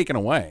 He's taken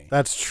away.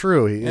 That's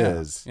true, he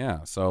is.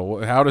 Yeah.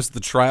 So how does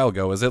the trial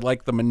go? Is it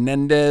like the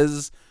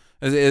Menendez?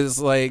 Is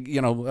like,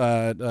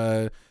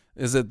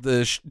 is it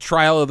the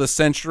trial of the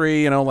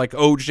century, like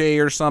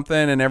OJ or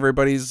something, and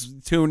everybody's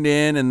tuned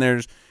in and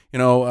there's,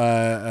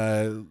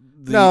 No,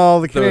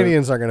 the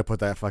Canadians aren't going to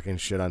put that fucking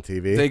shit on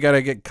TV. They got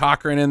to get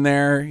Cochran in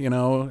there,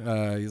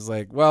 He's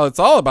like, well, it's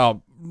all about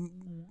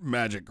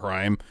magic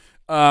crime.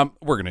 We're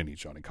going to need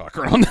Johnny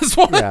Cochran on this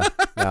one. Yeah,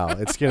 no,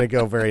 it's going to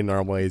go very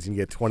normally. He's going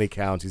to get 20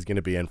 counts. He's going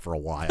to be in for a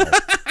while.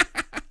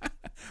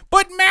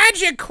 But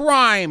magic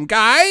crime,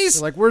 guys.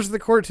 They're like, where's the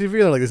court TV?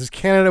 They're like, this is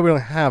Canada. We don't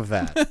have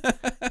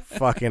that.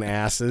 Fucking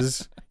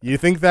asses. You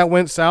think that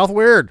went south?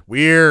 Weird.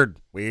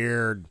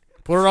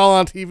 Put it all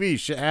on TV.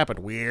 Shit happened.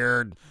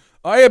 Weird.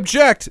 I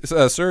object,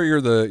 sir. You're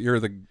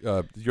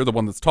the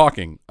one that's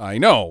talking. I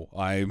know.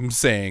 I'm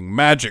saying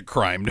magic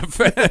crime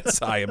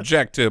defense. I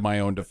object to my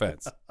own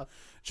defense.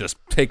 Just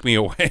take me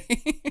away.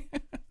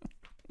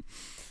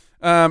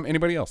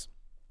 Anybody else?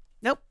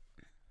 Nope.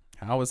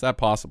 How is that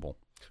possible?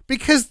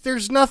 Because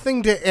there's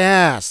nothing to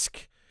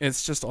ask.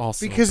 It's just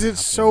also Because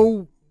it's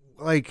so,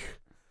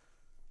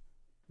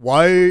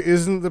 why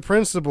isn't the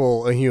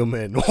principal a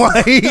human?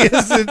 Why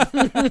isn't...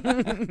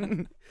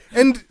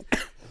 And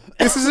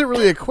this isn't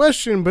really a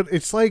question, but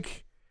it's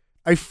like,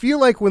 I feel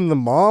like when the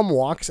mom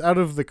walks out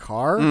of the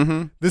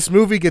car, this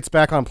movie gets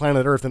back on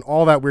planet Earth and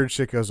all that weird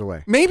shit goes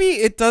away. Maybe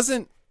it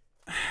doesn't.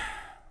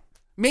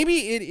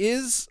 Maybe it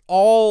is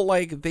all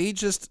like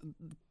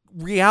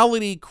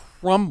reality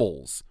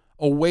crumbles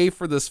away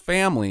for this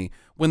family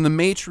when the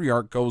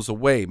matriarch goes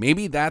away.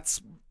 Maybe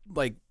that's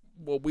like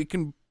what we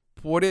can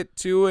put it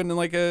to in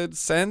like a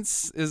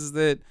sense, is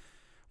that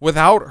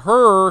without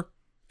her,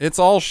 it's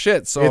all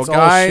shit. So It's all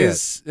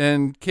guys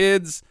and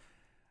kids,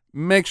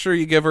 make sure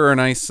you give her a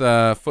nice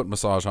foot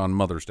massage on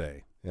Mother's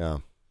Day. Yeah.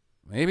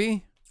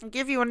 Maybe. I'll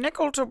give you a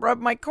nickel to rub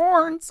my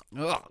corns.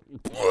 Ugh.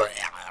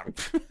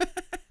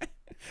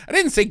 I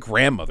didn't say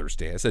Grandmother's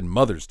Day. I said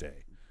Mother's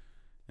Day.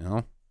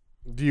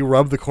 Do you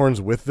rub the corns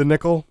with the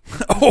nickel?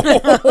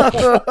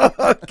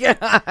 Oh,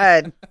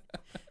 God.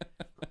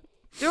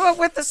 Do it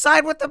with the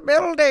side with the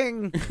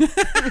building.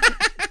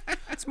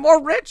 It's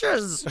more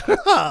riches.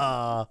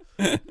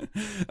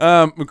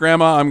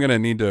 Grandma, I'm gonna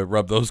need to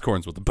rub those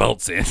corns with the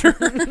belt sander.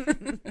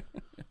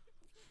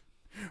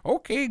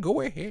 Okay, go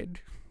ahead.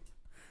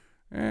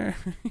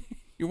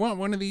 You want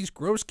one of these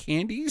gross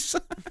candies?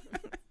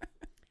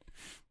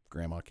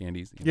 Grandma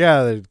candies.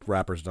 Yeah, the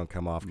wrappers don't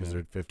come off because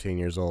they're 15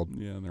 years old.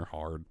 Yeah, they're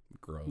hard,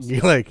 gross.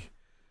 You're like,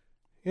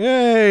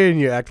 yay, and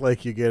you act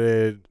like you get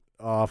it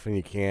off and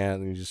you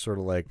can't, and you just sort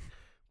of like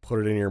put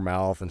it in your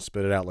mouth and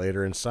spit it out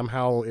later, and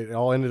somehow it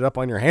all ended up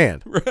on your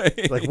hand.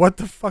 Right. Like, what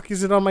the fuck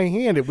is it on my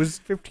hand? It was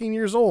 15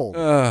 years old.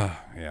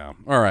 Yeah.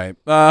 All right.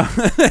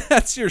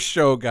 That's your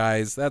show,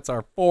 guys. That's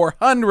our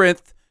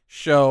 400th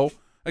show.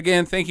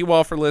 Again, thank you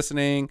all for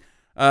listening.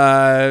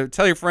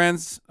 Tell your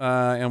friends,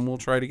 and we'll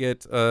try to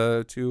get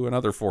to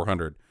another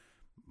 400.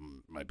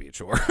 Might be a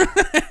chore.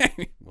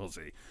 We'll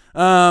see.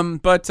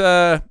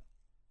 But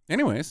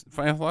anyways,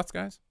 final thoughts,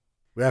 guys?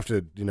 We have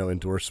to,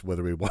 endorse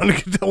whether we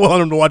want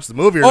them to watch the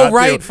movie or not. Oh,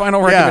 right. Too.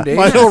 Final Yeah,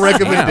 recommendations. final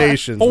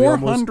recommendations. We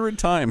 400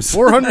 times.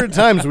 400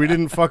 times we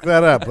didn't fuck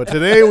that up, but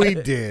today we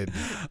did.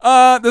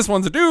 This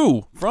one's a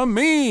do from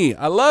me.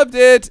 I loved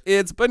it.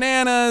 It's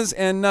bananas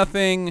and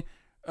nothing.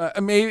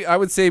 Maybe I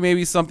would say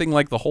maybe something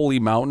like The Holy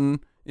Mountain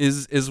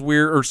is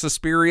weird, or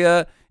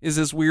Suspiria is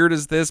as weird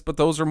as this, but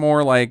those are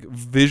more like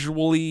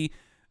visually.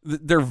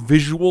 They're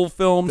visual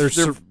films.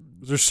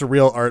 They're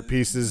surreal art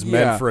pieces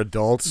meant for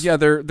adults. Yeah,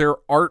 they're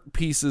art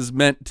pieces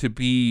meant to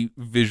be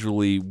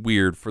visually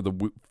weird for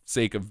the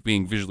sake of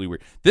being visually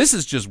weird. This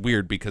is just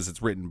weird because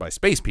it's written by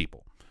space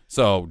people.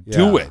 So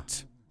do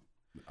it.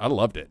 I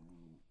loved it.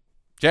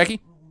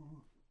 Jackie?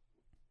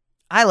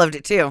 I loved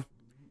it too.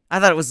 I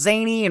thought it was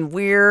zany and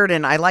weird,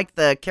 and I liked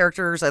the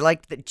characters. I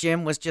liked that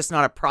Jim was just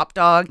not a prop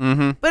dog,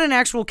 but an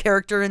actual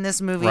character in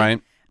this movie.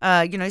 Right.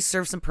 He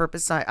served some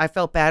purpose. I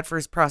felt bad for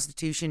his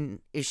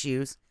prostitution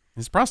issues.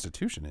 His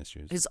prostitution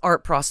issues. His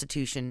art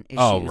prostitution issues.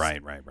 Oh,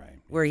 right.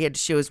 Where he had to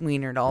show his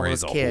wiener to all Where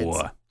those he's a kids.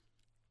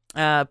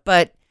 whore.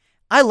 But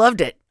I loved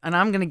it, and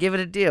I'm going to give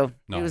it a due.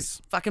 Nice. It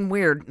was fucking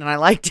weird, and I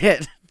liked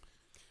it.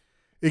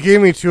 It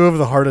gave me 2 of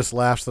the hardest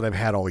laughs that I've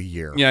had all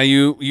year. Yeah,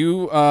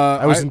 you.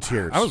 I was in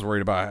tears. I was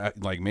worried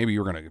about like maybe you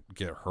were gonna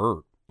get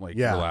hurt. Like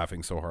Yeah. you're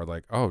laughing so hard.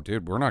 Like, oh,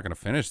 dude, we're not gonna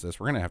finish this.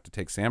 We're gonna have to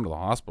take Sam to the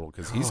hospital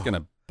because he's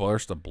gonna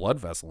burst a blood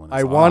vessel in his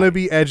I want eye. to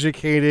be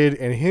educated,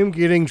 and him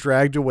getting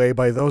dragged away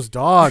by those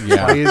dogs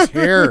by his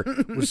hair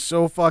was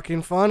so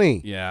fucking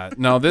funny. Yeah.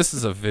 No, this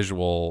is a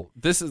visual.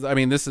 This is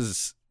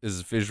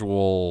as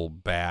visual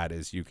bad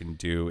as you can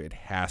do. It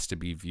has to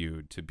be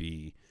viewed to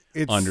be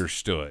It's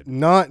understood.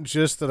 not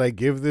just that I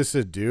give this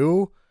a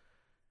due.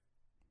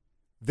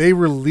 They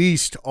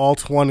released all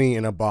 20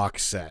 in a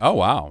box set. Oh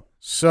wow.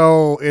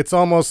 So it's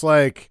almost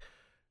like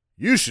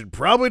you should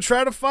probably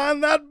try to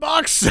find that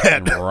box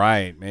set.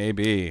 Right.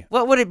 Maybe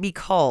What would it be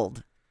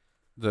called?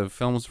 the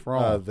films for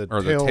all The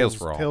Tales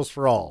for all. Tales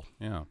for All.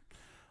 Yeah.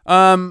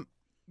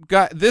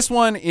 This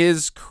one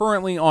is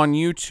currently on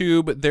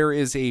YouTube. There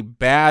is a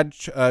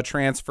badge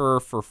transfer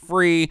for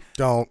free.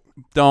 Don't.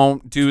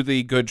 Don't do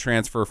the good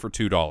transfer for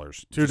 $2.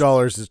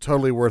 $2 is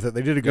totally worth it.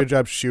 They did a good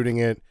job shooting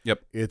it.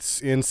 Yep.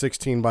 It's in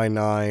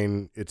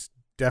 16:9. It's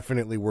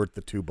definitely worth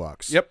the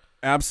 $2. Yep.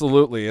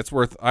 Absolutely. It's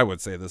worth, I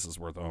would say this is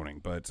worth owning,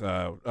 but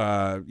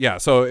yeah,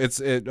 so it's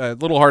a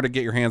little hard to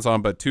get your hands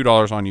on, but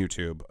 $2 on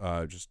YouTube.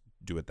 Just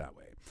do it that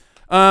way.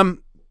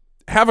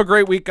 Have a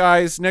great week,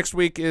 guys. Next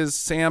week is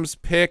Sam's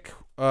pick.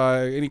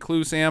 Any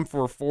clue, Sam,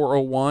 for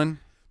 401?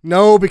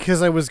 No,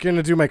 because I was going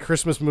to do my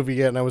Christmas movie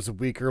yet, and I was a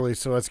week early,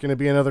 so it's going to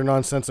be another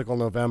nonsensical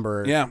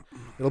November. Yeah.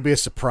 It'll be a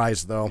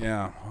surprise, though.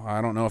 Yeah. I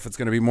don't know if it's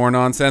going to be more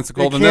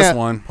nonsensical It than this can't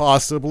one.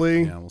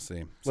 Possibly. Yeah, we'll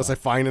see. Unless I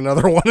find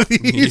another one of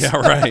these. Yeah,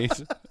 right.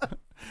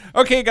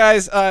 Okay,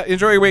 guys,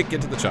 enjoy your week.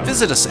 Get to the chop.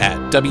 Visit us at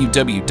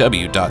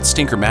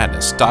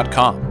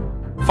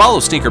www.stinkermadness.com. Follow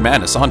Stinker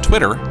Madness on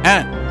Twitter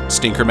at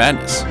Stinker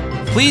Madness.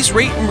 Please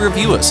rate and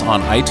review us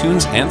on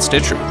iTunes and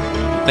Stitcher.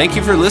 Thank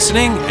you for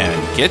listening,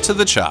 and get to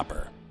the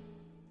chopper.